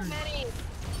many. Many.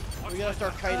 We gotta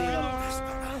start kiting him.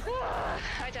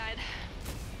 I died.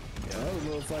 I don't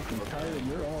know if I can kite it.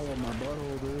 You're all on my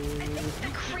butthole, dude. The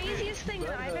craziest thing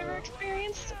that I've ever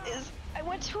experienced is I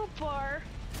went to a bar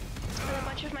with a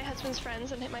bunch of my husband's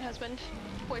friends and my husband,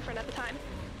 boyfriend at the time,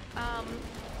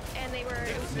 and it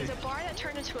was a bar that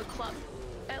turned into a club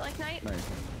at like night, Nice.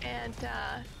 and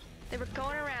they were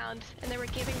going around and they were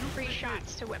giving free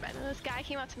shots to women. And this guy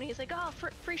came up to me, he's like, oh,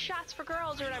 free shots for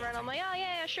girls or whatever, and I'm like, oh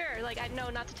yeah, sure. Like I know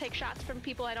not to take shots from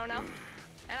people I don't know.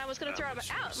 And I was gonna throw him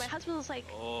out. My husband was like,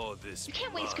 Oh, this you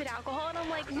can't waste good alcohol. And I'm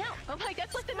like, no. I'm like,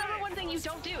 that's like the #1 thing you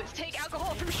don't do is take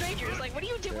alcohol from strangers. Like, what do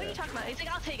you do? What are you talking about? He's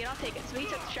like, I'll take it. So he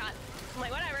took the shot. I'm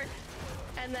like, whatever.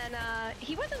 And then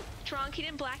he wasn't drunk. He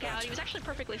didn't black out. He was actually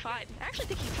perfectly fine. I actually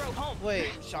think he drove home. Wait,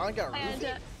 Sean got And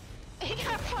roofied? he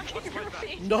got fucking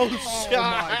roofied. No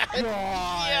shot.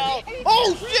 God. Yo.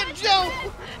 Oh shit, Joe.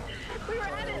 We were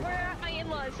at my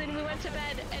in-laws and we went to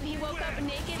bed and he woke up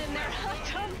naked and they're hugged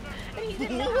him and he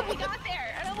didn't know how he got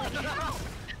there. And I'm like, how?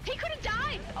 He could have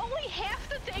died. Only half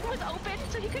the thing was open,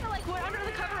 so he could have like went under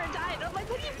the cover and died. And I'm like,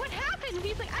 what happened? And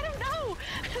he's like, I don't know.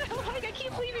 And I'm like, I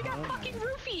can't believe he got fucking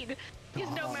roofied. He has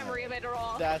no memory of it at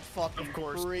all. That's fucking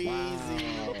crazy.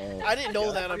 Wow. I didn't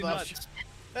know that pretty about nuts. you.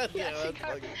 That's, Yes, that's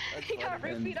fucking- that's he got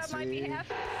funny. roofied on my See? behalf.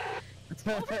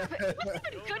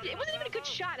 It wasn't even a good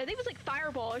shot. I think it was like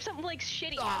Fireball or something like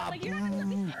shitty. Like you're not gonna let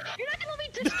me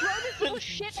just throw this little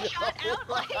shit shot out.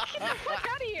 Like get the fuck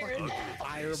out of here.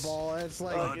 Fireball. It's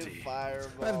like Fucking that's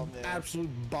fireball, man. absolute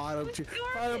bottom tier.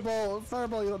 garbage.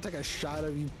 Fireball. You don't take a shot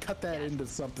of. You cut that into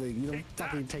something. You don't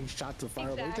fucking take shots of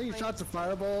Fireball. You take Exactly. shots of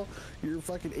Fireball. You're a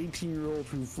fucking 18-year-old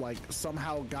who've like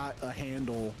somehow got a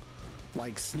handle,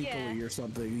 like sneakily Yeah. or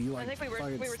something. You like I think we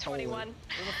fucking were stole 21. it. Where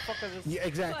the fuck is this? Yeah,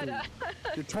 exactly. But,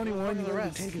 You're 21. the You're already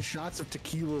rest? taking shots of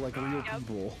tequila like real Yep.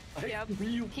 people. Yep.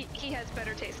 He has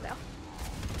better taste now.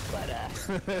 But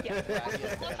yeah.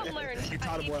 Lesson learned. You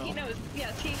taught him He well. knows.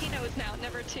 Yes, he knows now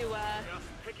never to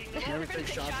Never take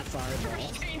shots of from Fireball.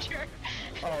 a stranger.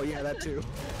 Oh yeah, that too.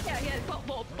 Yeah,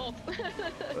 both.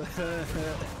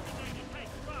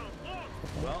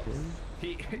 Well,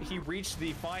 he reached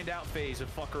the find out phase of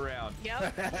fuck around.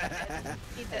 Yep.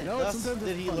 He did. No, Thus sometimes did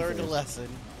it's he fun learn a phase. lesson.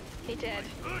 He did.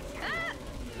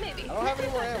 Maybe. I don't have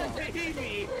any more ammo.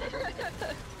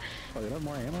 Oh, you have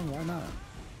more ammo? Why not?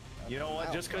 You know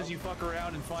what? Just because you fuck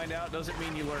around and find out doesn't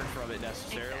mean you learn from it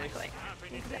necessarily.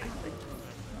 Exactly.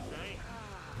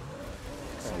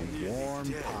 A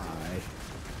warm pie.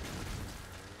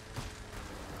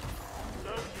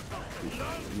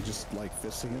 You just like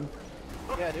fisting him?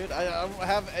 Yeah, dude. I don't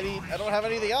have any. I don't have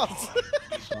anything else.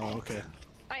 Oh, okay.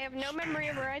 I have no memory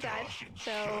of where I died,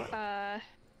 so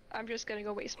I'm just gonna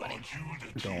go waste money.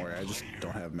 Don't worry, I just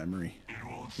don't have memory. It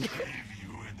won't save you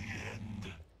in the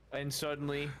end. And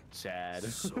suddenly, sad.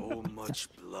 So much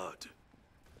blood.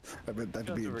 I meant that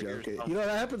to be a Over joke. here. You know,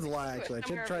 that happens a lot, actually. I should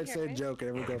Somewhere try over to here, say a right? joke, and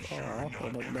everyone goes, oh.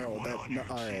 I'm like, no, no,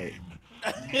 all right.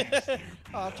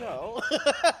 Oh, Joe.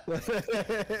 Okay.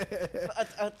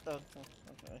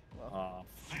 Well. Oh,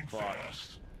 Think fuck.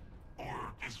 fast. Or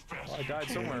as fast Well, I as died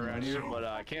you somewhere can. around here, but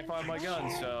I can't find my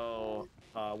gun, so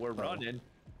we're running.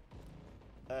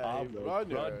 I'm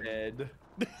running.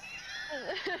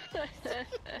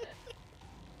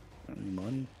 Any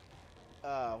money?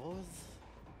 What was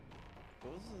it?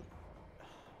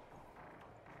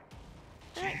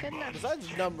 Alright, good enough. Besides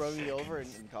Numb running me over in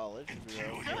college, if you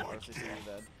know, RCC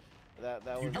then. That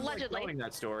was Allegedly. Telling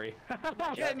that story.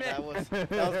 that was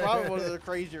probably one of the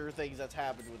crazier things that's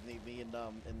happened with me and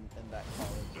in that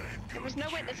college. There was no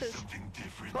witnesses. Something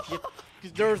different.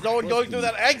 Because there was no one going through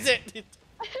that exit.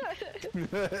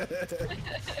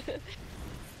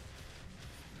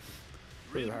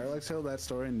 Dude, Hart likes to tell that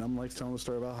story, and Numb likes telling the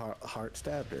story about Hart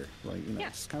stabbed her. Like, you know, Yeah.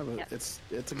 it's kind of a, it's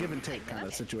a give and take kind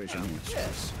of situation.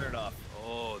 Yes. Turn off.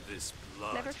 Oh, this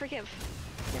blood. Never forgive.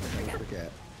 Never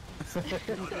forget.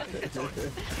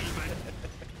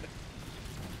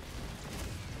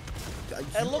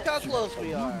 And look how close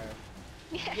we are.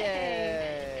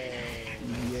 Yay!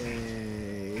 Yay.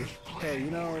 Yay! Hey, you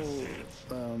know,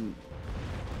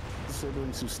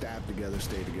 siblings who stab together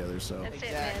stay together. So That's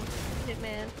Exactly. it,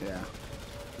 man. yeah.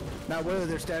 Now whether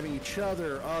they're stabbing each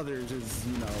other or others is,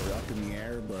 you know, up in the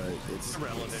air, but it's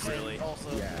Relevant, really. Also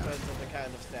Yeah. depends on the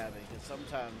kind of stabbing, because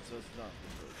sometimes it's not.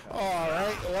 all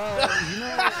right. Well, you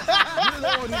know, you're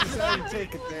the one who decided to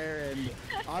take it there, and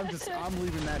I'm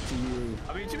leaving that to you.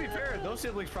 I mean, to be fair, those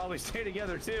siblings probably stay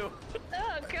together too.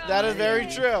 Oh god. That is very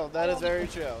true. That is very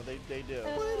true. They do.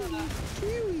 What are you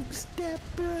doing, step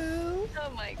bro? Oh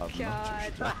my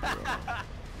god.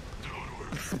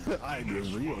 I'm your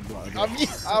real brother.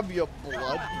 I'm your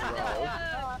blood, bro.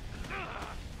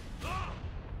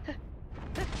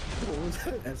 What was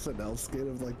that SNL skit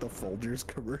of like the Folgers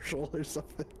commercial or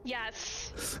something?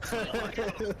 Yes.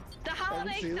 The The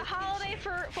holiday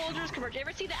for Folgers commercial. You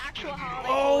ever see the actual holiday?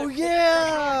 Oh Folgers?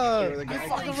 yeah! the I guy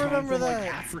fucking comes home remember from, like, that.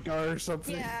 Africa or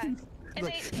something. Yeah. And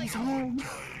Like, they, he's like, home.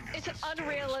 it's an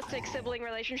unrealistic sibling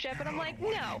relationship, and I'm like,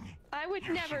 no, I would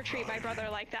never treat my brother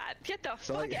like that. Get the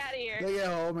So, fuck like, out of here. They get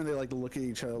home and they like look at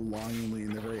each other longingly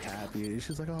and they're very happy. And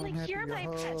she's like, "Oh, I'm Like, happy you're my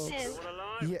home." present.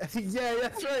 Yeah, yeah,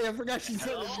 that's right. I forgot she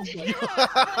said it. She's like,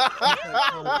 Yeah.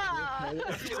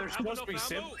 They're supposed to be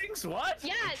siblings? What?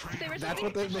 Yes, they were that's supposed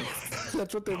what they make.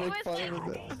 That's what they It make was fun of.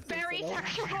 it. very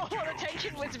sexual. The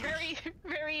tension was very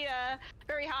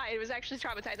high. It was actually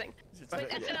traumatizing. But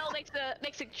SNL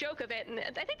makes a joke of it, and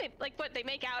I think they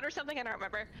make out or something. I don't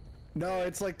remember. No,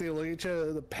 it's like they look at each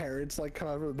other. The parents like come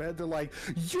out of bed. They're like,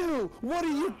 "You, what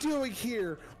are you doing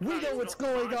here? We know what's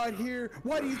going on here.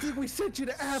 Why do you think we sent you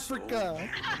to Africa?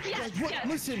 Yes, What? yes.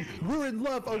 Listen, we're in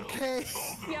love, okay?"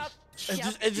 Yep.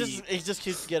 It just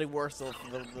keeps getting worse the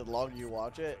longer you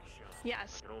watch it.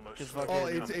 Yes. Just Oh,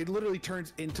 fucking, it literally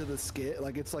turns into the skit.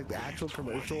 Like it's like the actual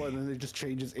commercial, and then it just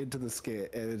changes into the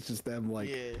skit, and it's just them like.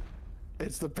 yeah.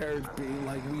 It's the parents being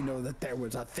like, "We know that there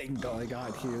was a thing going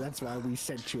on here. That's why we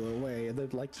sent you away." And they're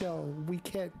like, "No, we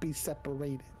can't be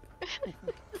separated.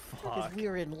 Fuck.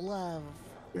 We're in love.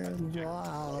 We're in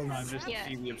love." I'm just Yeah.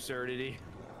 seeing the absurdity.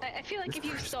 I feel like if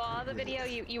you saw the video,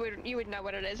 you would know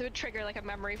what it is. It would trigger like a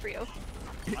memory for you.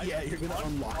 Yeah, you're gonna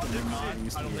unlock the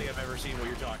memories. I don't think I've ever seen what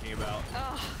you're talking about.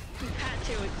 Oh, you had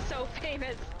to. It's so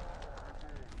famous.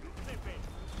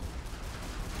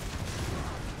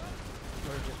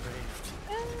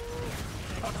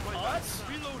 Us?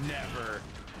 Never.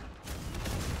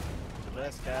 The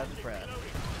best kind of crap.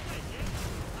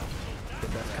 The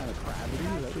best kind of gravity. Is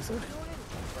that what you said?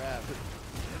 Crap.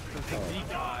 He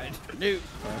died. Nuke.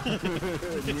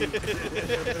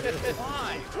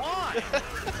 Why? Why?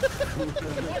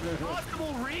 What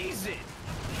possible reason?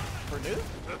 For nuke?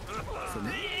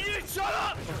 Shut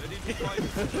up!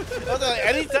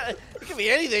 Anytime, it could be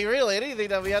anything really. Anything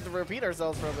that we have to repeat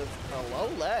ourselves from is a low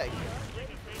leg.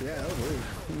 Yeah, that was really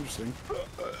interesting.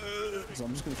 So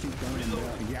I'm just gonna keep going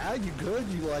down. Yeah, you good?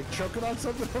 You like choking on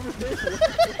something over there?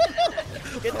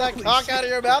 Get that cock out of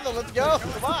your mouth and let's go.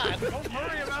 Come on. Don't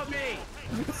worry about me.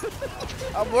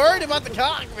 I'm worried about the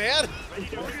cock, man.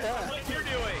 What you're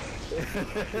doing?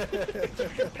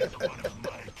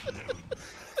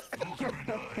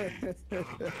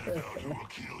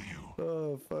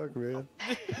 Oh fuck, man.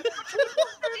 Did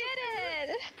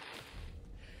it!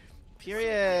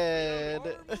 Period.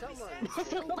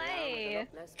 Slay.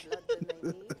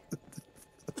 You're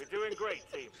doing great,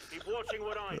 team. Keep watching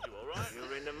what I do, all right?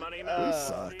 You're in the money We now.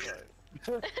 suck.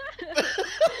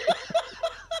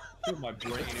 My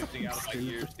brain oozing out of my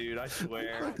ears, dude. I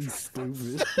swear.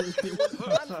 Stupid.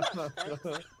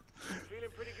 Feeling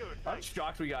pretty good. I'm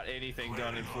shocked we got anything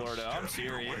done in Florida. I'm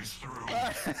serious.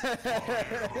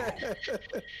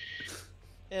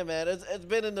 Yeah, man, it's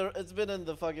been in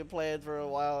the fucking plan for a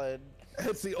while, and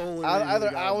That's the only.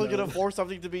 either I was gonna force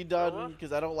something to be done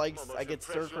because I don't like I get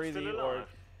stir crazy, or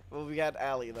well, we got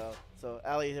Allie though, so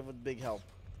Allie was big help.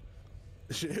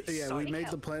 Yeah, we made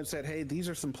the plan. Said, hey, these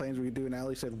are some plans we could do, and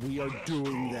Allie said we are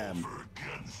doing them.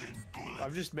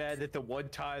 I'm just mad that the one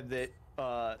time that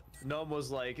Num was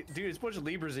like, dude, it's a bunch of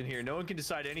Libras in here. No one can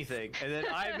decide anything. And then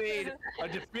I made a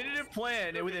definitive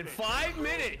plan, and within 5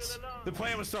 minutes, the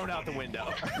plan was thrown out the window.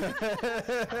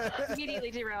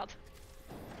 Immediately derailed.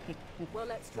 Well,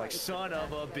 let's try Like, son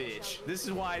of a bitch. This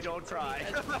is why I don't try.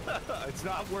 It's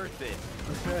not worth it.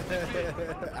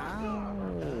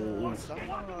 Ow.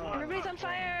 Everybody's on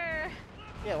fire.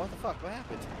 Yeah, what the fuck? What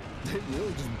happened? They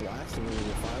really just blasted me with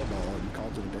a fireball and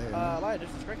called it a day. Lion,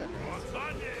 there's a strike on your hands.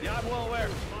 Yeah, I'm well aware.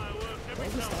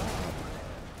 Don't stop.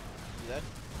 You dead?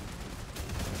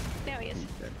 Now he is.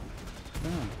 No.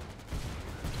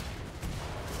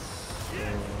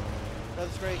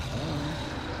 That's great.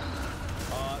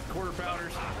 Quarter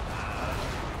pounders.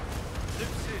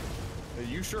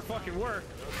 You sure fucking work.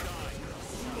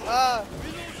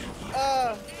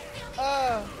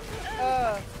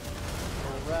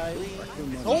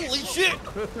 Alrighty. Holy shit!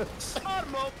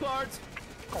 Automo parts.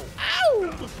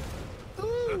 Ow!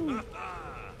 Ooh.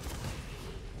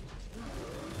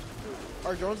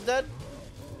 Our drone's dead?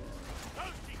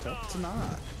 It's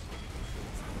not.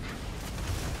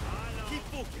 Keep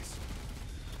focus.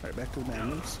 Alright, back to the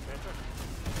manuals.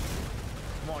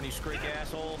 Come on, you screek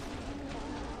asshole.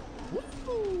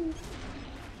 Woo!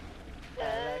 I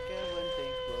like it when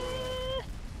things blow up.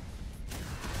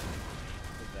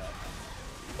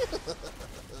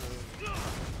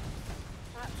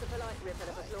 Perhaps a polite ripple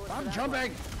of applause for I'm that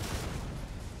jumping!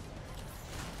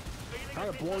 How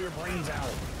to blow your brains out.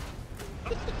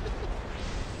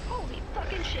 Holy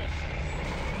fucking shit.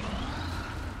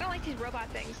 I don't like these robot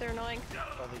things. They're annoying.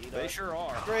 They sure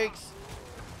are. Drakes.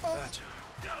 Oh.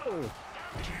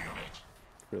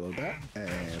 Reload that and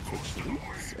switch to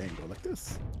these and go like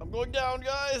this. I'm going down,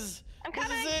 guys. I'm This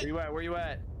coming. is Where it. you at? Where you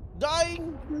at?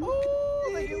 Dying.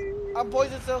 Oh, thank you. I'm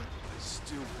poisoned still.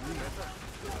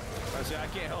 I say I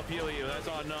can't help heal you. That's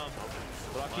on Num.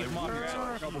 But I'll keep him off your ass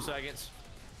for a couple seconds.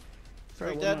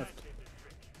 Drake one dead. left.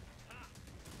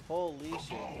 Holy shit. Let's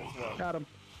go. Got him.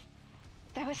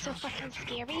 That was so fucking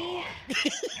scary.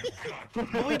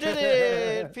 But we did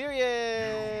it.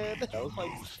 Period. That was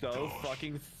like so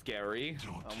fucking scary.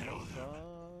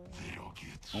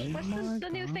 What's the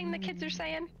new thing the kids are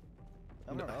saying?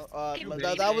 I don't know. People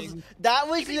that was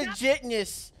breathing.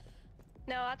 legitness.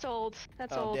 No, that's old.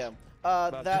 That's Oh old. damn.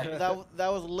 That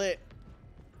was lit.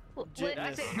 Lit,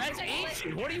 That's- That's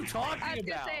ancient. What are you talking I was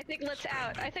gonna about? say, I think Lit's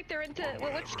out. I think they're into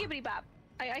what's Skibbity Bop.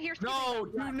 I hear Skibbity No,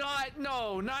 Bop. do not.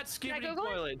 No, not skibbity Google it?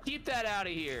 toilet. Keep that out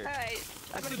of here. All right,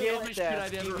 I'm That's gonna the go. dumbest Get shit that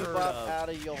I've ever Stevie heard Bop of. out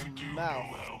of your mouth.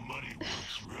 Well, money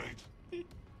works, right?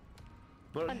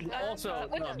 But also,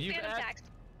 Windows you've stand asked, tax.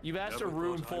 you've asked a Never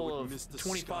room thought I full would of miss the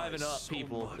 25 and sky up so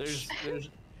people. much. There's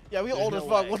Yeah, we There's old no as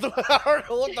fuck. way. What the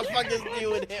fuck is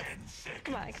new in him?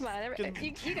 Come on, come on. You guys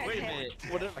wait a can. minute.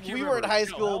 When I can't we were in remember. high No,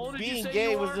 how school, old did you being say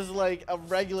gay you was are? just like a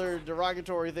regular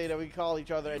derogatory thing that we call each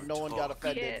other, and no one got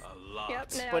offended. Yeah. A lot.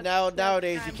 Yep. But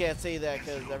nowadays you can't say that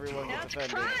because everyone Now gets it's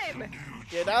offended. crime.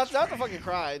 Yeah, now it's not the fucking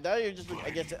crime. Now you're just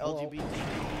against the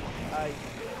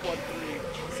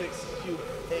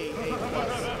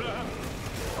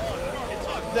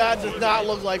LGBTQI136QAA+. That does not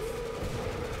look like.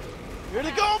 Here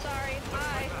they go! Sorry.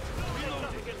 Bye.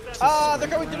 They're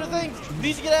coming through the things. We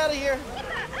need to get out of here.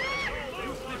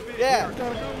 Yeah. We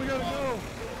gotta go. We gotta go.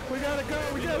 We gotta go.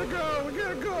 We gotta go. We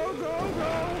gotta go. Go.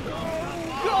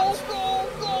 Go, go,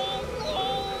 go, go,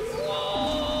 go.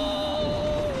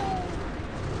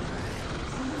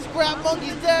 Scrap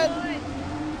Monkey's dead.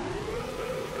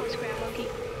 Go scrap monkey.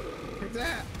 Take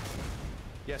that.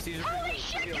 Yes, these are. Holy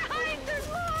shit, guys! There's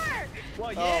more!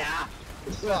 Well, yeah.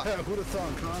 Who'd have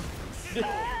thunk, huh?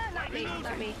 Not me.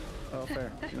 Not me. Oh,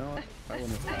 fair. You know what? I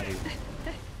wouldn't have thought either.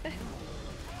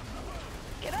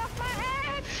 Get off my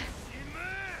head!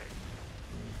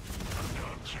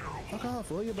 Fuck off,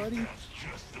 will you, buddy?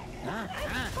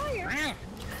 Fire!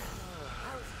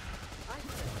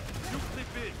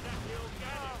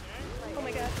 Oh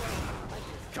my god.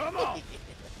 Come on.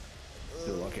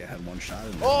 You're lucky I had one shot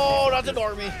in there. Oh, not the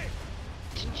normie.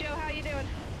 Joe, how you doing?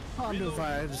 Oh, I'm doing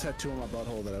fine. I just had two in my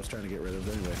butthole that I was trying to get rid of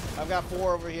anyway. I've got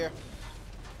 4 over here.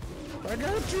 I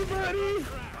got you, buddy.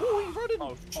 Oh, he's running.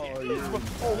 Oh, shit.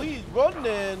 He's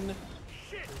running.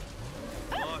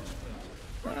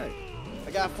 Right.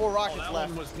 I got 4 rockets That left.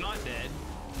 one was not dead.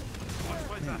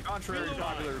 Contrary to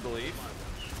popular belief.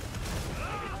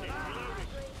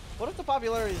 What if the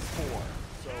popularity is 4?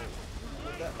 So,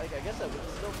 I guess that would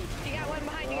still be. You got one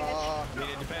behind you guys. I mean,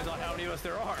 it depends on how many of us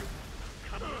there are.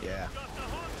 Yeah.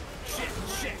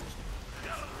 Shit.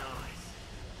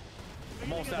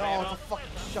 I'm almost out Oh, of it's ammo. a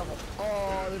fucking shovel.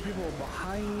 Oh, there are people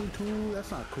behind me too. That's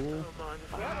not cool.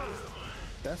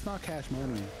 That's not cash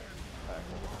money.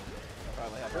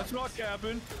 Probably have That's not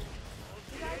capping.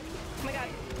 Oh my god.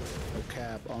 No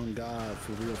cap, on God,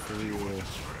 for real, for real.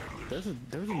 There was a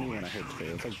new one I heard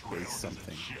today. It was like base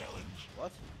something.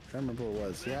 What? I can't remember what it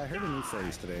was. Yeah, I heard a new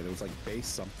phrase today. That was like base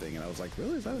something, and I was like,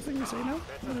 really? Is that a thing you say now?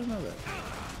 I didn't know that.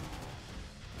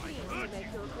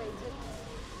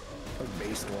 Like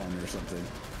based one or something.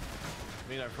 I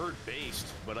mean, I've heard based,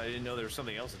 but I didn't know there was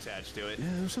something else attached to it. Yeah,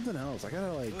 there was something else. I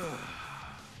gotta like.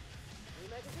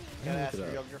 Gotta ask look your it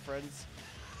up. younger friends.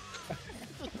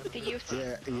 The youth.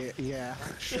 Yeah,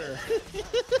 sure.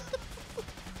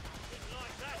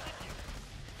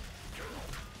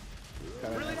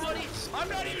 Really, buddy? I'm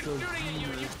not even shooting at you.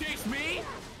 You chased me?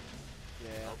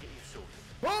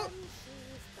 Yeah.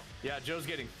 Yeah, Joe's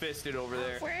getting fisted over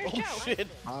there. Where's Joe? Shit.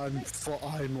 I'm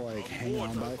like hanging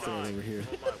on by a thread over here.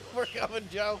 We're coming,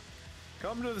 Joe.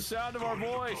 Come to the sound of our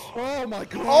voice. Oh my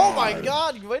God! Oh my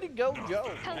God! Way to go, Joe.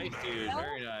 Nice, dude.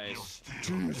 Very nice.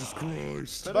 Jesus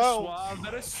Christ! That is Boom. suave.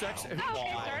 That is sexy. Oh,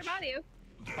 okay, sorry about you.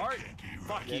 Art,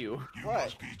 fuck you.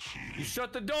 What? You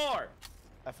shut the door.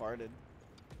 I farted.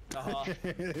 Uh-huh. He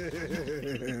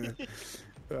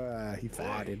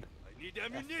farted. I need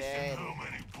ammunition. Dead. How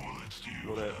many bullets do you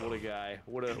What a guy.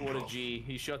 What a G.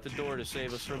 He shut the door to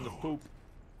save us from the poop.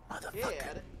 Yeah,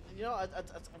 you know, I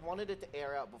wanted it to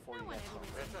air out before you guys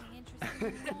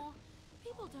started.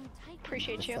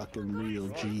 Appreciate you. Fucking real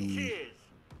G.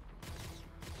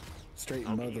 Straight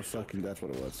motherfucking. That's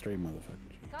what it was. Straight motherfucking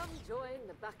G. Come join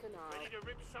the Bacchanal. Ready to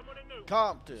rip someone a new.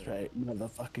 Compton. Straight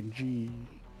motherfucking G.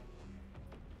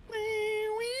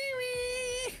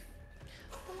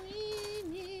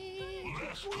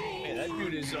 Hey, that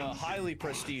dude is a highly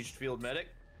prestiged field medic.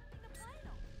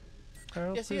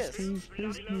 Yes, he is.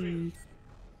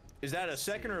 Is that a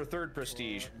second or a third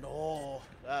prestige? No,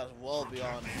 that is well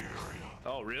beyond.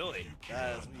 Oh, really?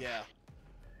 That is, yeah.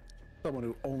 Someone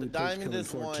who only The plays diamond Killing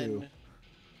is Floor 1. 2.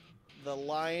 The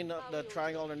line, the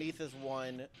triangle underneath is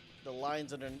 1. The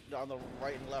lines on the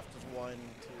right and left is 1,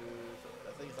 2.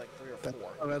 I think it's like 3 or 4.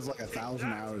 That has like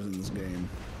 1,000 hours in this game.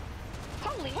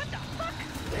 Holy, what the fuck?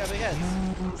 They got big heads.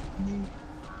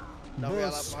 Now we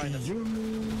got up behind us.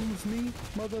 Excuse me,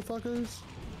 motherfuckers.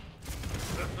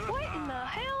 What in the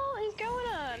hell is going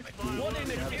on? What in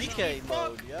the DK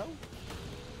mode, yo.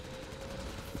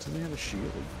 Doesn't he have a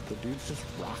shield? The dude's just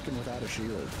rocking without a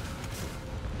shield.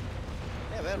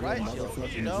 Yeah, man, right shield.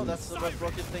 You know, that's the most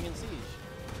broken thing in Siege.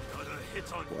 Got a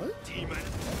hit on What? demon.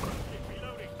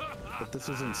 But this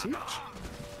is in Siege.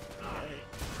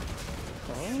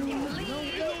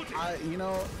 Oh, you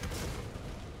know,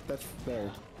 that's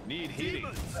fair. Need heating.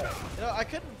 You know, I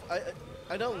couldn't.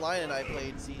 I know Lion and I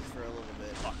played Siege for a little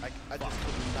bit. I just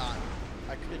could not.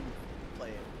 I couldn't play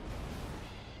it.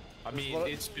 I mean,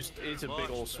 it's a big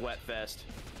old sweat fest.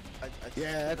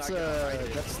 Yeah, could not get behind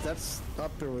it. that's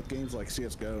up there with games like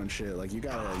CS:GO and shit. Like you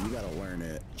gotta learn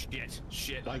it.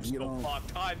 Shit. Like I'm you so don't, fucked.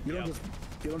 Time. you don't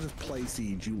just play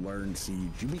Siege. You learn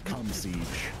Siege. You become Siege.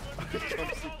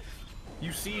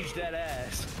 You siege that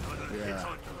ass.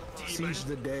 Yeah. Siege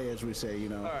the day, as we say. You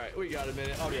know. All right, we got a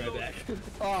minute. I'll be right back.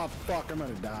 Oh fuck! I'm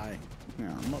gonna die. Yeah,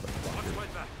 motherfucker.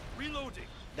 Right back. Reloading.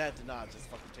 That did not just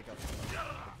fucking take up.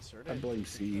 I blame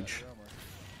Siege.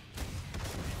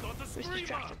 Got the I was screamer.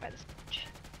 distracted by this.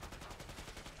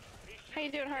 How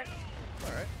you doing, Hart?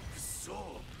 All right.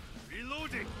 So,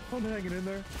 reloading. I'm hanging in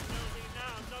there.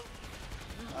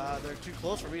 They're too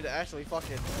close for me to actually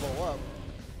fucking blow up.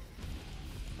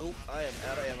 Oh, I am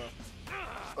out of ammo.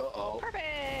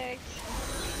 Perfect.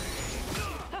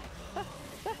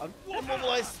 I'm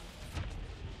immobilized.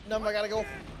 No, I gotta go.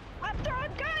 I'm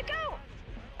throwing. Go!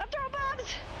 I'm throwing bombs.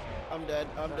 I'm dead.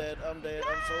 I'm dead. I'm dead.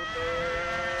 I'm so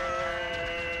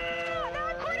Oh, no,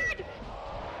 I dead. cornered.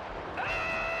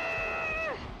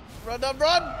 Ah! Run,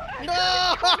 run! No! I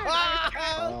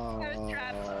was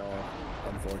trapped.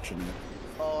 Unfortunate.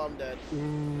 Oh, I'm dead.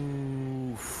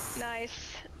 Oof. Nice.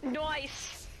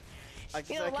 I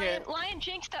You know, can't. Lion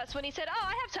jinxed us when he said, "Oh,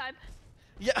 I have time."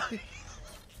 Yeah.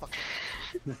 Fuck.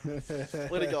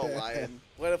 Way to go, Lion.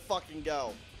 Way to fucking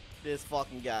go. This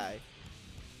fucking guy.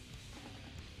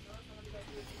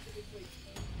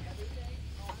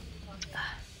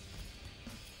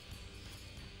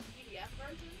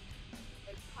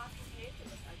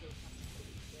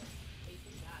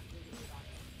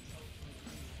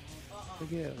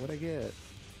 What'd I get?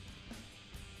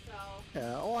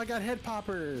 Yeah. Oh, I got head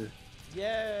popper.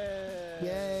 Yeah.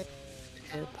 Yay.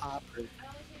 Head popper.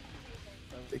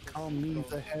 They call me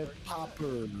the head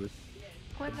popper.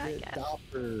 What did I get?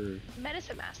 Dopper.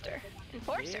 Medicine Master.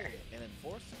 Enforcer. Yeah, an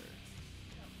enforcer.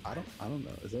 I don't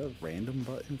know. Is there a random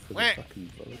button for the Wah.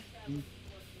 fucking vote?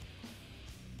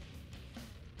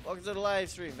 Welcome to the live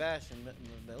stream, Vash and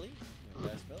Billy.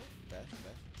 Vash Bill?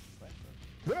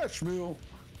 Vash meal.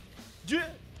 Yeah.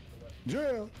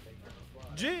 Yeah.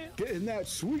 Yeah. Getting that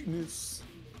sweetness.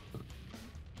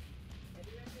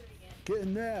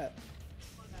 Getting that.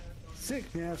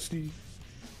 Sick nasty.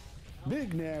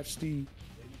 Big nasty.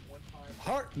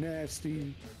 Heart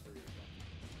nasty.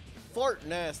 Fart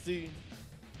nasty.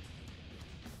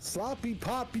 Sloppy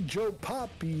Poppy Joe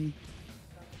Poppy.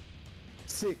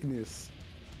 Sickness.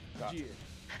 Yeah.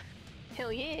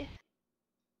 Hell yeah.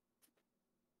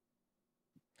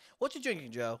 What you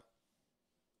drinking, Joe?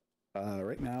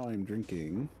 Right now I'm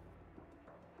drinking.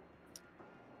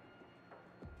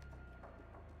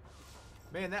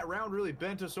 Man, that round really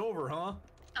bent us over, huh?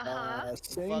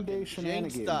 Same day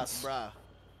shenanigans. Stuff, bruh.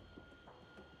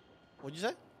 What'd you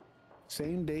say?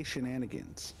 Same day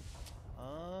shenanigans.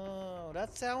 Oh,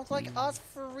 that sounds like us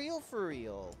for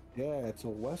real. Yeah, it's a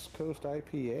West Coast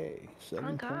IPA.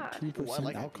 Oh, God. 7.2% Ooh, I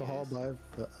like alcohol by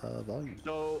volume.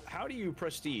 So, how do you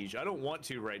prestige? I don't want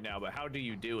to right now, but how do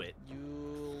you do it?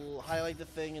 You highlight the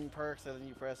thing in perks, and then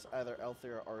you press either L3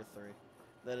 or R3.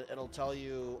 Then it'll tell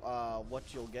you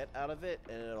what you'll get out of it,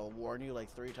 and it'll warn you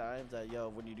like 3 times that, yo,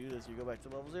 when you do this, you go back to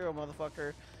level 0,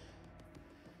 motherfucker.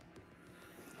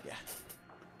 Yeah.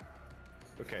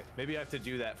 Okay, maybe I have to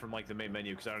do that from like the main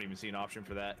menu because I don't even see an option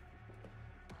for that.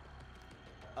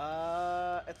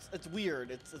 It's weird.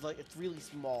 It's like it's really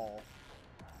small.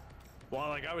 Well,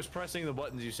 like I was pressing the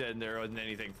buttons you said, and there wasn't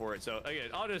anything for it. So again,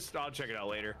 I'll check it out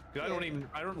later because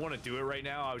I don't want to do it right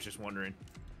now. I was just wondering.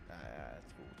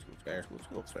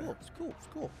 It's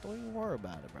cool. Don't even worry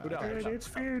about it, bro. It's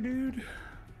fair, dude.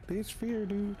 It's fair,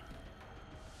 dude.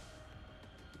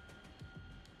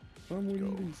 What would you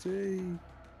even say?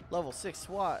 Level 6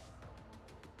 SWAT.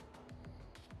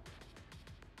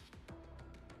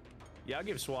 Yeah, I'll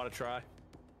give SWAT a try.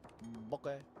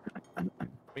 Okay. I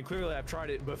mean, clearly I've tried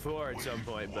it before at some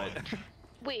point, but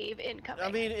Wave incoming.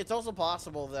 I mean, it's also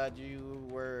possible that you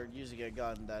were using a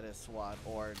gun that is SWAT,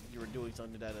 or you were doing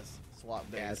something that is SWAT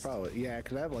based. Yeah, it's probably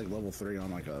because I have like level 3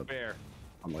 on like a. fair.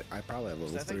 I'm like I probably have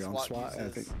level 3 on SWAT. I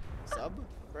think sub,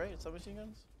 right? Submachine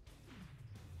guns.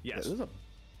 Yes. Yeah, this is a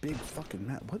big fucking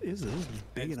map. What is this? This is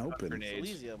big and open. grenades.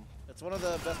 Elysium. It's one of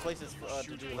the best places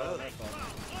to do that.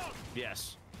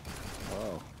 Yes.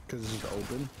 Oh, because it's just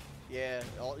open. Yeah,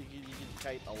 you can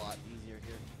kite a lot easier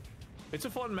here. It's a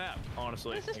fun map,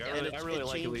 honestly. What is this Like, I really it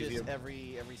like changes Elysium.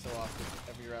 every so often,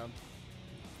 every round.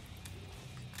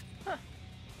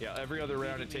 Yeah, every other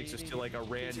round it takes us to like a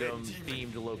random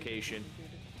themed location.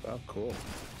 Oh, cool.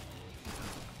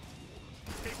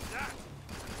 Take that.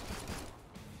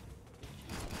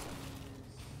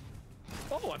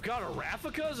 Oh, I've got a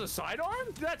Raffica as a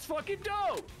sidearm? That's fucking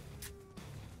dope!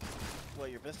 What,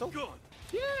 your pistol? Good.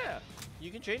 Yeah!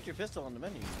 You can change your pistol on the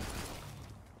menu.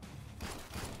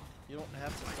 You don't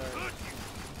have to start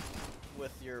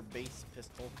with your base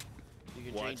pistol.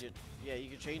 You can change it. Yeah, you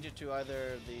can change it to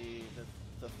either the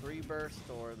 3 burst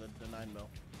or the 9mm.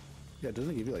 Yeah,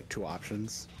 doesn't it give you like 2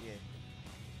 options? Yeah.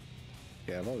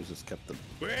 Yeah, I've always just kept the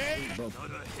both.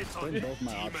 Another hit on Playing you, both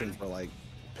my demon. options were like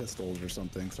pistols or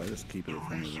something, so I just keep it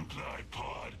from them. Resupply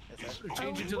pod is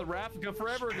Changed it to the Raffica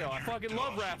forever ago. I fucking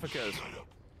love Rafficas.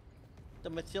 The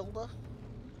Matilda?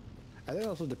 I think it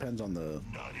also depends on the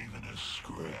not even a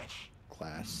scratch.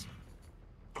 class.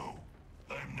 Oh,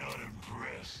 I'm not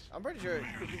impressed. I'm pretty sure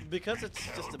because it's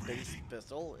just a base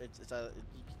pistol. It's you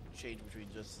can change between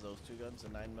just those 2 guns, the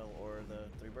 9mm or the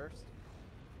 3 burst.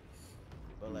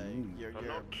 But like your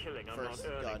not killing, I'm first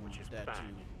not earning, gun which is that bad.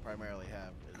 you primarily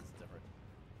have is different,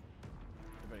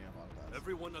 depending on class.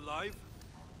 Everyone alive?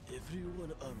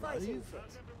 Everyone arrive.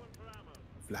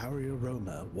 Flowery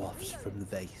aroma wafts from the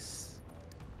vase.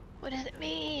 What does it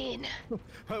mean?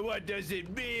 What does it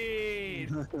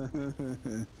mean?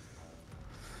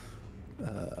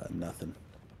 Nothing.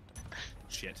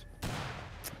 Shit.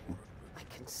 I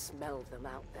can smell them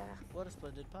out there. What a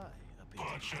splendid pie. A pizza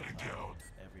Pod shutting down.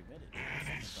 every minute.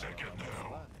 Any second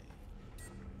now.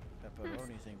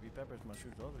 Pepperonis, angry peppers,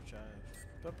 mushrooms, all the chives.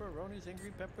 Pepperonis,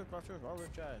 angry peppers, mushrooms, all the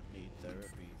chives. Need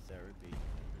therapy.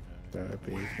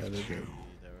 Therapy.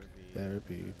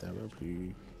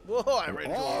 Whoa, I ran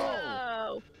into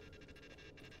Oh.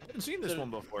 I haven't seen this one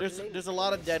before. There's a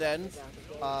lot of dead ends.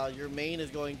 Your main is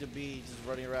going to be just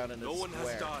running around in a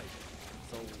square.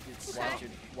 So it's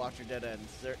watch your dead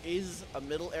ends. There is a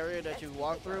middle area that you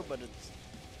walk through, but it's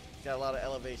got a lot of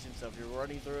elevation. So if you're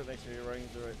running through it, make sure you're running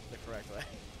through it the correct way.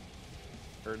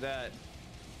 Heard that.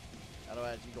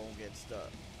 Otherwise, you're gonna get stuck.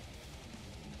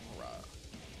 Hurrah.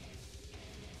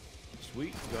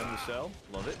 Sweet. Gun to sell.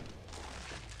 Love it.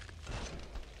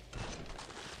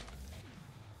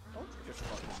 Don't just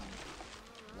fucking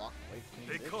walk away from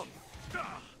me. They come.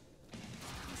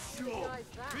 Sure.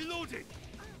 Reloading.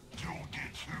 Don't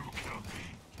get too comfy.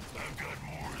 I've got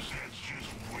more Zeds just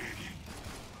waiting.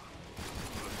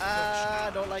 I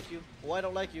don't like you. Oh, I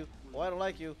don't like you. Oh, I don't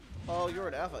like you. Oh, you're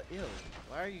an alpha. Ew.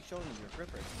 Why are you showing me your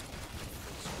grippers?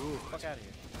 Fuck out of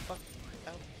here. Fuck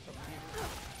out of here.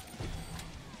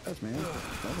 That's man.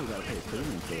 Nobody gotta pay a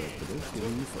premium for this.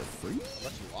 Giving you for free?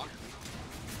 Unless you walk me.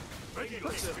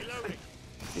 Reloading.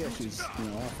 Yeah, she's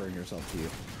offering herself to you.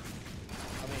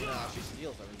 I mean, she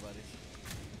steals everybody.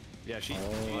 Yeah,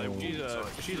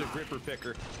 she's a gripper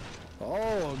picker.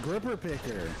 Oh, a gripper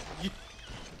picker.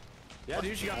 Yeah,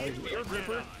 dude, she got your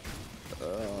gripper.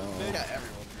 They got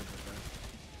everyone gripper.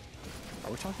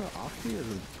 Are we talking about Octi or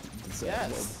the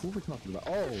Yes. Who are we talking about?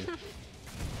 Oh.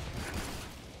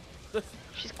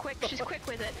 She's quick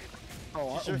with it.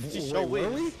 Oh, She's so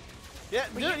weird. Really? Yeah,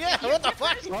 dude, yeah, what the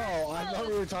fuck? Oh, I thought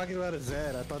we were talking about a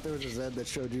Zed. I thought there was a Zed that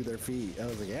showed you their feet. I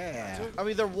was like, yeah. I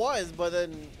mean, there was, but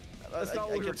then... That's not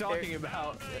what we were talking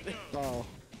about. Oh.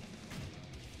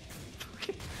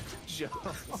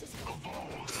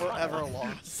 Forever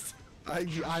lost. I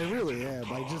really am.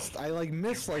 I like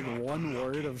miss like one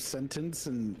word of sentence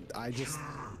and I just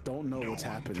don't know what's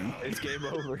happening. It's game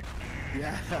over.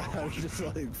 Yeah, I was just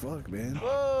like, fuck, man.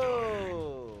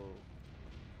 Whoa!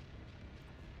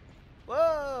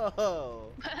 Whoa!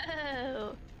 Whoa.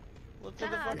 Look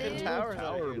at the Ah, fucking dude. towers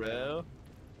Tower, over here. bro.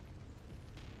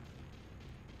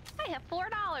 I have $4.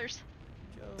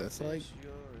 That's like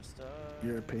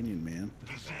your opinion, man.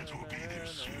 The Zeds will be there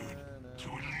soon to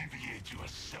alleviate your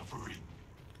suffering.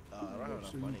 I don't have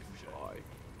enough money for shit.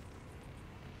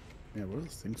 Yeah, where are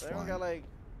those things I only flying? got like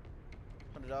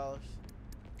 $100.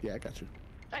 Yeah, I got you.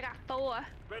 I got 4.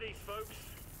 Ready, folks.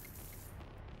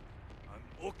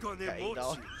 I'm Got Okonemotsu.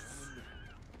 $8.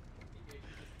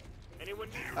 Anyone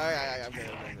need I'm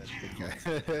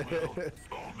good.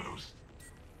 Well, almost.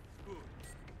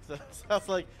 So, sounds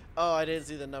like, oh, I didn't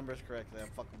see the numbers correctly. I'm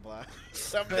fucking blind.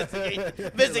 So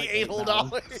I'm missing eight whole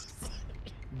dollars.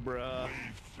 Bruh.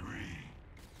 Wave 3.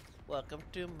 Welcome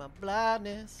to my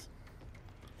blindness.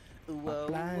 Ooh, whoa,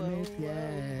 blindness, whoa, yeah.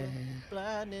 whoa.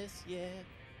 Blindness, yeah.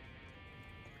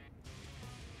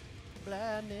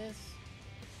 Blindness.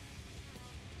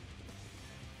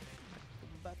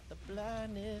 About the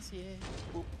blindness, yeah.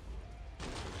 Ooh.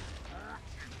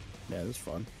 Yeah, this is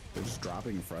fun. They're just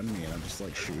dropping in front of me and I'm just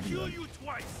like shooting kill them. you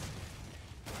twice?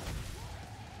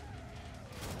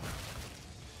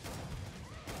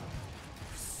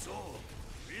 So,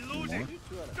 reloading.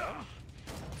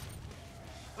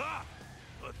 Ah,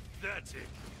 pathetic.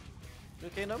 You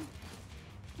okay, Num?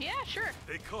 Yeah, sure.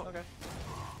 They come. Okay.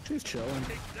 She's chilling.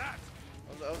 Take that.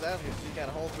 I was out here. She got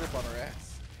a whole grip on her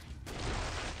ass.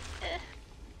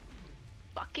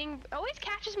 Fucking always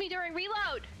catches me during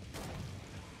reload.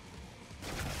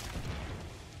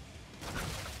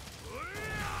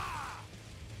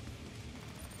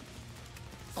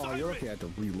 Oh, you're okay. I have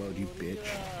to reload, you bitch.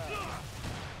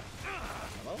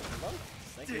 Hello? Hello?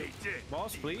 Thank you.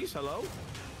 Boss, please. Hello.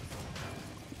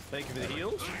 Thank you for the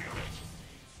heals.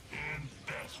 And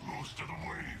that's most of the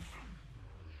wave.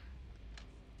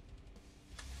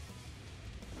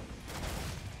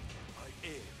 I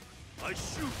aim. I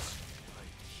shoot. I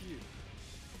kill.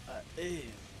 I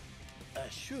aim. I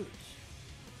shoot.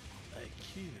 I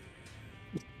kill.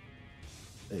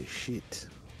 Hey, shit.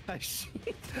 I shit.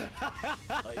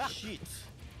 I shit.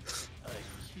 I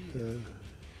kill.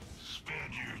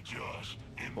 Spaniard Josh,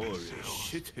 Holy imbeciles.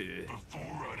 shit. Before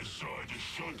I decide to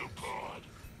shut the pod,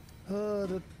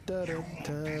 Da, you won't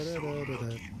be so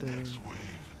lucky next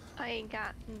wave. I ain't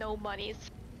got no monies.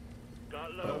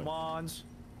 Got No low. mons.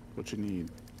 What you need?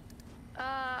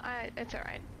 It's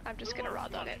alright. I'm just gonna raw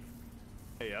dog it.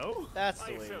 Hey yo. That's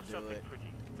the I way felt to do something it. pretty.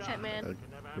 Hitman.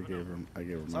 I gave her money.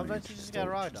 Sometimes you just gotta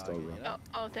raw dog it, you know?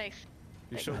 Oh, thanks.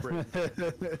 You're so brave. Think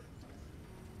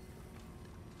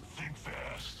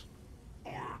fast,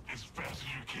 or as fast as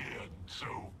you can. So,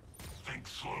 think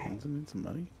slow. Need some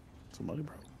money? Some money,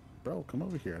 bro. Bro, come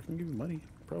over here. I can give you money.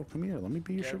 Bro, come here. Let me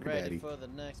be your Get sugar ready daddy. for the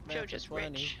next match. Joe just 20.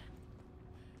 rich.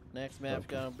 Next map's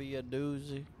gonna be a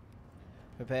doozy.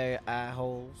 Prepare your eye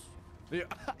holes. Your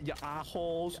eye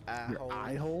holes. Your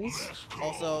eye holes?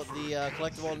 Also, the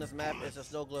collectible on this map is a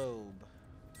snow globe.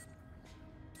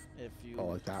 If you Oh,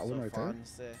 like that one right there?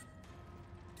 fancy. I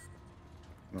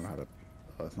don't know how to.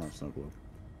 Oh, that's not a snow globe.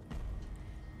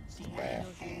 See, I know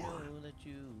you know that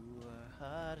you are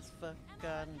hot as fuck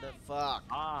on the fuck.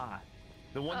 Ah,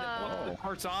 the one that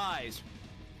Heart's eyes.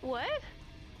 What?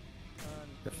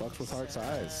 It fucks with Heart's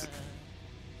eyes.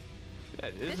 Yeah,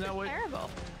 This is terrible.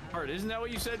 Heart, isn't that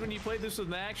what you said when you played this with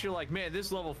Max? You're like, man, this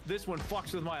one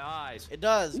fucks with my eyes. It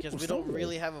does, because Ooh, we snow don't globe.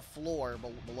 really have a floor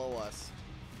below us.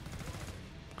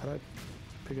 How do I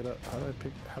pick it up? How do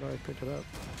I pick it up?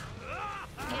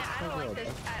 Yeah, I don't like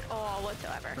this at all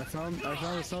whatsoever. I found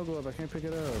a snow globe. I can't pick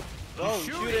it up. Oh,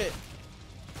 shoot it!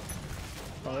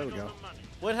 Oh, there we go.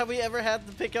 When have we ever had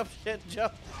to pick up shit, Joe?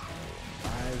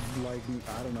 I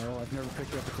don't know. I've never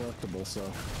picked up a collectible, so.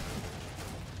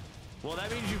 Well,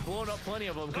 that means you've blown up plenty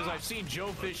of them because I've seen Joe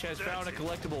Fish has found a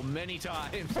collectible many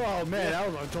times. Oh man,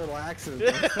 that was a total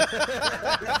accident.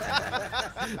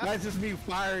 That's just me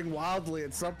firing wildly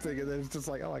at something, and then it's just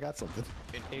like, oh, I got something.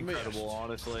 Incredible,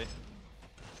 honestly.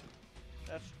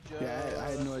 That's just Yeah,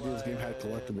 I had no idea this game had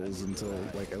collectibles until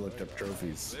like I looked up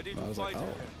trophies. I was like,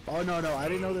 oh no, I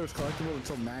didn't know there was collectibles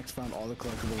until Max found all the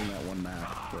collectibles in that one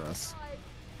map for us,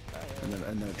 and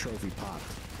then a trophy popped.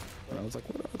 And I was like,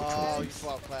 what are the Oh, you trophies?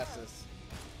 swap classes.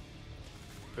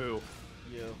 Who?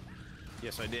 You.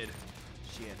 Yes, I did.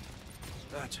 Shit.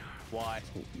 Why?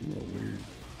 You are weird.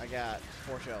 I got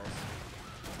 4 shells.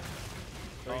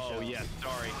 3 Oh, shells. yeah,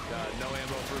 sorry. No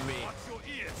ammo for me. Watch your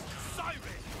ears,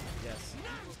 siren! Yes.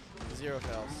 0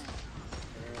 shells.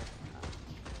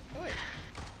 Oh, wait.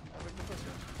 I'll bring the first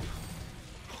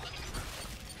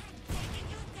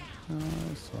one.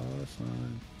 I saw a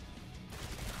sign.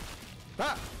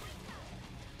 Ah!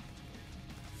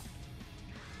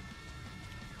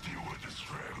 Deal with the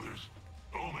stragglers.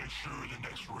 I'll make sure the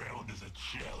next round is a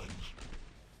challenge.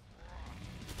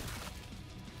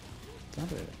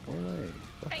 Stop it. Go away.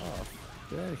 Fuck off.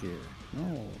 Get out of here.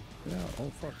 No. Get out.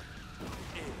 Oh, fuck.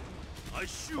 I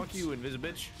shoot! Fuck you,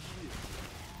 Invisibitch.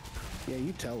 Yeah,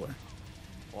 you tell her.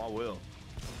 Well, I will.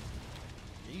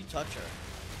 You touch her.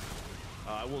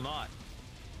 I will not.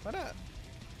 Why not?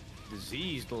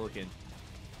 Diseased looking.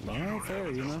 No,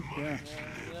 fair, you know? Yeah.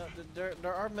 You know,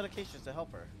 there are medications to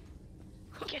help her.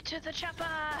 Get to the chopper!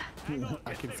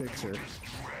 I can fix her.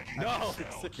 No!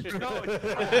 No!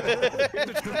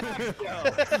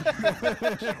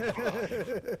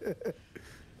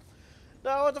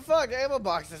 No, what the fuck? The ammo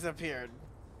box disappeared.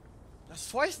 That's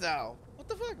twice now. What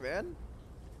the fuck, man?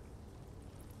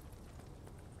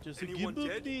 Just Anyone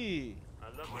dead? me.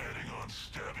 Planning on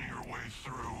stabbing your way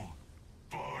through.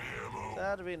 Buy ammo.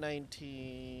 That'd be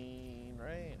 19,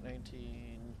 right?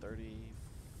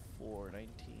 1934,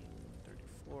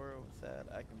 1934. With that,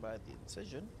 I can buy the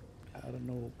incision. I don't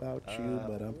know about you,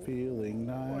 but I'm feeling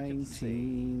I can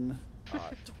 19.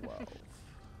 12.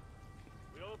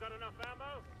 We all got enough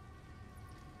ammo?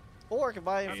 Or I can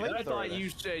buy a I flamethrower. thought you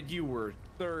said you were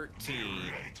 13.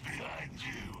 Right behind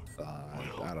you.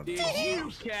 I don't Did know.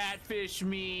 you catfish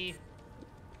me?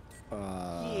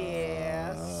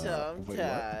 Yeah,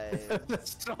 sometimes.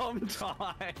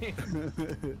 Sometime.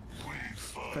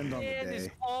 Depends on the And this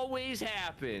day. always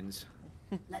happens.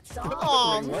 Let's all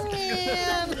Oh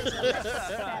man!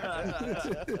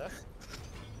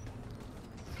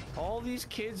 All these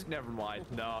kids. Never mind.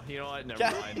 No, you know what? Never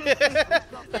mind.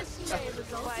 this day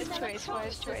results Wise in an choice,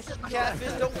 wise choice.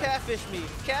 Catfish, don't catfish me.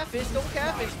 Catfish, don't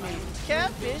catfish me.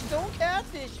 Catfish, don't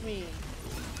catfish me.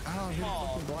 Oh, hit a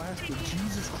fucking blast with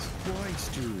Jesus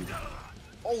Christ, dude.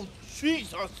 Oh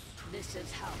Jesus! This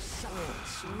is how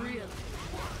science really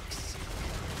works.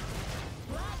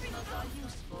 Plasmas are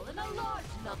useful in a large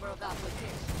number of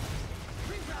applications.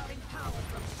 Rerouting power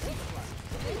from sequence.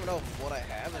 I don't even know what I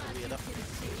have in me enough. I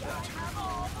have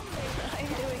all the layers. I'm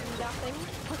doing nothing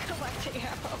but collecting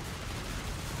ammo.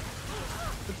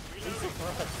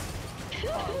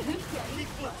 Are we getting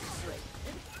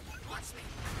frustrated? Watch me.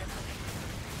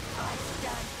 I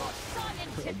stand for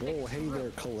scientific Whoa, hey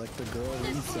there, collector girl.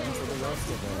 We send for the rest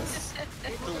of us.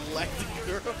 Collect the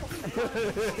girl.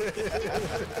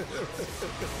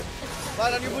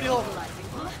 Slide on your booty hole.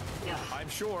 I'm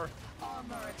sure.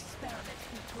 armor experiment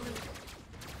concluded.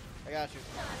 I got you.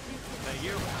 Thank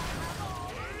you.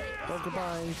 Oh,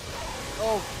 goodbye.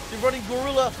 Oh, you're running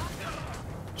gorilla.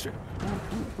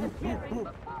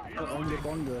 Bunga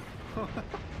bunga.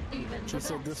 She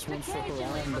said this one's for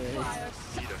Harambe.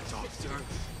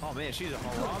 Oh man, she's a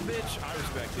haram bitch. I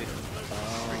respect it.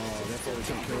 Oh, that's what we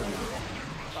took care of.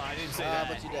 Oh, I didn't say that.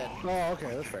 But you did. Oh,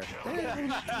 okay, that's fair.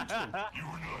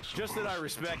 Just that I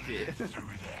respect it.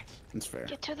 That's fair.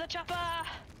 Get to the chopper.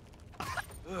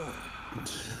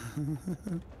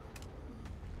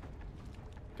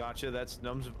 Gotcha. That's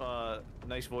Num's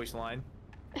nice voice line.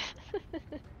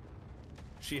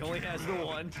 She only has the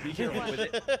one. Be careful with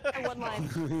it. One line.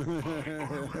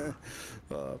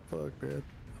 Oh, fuck, man.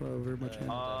 Oh, very much.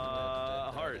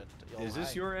 Hart, is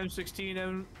this your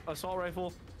M16 assault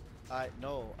rifle?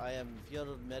 No, I am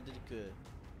field medical.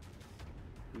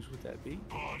 Whose would that be?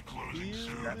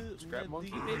 Scrap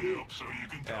monkey, maybe?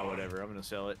 Yeah, whatever. I'm gonna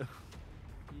sell it.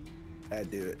 I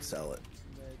do it. Sell it.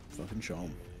 Fucking show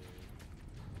him.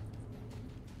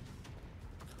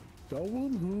 Show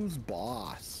him who's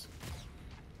boss.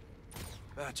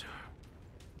 Better.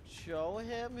 Show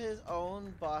him his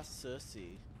own boss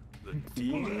sussy. The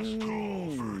demons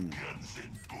call for guns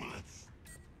and bullets.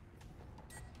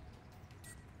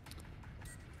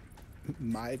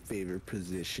 My favorite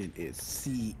position is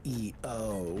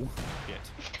CEO.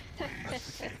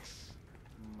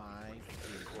 My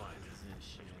favorite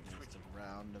position is the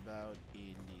roundabout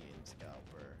Indian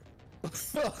scalper.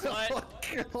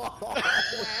 What?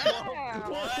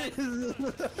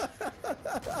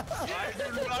 I do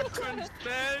not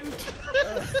consent.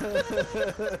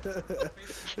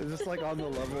 Is this like on the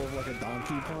level of like a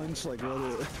donkey punch? Like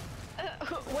what?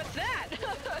 What's that?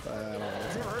 Have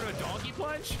you ever heard of a donkey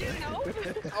punch? No,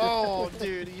 Oh,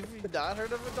 dude, you've not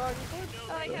heard of a doggy punch?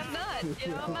 I have not.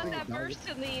 You know, I'm not that versed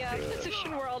in the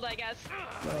position world, I guess.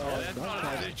 Oh, that's not a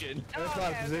position. That's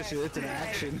not a position. It's an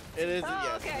action. It is,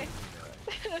 Oh, yes. okay.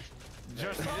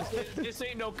 This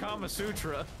ain't no Kama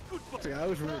Sutra. See, I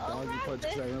always remember doggy punch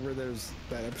because I remember there's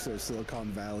that episode of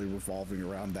Silicon Valley revolving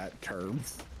around that term.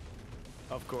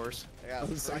 Of course. Yeah,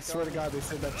 I swear to God, they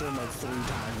said that term like 3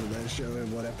 times in that show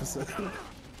in one episode. Don't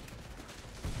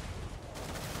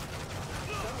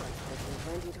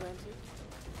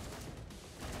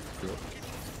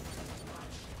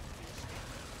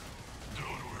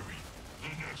worry, the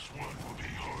next one will be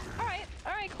harder.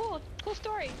 All right, cool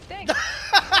story. Thanks.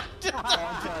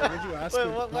 I'm sorry, would you ask Wait,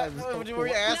 me? were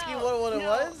you asking what it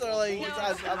was? Or like, no,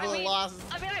 I'm a little lost.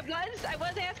 I mean, I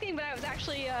was asking, but I was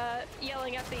actually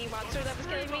yelling at the monster that was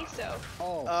killing me. So.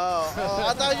 Oh.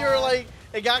 I thought you were like,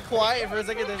 it got quiet for a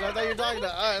second there, so I thought you were talking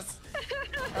to us.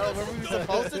 Were we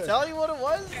supposed to tell you what it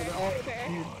was?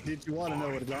 Did you want to know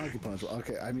what a donkey punch was?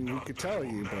 Okay, I mean, we could tell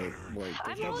you, but wait,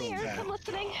 I'm there's no all going ears. back. I'm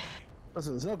listening.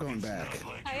 Listen, there's no going back.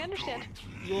 I understand.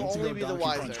 You'll Once you only go be the donkey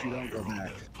wiser. punch, you don't go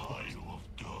back. Pile of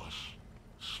dust.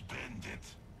 Spend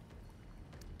it.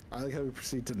 I like how we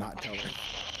proceed to not tell her.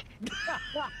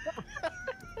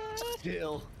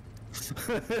 Still.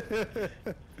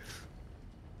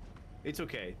 It's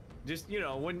okay. Just, you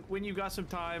know, when you got some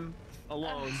time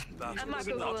alone. I'm not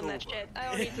googling that shit. I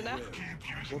don't need to know.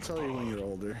 We'll tell you when you're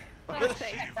older. Well,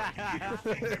 thanks.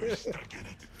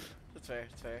 It's fair,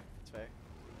 it's fair, it's fair.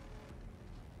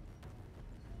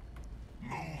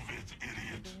 Move it,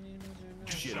 idiot.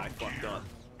 Shit, I fucked up.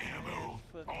 Ammo.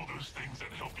 All those things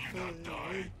that help you not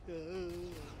die. You're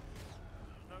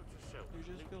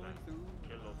just going through.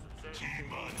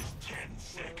 T-minus 10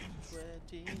 seconds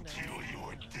until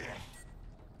you're dead.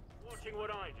 Watching what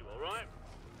I do, alright?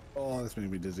 Oh, this made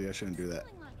me dizzy. I shouldn't do that.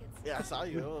 Yeah, I saw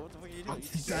you. What the fuck are you doing? You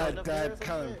just That stand up there or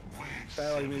kind of something?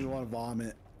 that like made me want to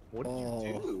vomit. What did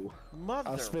you do? Mother.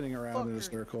 I was spinning around in a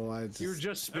circle. I just, You were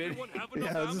just spinning.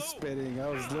 yeah, I was just spinning. I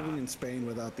was living in Spain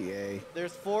without the A.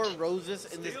 There's 4 roses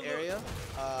in this area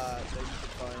that you can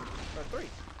find. Or 3.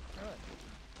 Alright.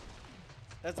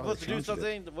 That's Oh, supposed they to do changed it.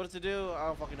 something. What it's to do, I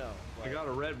don't fucking know. I got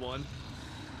a red one.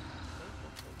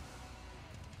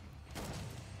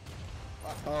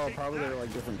 Oh, probably they were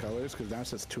like different colors because now it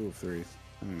says 2 of 3. I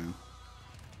don't know.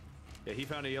 Yeah, he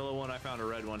found a yellow one. I found a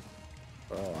red one.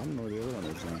 Oh, I don't know where the other one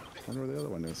is now. I wonder where the other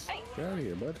one is. Get out of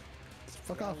here, bud.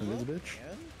 Fuck off, bitch.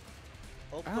 Man.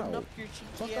 Open Ow. up your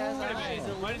Fuck cheeky ass off. Wait a eyes.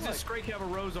 minute, and why does this look. Scrake have a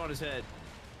rose on his head?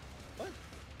 What?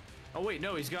 Oh wait,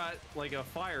 no, he's got like a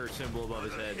fire symbol above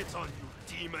his head. It's on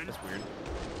you, demon. That's weird.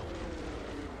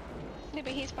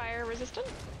 Maybe he's fire resistant.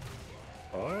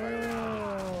 Oh.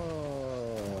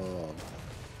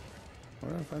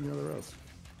 Where did I find the other rose?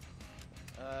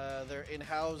 They're in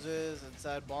houses,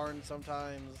 inside barns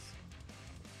sometimes.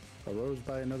 A rose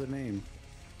by another name.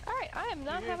 All right, I am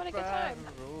not having a good time.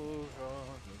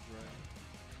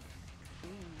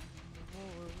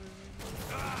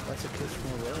 That's a kiss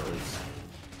from a rose.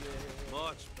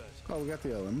 Much better. Oh, we got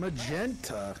the other one.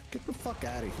 Magenta. Get the fuck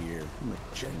out of here.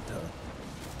 Magenta.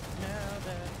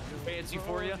 Fancy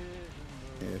for you?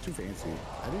 Yeah, too fancy.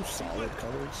 I do solid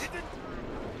colors.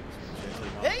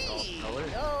 Hey!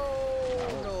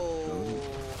 No!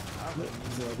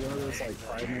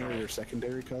 like primary or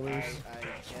secondary colors?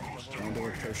 And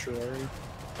or tertiary?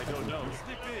 I don't know.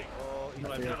 Oh,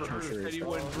 But I've never heard of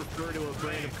anyone refer to a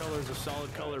brand of color as a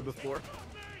solid color before.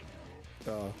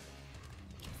 Oh.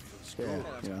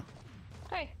 Yeah.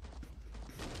 Hey.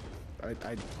 I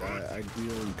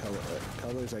deal in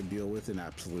colors. I deal with in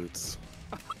absolutes.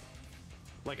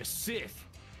 Like a Sith.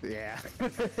 Yeah.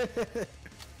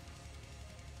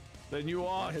 Then you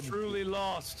are truly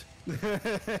lost. I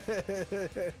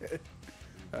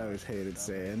always hated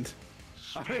sand.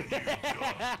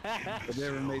 It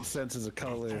never made sense as a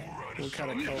color. What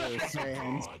kind of color is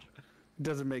sand? It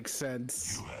doesn't make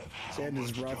sense. Sand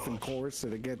is rough and coarse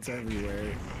and it gets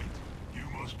everywhere.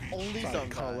 only It's not a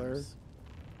color.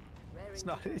 It's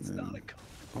not a color.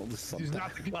 Only It's something.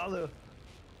 not the color.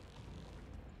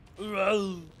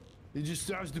 It just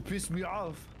starts to piss me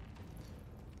off.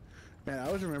 Man, I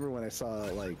always remember when I saw,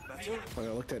 like, when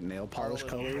I looked at nail polish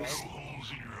colors.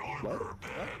 What?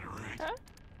 Huh?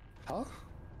 Huh?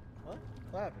 What?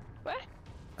 What happened? What?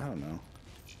 I don't know.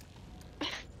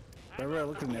 Remember I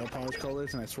looked at nail polish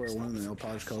colors and I swear one of the nail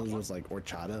polish colors was like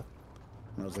horchata.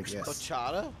 And I was like, yes.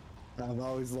 Ochada? I've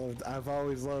always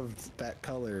loved that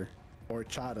color.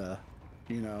 Horchata.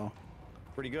 You know.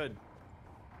 Pretty good.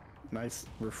 Nice,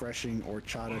 refreshing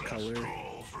horchata color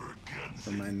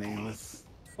for my nails.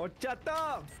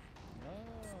 Horchata!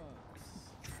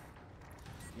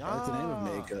 That's the name of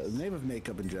makeup. The name of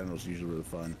makeup in general is usually really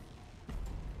fun.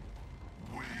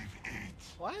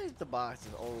 Why is the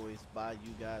boxes always by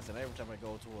you guys, and every time I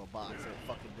go to a box, it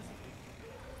fucking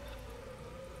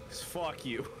disappears? Fuck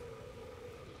you.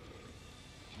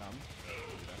 Num.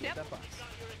 Yep. That box.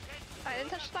 I didn't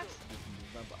touch the box.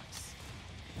 My box.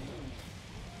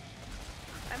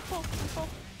 I'm full. I'm full.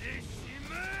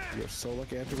 You're so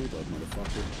lucky I have to reload,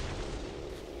 motherfucker.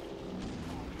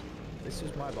 This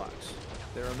is my box.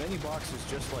 There are many boxes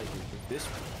just like it, but this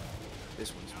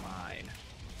one's mine.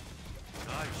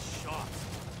 Nice shot.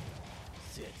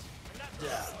 Sit.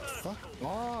 Fuck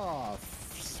off,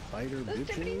 spider Those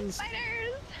stupid bitches.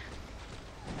 spiders!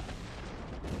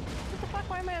 What the fuck?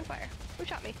 Why am I on fire? Who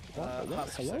shot me?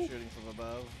 Hops are Hello? shooting from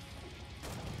above.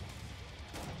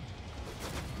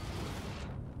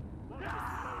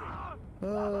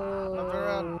 Oh,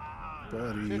 around.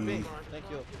 buddy. Shoot me. Thank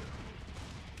you.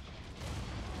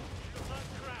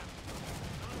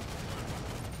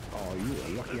 Oh, you are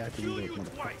lucky I have to reload,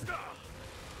 motherfucker.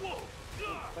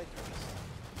 Fight turtles.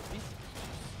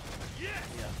 Yeah,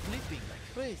 flipping like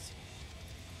crazy.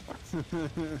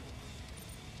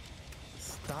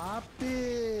 Stop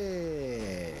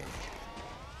it!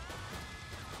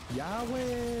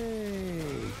 Yahweh!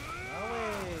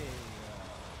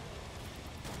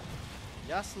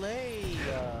 Yaslay.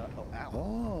 Oh, ow.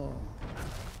 Oh.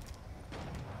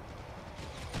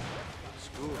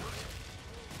 Screw it.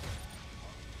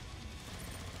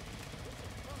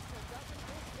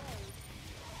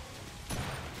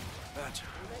 That.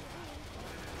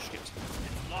 Shit. It's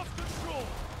lost control.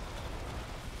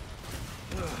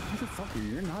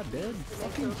 Motherfucker, you're not dead.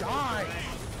 Fucking die!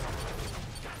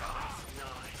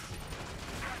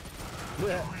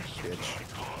 Yeah, bitch.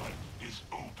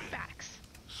 Facts.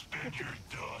 Spend your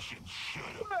dosh and shut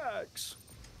up. Max.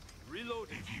 Reload.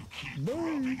 If you keep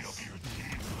propping up your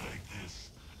team like this,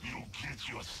 you'll get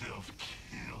yourself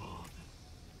killed.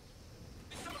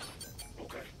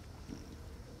 Okay.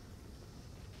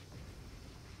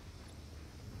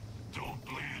 Don't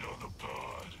bleed on the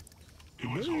pod. It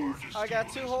was hard to I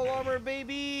got 2 whole armor,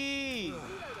 baby.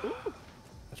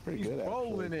 That's pretty He's good,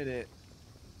 rolling actually. in it.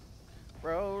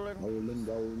 Rolling, Rolling,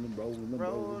 rolling, rolling, rolling,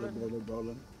 rolling,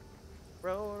 rolling.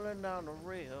 rolling down the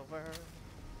river.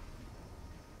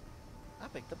 I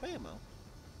picked up ammo.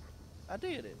 I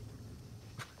did it.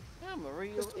 I'm a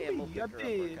real Just ammo me, I picker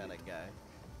did. kind of guy.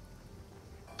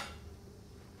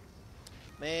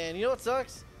 Man, you know what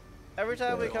sucks? Every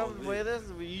time we come to play this,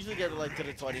 we usually get like to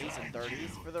the 20s and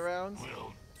 30s for the rounds.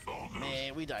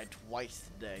 Man, we died twice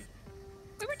today.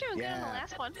 We were doing good on the Yeah.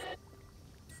 last one.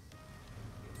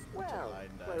 Well, I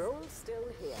died. we're all still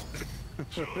here.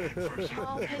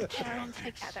 All hit down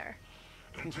together.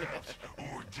 or Oh, I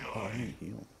die. need to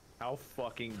heal. How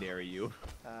fucking dare you?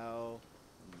 How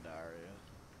dare you?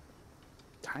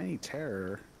 Tiny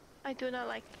Terror. I do not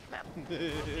like the map.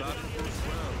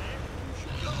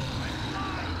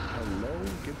 Hello,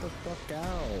 get the fuck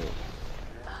out.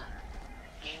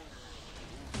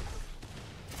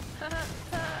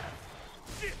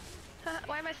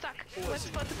 Why am I stuck? What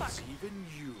the fuck? Even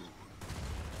you.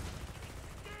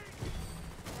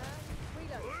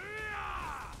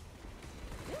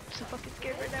 I'm so fucking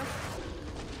scared right now.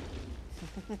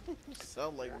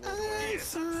 Sound like I'm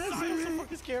so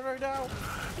fucking scared right now.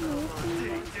 Took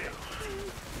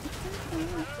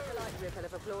a light ripple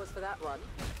of applause for that one.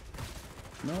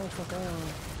 No, fuck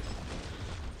off.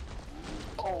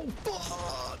 Oh,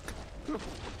 fuck!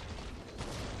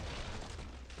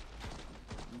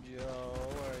 Joe,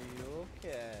 are you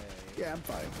okay? Yeah, I'm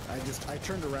fine. I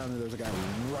turned around and there was a guy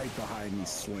right behind me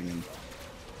swinging.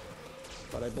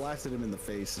 But I blasted him in the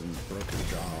face and broke his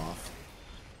jaw off.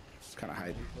 It's kind of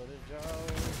hiding.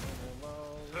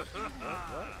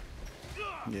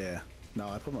 Yeah. No,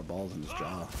 I put my balls in his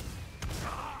jaw.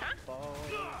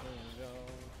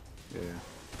 Yeah.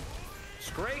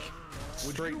 Scrake?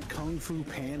 Straight Kung Fu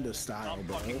Panda style, I'm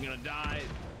bro. fucking gonna die.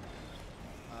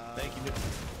 Thank you.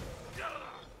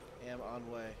 Am on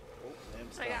way. Oh, am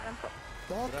I got him.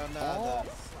 Fuck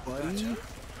off, buddy.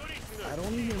 I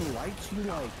don't even like you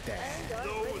like that.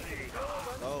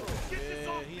 Oh,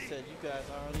 yeah, he said you guys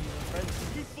aren't even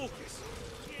friends.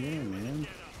 Yeah, man.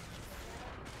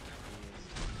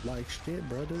 Like shit,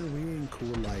 brother. We ain't cool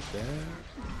like that.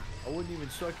 I wouldn't even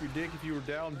suck your dick if you were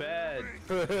down bad.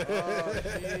 Oh,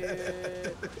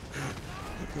 shit.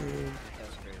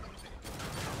 That's crazy.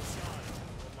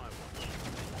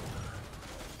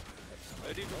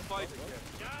 Ready to fight again.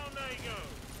 Down they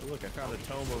go. Look, I found a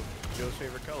tome of Joe's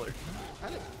favorite color.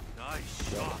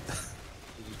 Nice shot.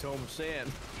 It's a tome of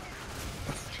sand.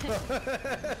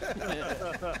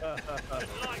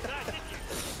 Like that,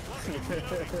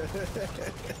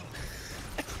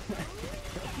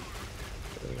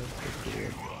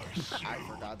 didn't I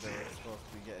forgot they were supposed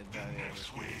to be getting done here.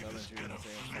 That's the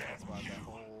same spot that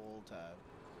whole time.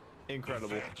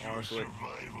 Incredible, honestly.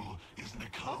 Survival is an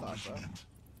accomplishment.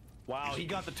 Wow, he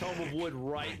got the tome of wood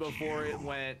right before it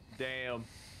went. Damn.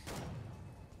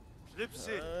 Lips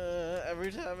in.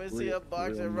 Every time I see Real- a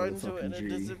box, I real run to it and it motherfucking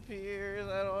G. disappears.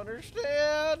 I don't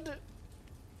understand.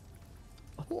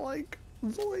 Like,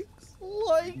 zoinks.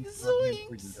 Like You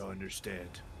zoinks. don't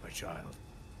understand, my child.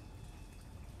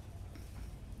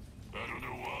 I don't know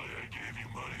why I gave you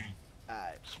money.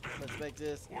 Alright, Spend let's it, make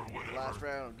this or whatever. last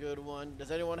round a good one.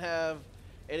 Does anyone have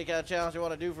any kind of challenge you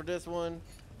want to do for this one?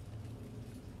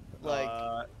 Like,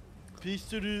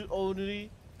 pistol only,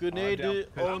 grenade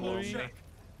only.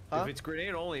 Huh? If it's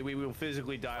grenade only, we will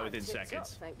physically die within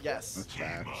seconds. Yes. That's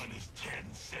facts. T-minus 10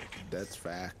 seconds. That's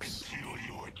facts. Until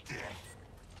your death.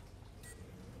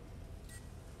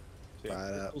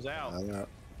 Pistols out.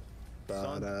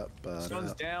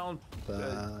 Sun's down.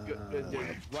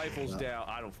 Rifles down.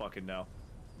 I don't fucking know.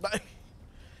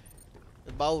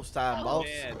 Boss time, Oh boss.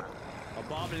 man.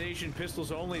 Abomination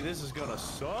pistols only. This is gonna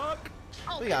suck.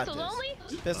 Oh, We got pistols this.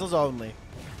 only? Pistols only.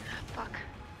 Fuck.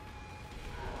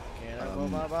 Can I put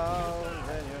my balls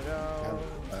in your jaw?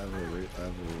 I have a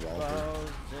revolver.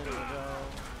 Balls in your jaw.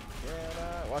 Can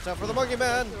I... Watch out for the monkey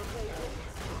man!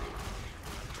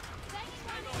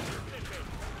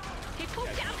 He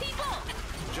poked down people!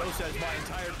 Joe says my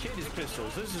entire kit is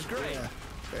pistols. This is great.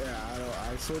 Yeah,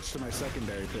 I switched to my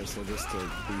secondary pistol just to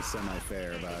be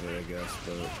semi-fair about it, I guess,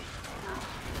 but...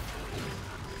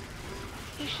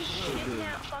 He's just shitting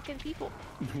out fucking people.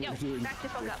 Yo, back the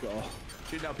fuck up.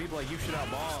 Shooting out people like you shoot out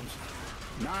bombs.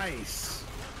 Nice!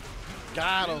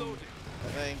 Got him! I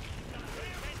think.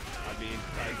 I mean,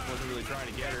 I wasn't really trying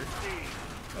to get her.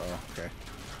 Oh, okay.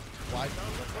 Why?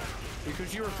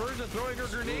 Because you referred to throwing her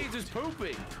grenades as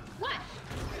pooping. What?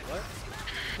 What?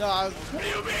 No, I was... You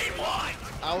mean what?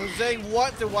 I was saying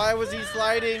what, and why was he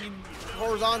sliding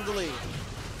horizontally?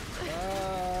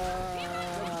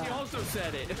 He also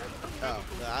said it. Oh,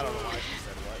 I don't know why she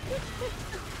said what.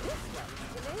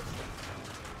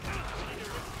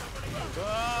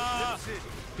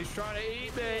 He's trying to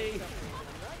eat me.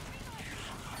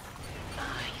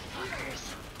 Oh, you fuckers.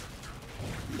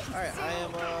 Alright, I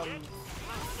am,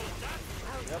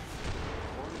 Yep.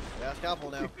 Yeah,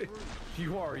 scalpel now.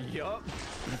 You are yup.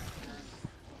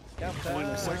 Scalpel My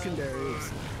time. secondary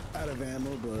is out of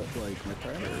ammo, but, like, my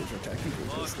primaries are technically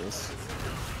pistols.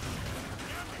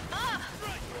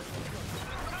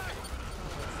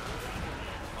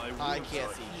 I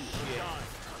can't see shit.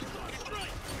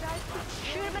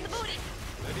 Shoot him in the booty!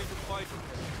 Ready to fight.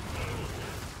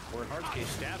 Or in Hart's case,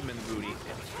 stab him in the booty.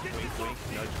 Wink, wink,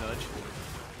 nudge, nudge.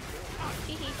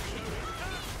 Hee hee.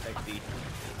 XD.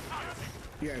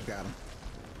 You guys got him.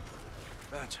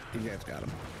 You guys got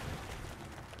him.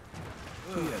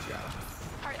 You guys got him.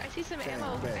 Alright, I see some Bang,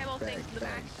 ammo bang, things in the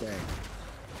back. bang, bang.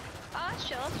 Oh, that's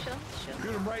chill, that's chill, that's chill.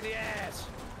 Shoot him right in the ass.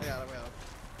 I got him, I got him.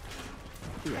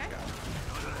 You guys got him.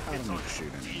 I don't need to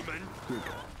shoot anymore. Demon. You're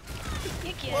good.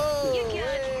 You can, Whoa, you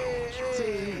can. See,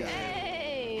 you got it.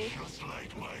 Hey! Just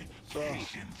like my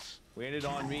patience. We ended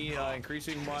on me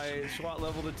increasing my SWAT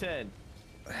level to 10.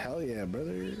 Hell yeah,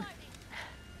 brother.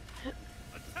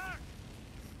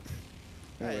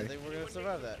 I didn't think we're gonna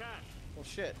survive that. Well,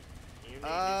 shit.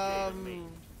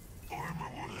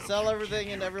 Sell everything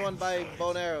and everyone buy bow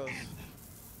and arrows.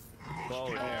 Bow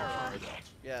and arrow.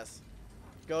 Yes.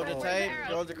 Go to Where's type, arrows?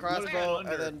 go to crossbow, and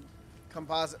then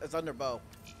composite. It's under bow.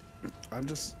 I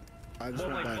just What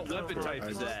went like back. what weapon type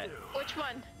is that? Which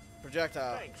one?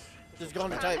 Projectile. Just go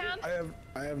into type. Compound?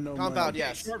 I have no Compound, money.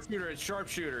 yes. Sharpshooter. It's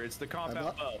sharpshooter. It's the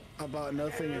compound bow. I bought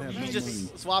nothing and have You no just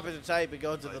money. swap it to type and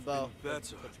go to the bow. Better.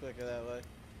 It's quicker that way.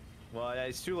 Well,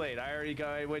 it's too late. I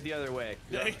already went the other way.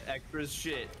 Extras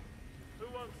shit.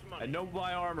 I know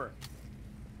my armor.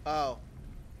 Oh,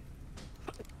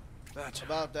 Better.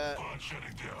 about that.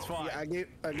 It's fine. Yeah,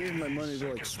 I gave my money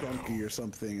to like Scrumpy or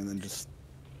something and then just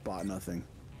bought nothing.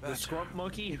 The scrump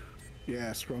monkey. Yeah,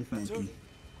 Scrump Monkey.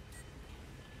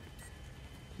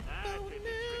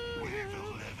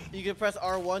 You can press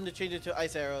R1 to change it to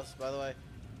ice arrows, by the way.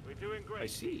 We're doing great. I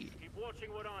see. Keep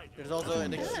watching what I do. There's also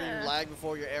an extreme lag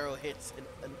before your arrow hits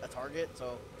a target,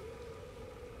 so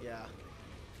yeah.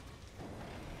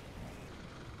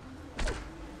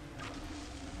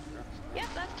 Yep,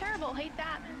 that's terrible. Hate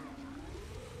that.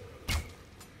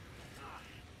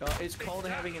 It's called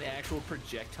having an actual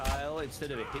projectile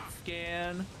instead of a hit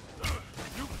scan.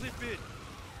 You clip in.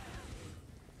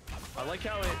 I like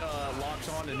how it locks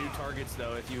on to new targets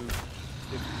though if your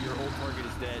old target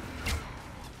is dead.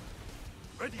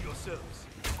 Ready yourselves.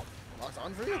 Locks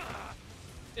on for you?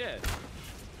 Yeah.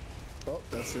 Oh,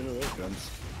 that's the end of those guns.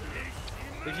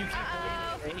 If you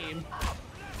keep aim.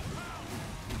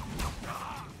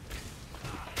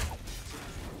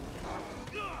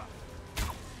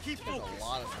 Keep There's focused. a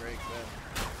lot of strength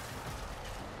there.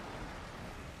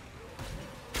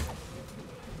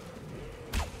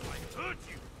 I hurt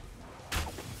you.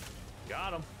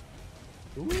 Got him.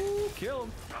 Ooh, kill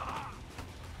him.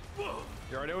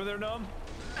 You already over there, Numb?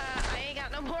 I ain't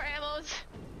got no more ammos.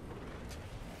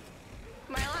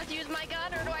 Am I allowed to use my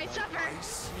gun or do I suffer?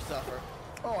 You suffer.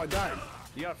 Oh, I died.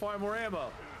 You gotta find more ammo.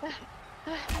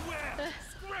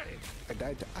 I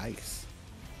died to ice.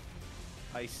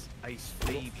 Ice,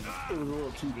 baby. It was a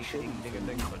little too chilly.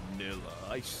 Vanilla.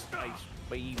 Ice,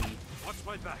 baby. Watch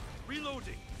my back.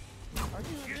 Reloading. Aren't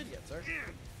you dead yet, sir?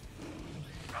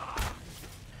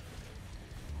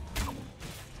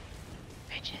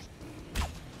 Bitches.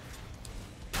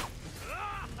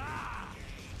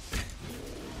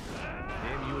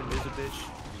 Damn you, Invisibitch.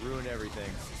 You ruined everything.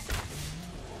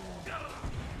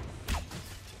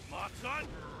 Mark's on.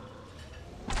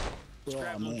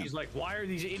 Scrap Oh, Monkey's like, why are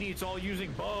these idiots all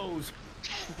using bows?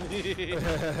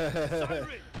 Siren.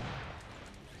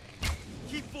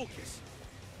 Keep focused.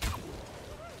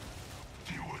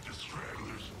 Deal with the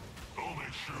stragglers. I'll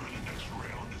make sure the next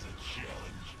round is a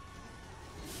challenge.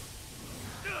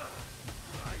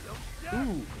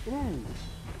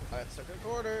 Alright, second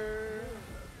quarter.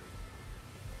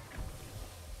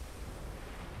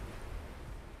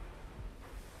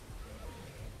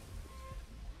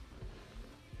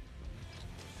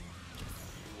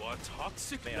 You are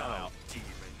toxic Man, now, I'm out. demon.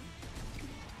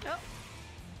 Oh,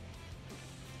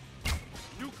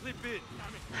 You clip in.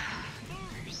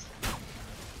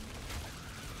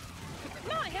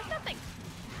 no, I have nothing.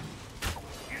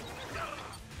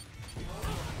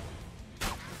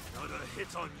 Another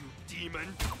hit on you, demon.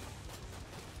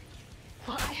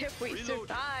 Why have we Reload.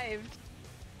 survived?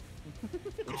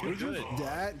 Too good.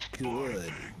 That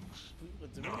good.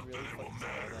 Did we really fucking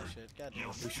survive that shit? God damn.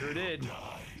 We sure did.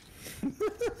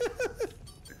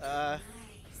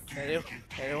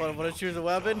 Anyone want to choose a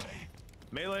weapon?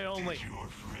 Melee only.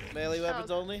 Melee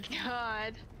weapons Oh, only?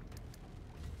 God.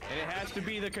 And it has to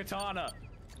be the katana.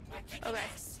 Okay,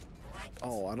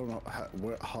 Oh, I don't know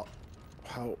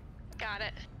how. got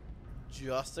it.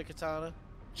 Just a katana?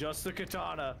 Just the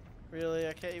katana. Really?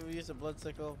 I can't even use a blood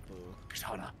sickle? Boo.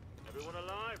 Katana. Everyone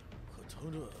alive?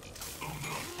 Katana.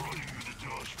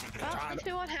 Well, at least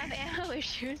we won't have ammo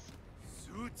issues.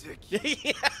 Sutik.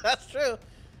 Yeah, that's true.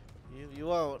 You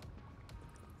won't.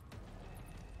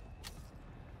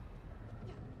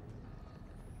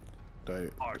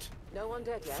 Art. No one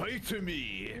dead yet. Fight to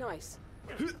me. Nice.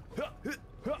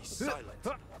 Silent.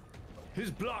 His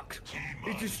block.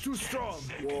 It is too strong.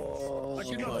 Whoa. I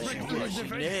cannot break through his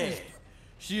defenses.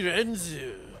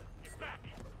 Shirenzu.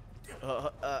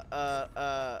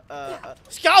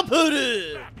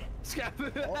 Scalpooter!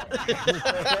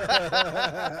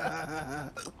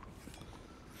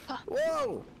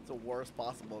 Whoa! It's the worst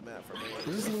possible map for me.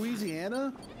 Is this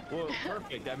Louisiana? Well,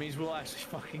 perfect. That means we'll actually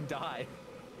fucking die.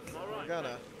 We're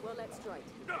gonna. Well, let's try it.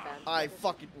 I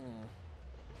fucking.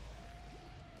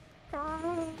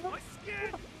 My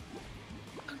skin!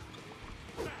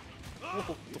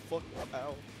 What the fuck?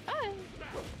 Ow.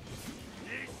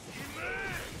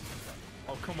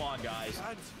 Oh, come on, guys.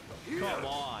 Come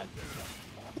on.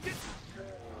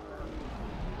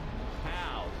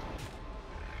 How?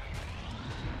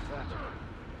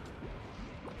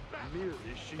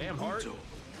 Damn, Hart.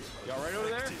 Y'all right over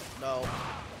there? No.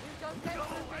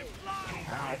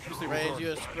 Raise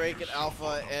you a Scrake, an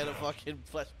Alpha, and a fucking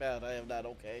Fleshbound. I am not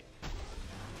okay.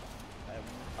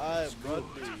 I'm running.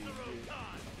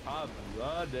 I'm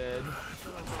running.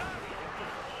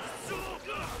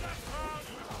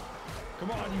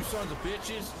 Come on, you sons of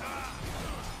bitches.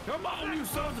 Come on, you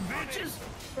sons of bitches.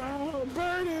 Oh,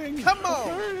 burning! Come on!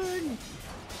 Burning!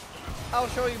 I'll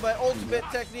show you my ultimate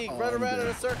technique. Run around in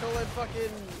a circle and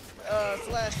fucking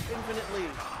slash infinitely.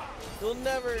 You'll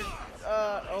never.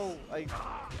 Oh, I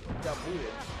got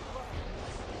booted.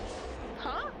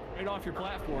 Huh? Right off your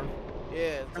platform.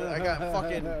 Yeah, so I got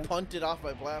fucking punted off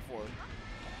my platform.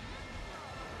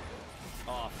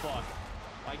 Oh, fuck.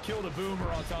 I killed a boomer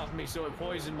on top of me, so it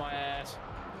poisoned my ass.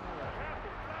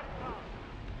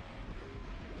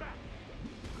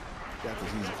 Got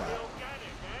this easy clap.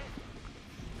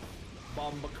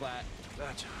 Bomba clat.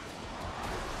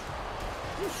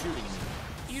 Who's shooting me?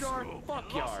 Eat our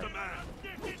fuck yard.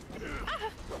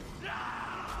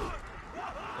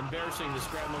 Embarrassing, the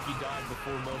scrap monkey died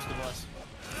before most of us.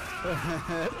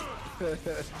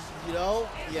 You know?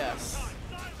 Yes.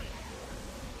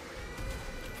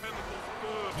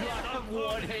 Dude, I have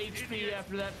 1 HP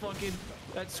after that fucking,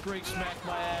 that Scrake smacked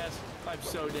my ass. I'm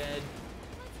so dead.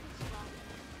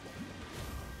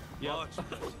 Yep.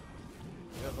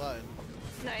 You're fine.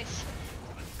 Nice.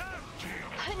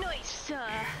 Nice.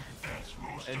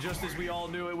 And just as we all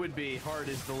knew it would be, Hart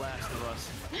is the last of us.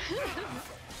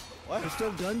 What? There's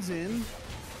still guns in.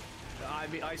 I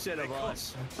mean, I said of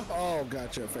us. Oh,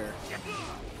 gotcha. Fair.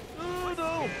 Oh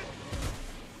no!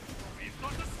 We've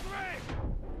got the strength!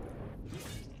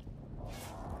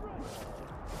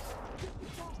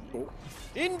 Oh.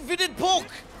 Infinite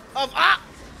poke of ah!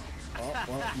 Oh,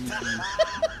 well,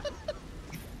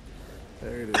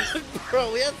 there it is.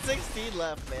 Bro, we had 16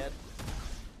 left, man.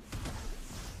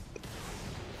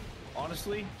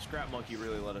 Honestly, Scrap Monkey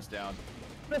really let us down.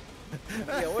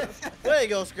 Yeah, where you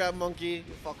go, Scrap Monkey?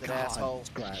 You fucking asshole.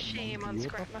 Scrap Shame monkey. on What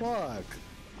Scrap the fuck?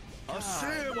 A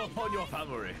shame upon your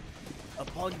family.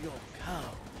 Upon your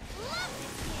cow.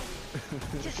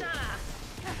 Just,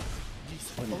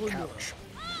 On the couch.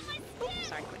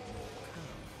 sorry.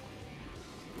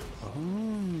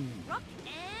 Rock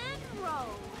and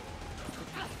roll.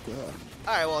 Yeah.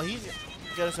 Alright, well, he's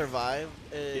gonna survive.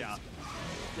 Yeah.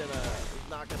 He's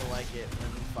not gonna like it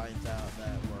when he finds out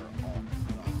that we're all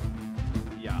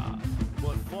gone. Yeah.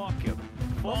 But fuck him.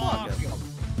 Well, Fuck fuck him.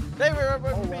 Thank you for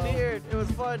Oh, being wow. here. It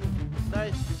was fun.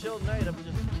 Nice, chill night of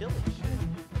just killing shit.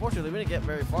 Fortunately, we didn't get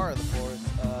very far in the forest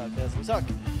because we suck.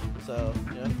 So,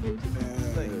 you know.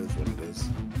 Yeah, it is what it is.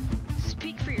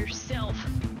 Speak for yourself.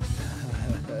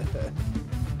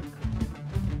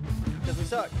 Because we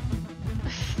suck.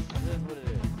 This is what it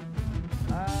is.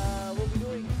 We'll be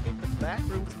doing Escape the Back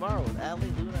Room tomorrow with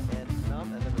Allie, Luna, and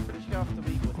Num, and then we're finishing off the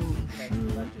week with Apex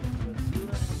Legends with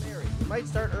Luna and Mary. We might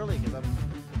start early because I'm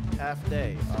half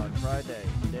day on Friday.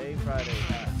 Friday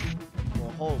half.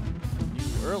 Well, home. You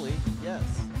early? Yes.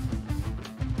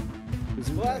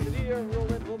 Well, as the year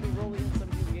we'll be rolling in some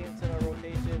new games in our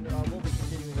rotation. We'll be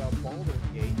continuing on Baldur's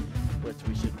Gate, which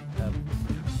we should have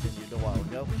continued a while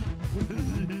ago.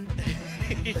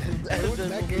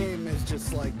 That game has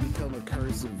just like become a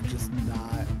curse of just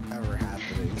not ever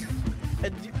happening.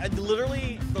 And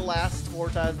literally the last 4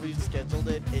 times we've scheduled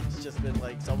it, it's just been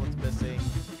like someone's missing,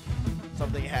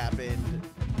 something happened,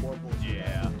 more bullshit.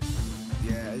 Yeah. happened.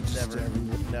 Yeah, it's just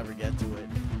Never get to it.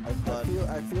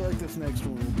 I feel like this next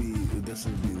one will be the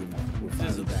one. We're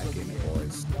finally back in it,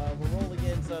 boys. We're rolling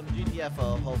in some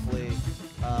GTFO, hopefully.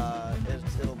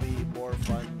 It'll be more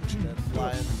fun than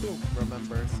Lion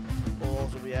remembers. We'll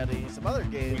also be adding some other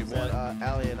games that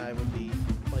Allie and I would be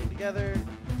playing together.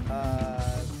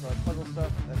 Some puzzle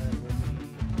stuff, and then we'll be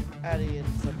adding in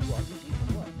some new RPGs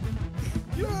as well.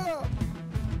 Yeah!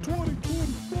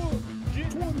 2024!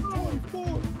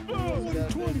 2024!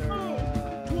 2024!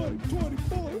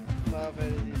 2024! Final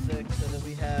Fantasy 6, and then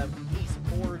we have East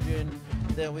Origin,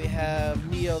 then we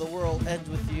have Neo, the World Ends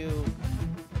With You,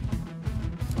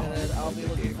 and then I'll be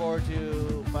looking forward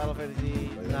to Final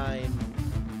Fantasy 9,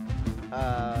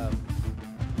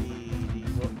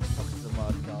 what the fuck is the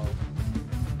mod called?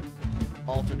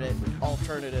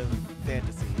 Alternative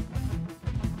Fantasy.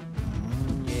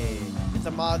 Yeah, it's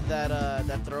a mod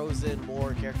that throws in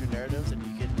more character narratives, and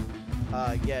you can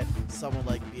get someone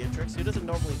like Beatrix, who doesn't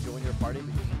normally join your party,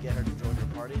 but you can get her to join your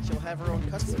party, and she'll have her own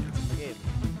cutscenes in the game.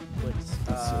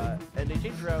 And they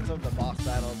changed around some of the boss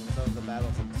battles and some of the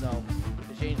battles themselves.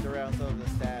 They changed around some of the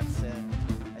stats, and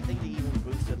I think they even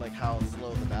boosted like how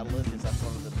slow the battle is, because that's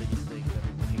one of the biggest things that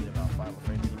people hate about Final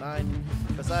Fantasy IX,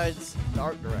 besides the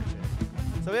art direction.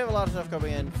 So we have a lot of stuff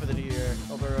coming in for the new year.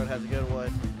 Hope everyone has a good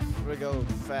one. We're gonna go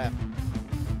fat.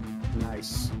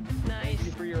 Nice. Nice. Thank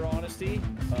you for your honesty.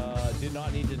 Did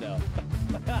not need to know.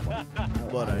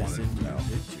 But I wanted send to you know.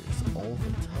 pictures all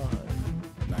the time.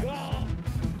 Nice.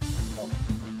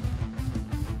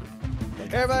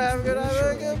 Everybody have a good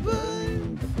night. Goodbye.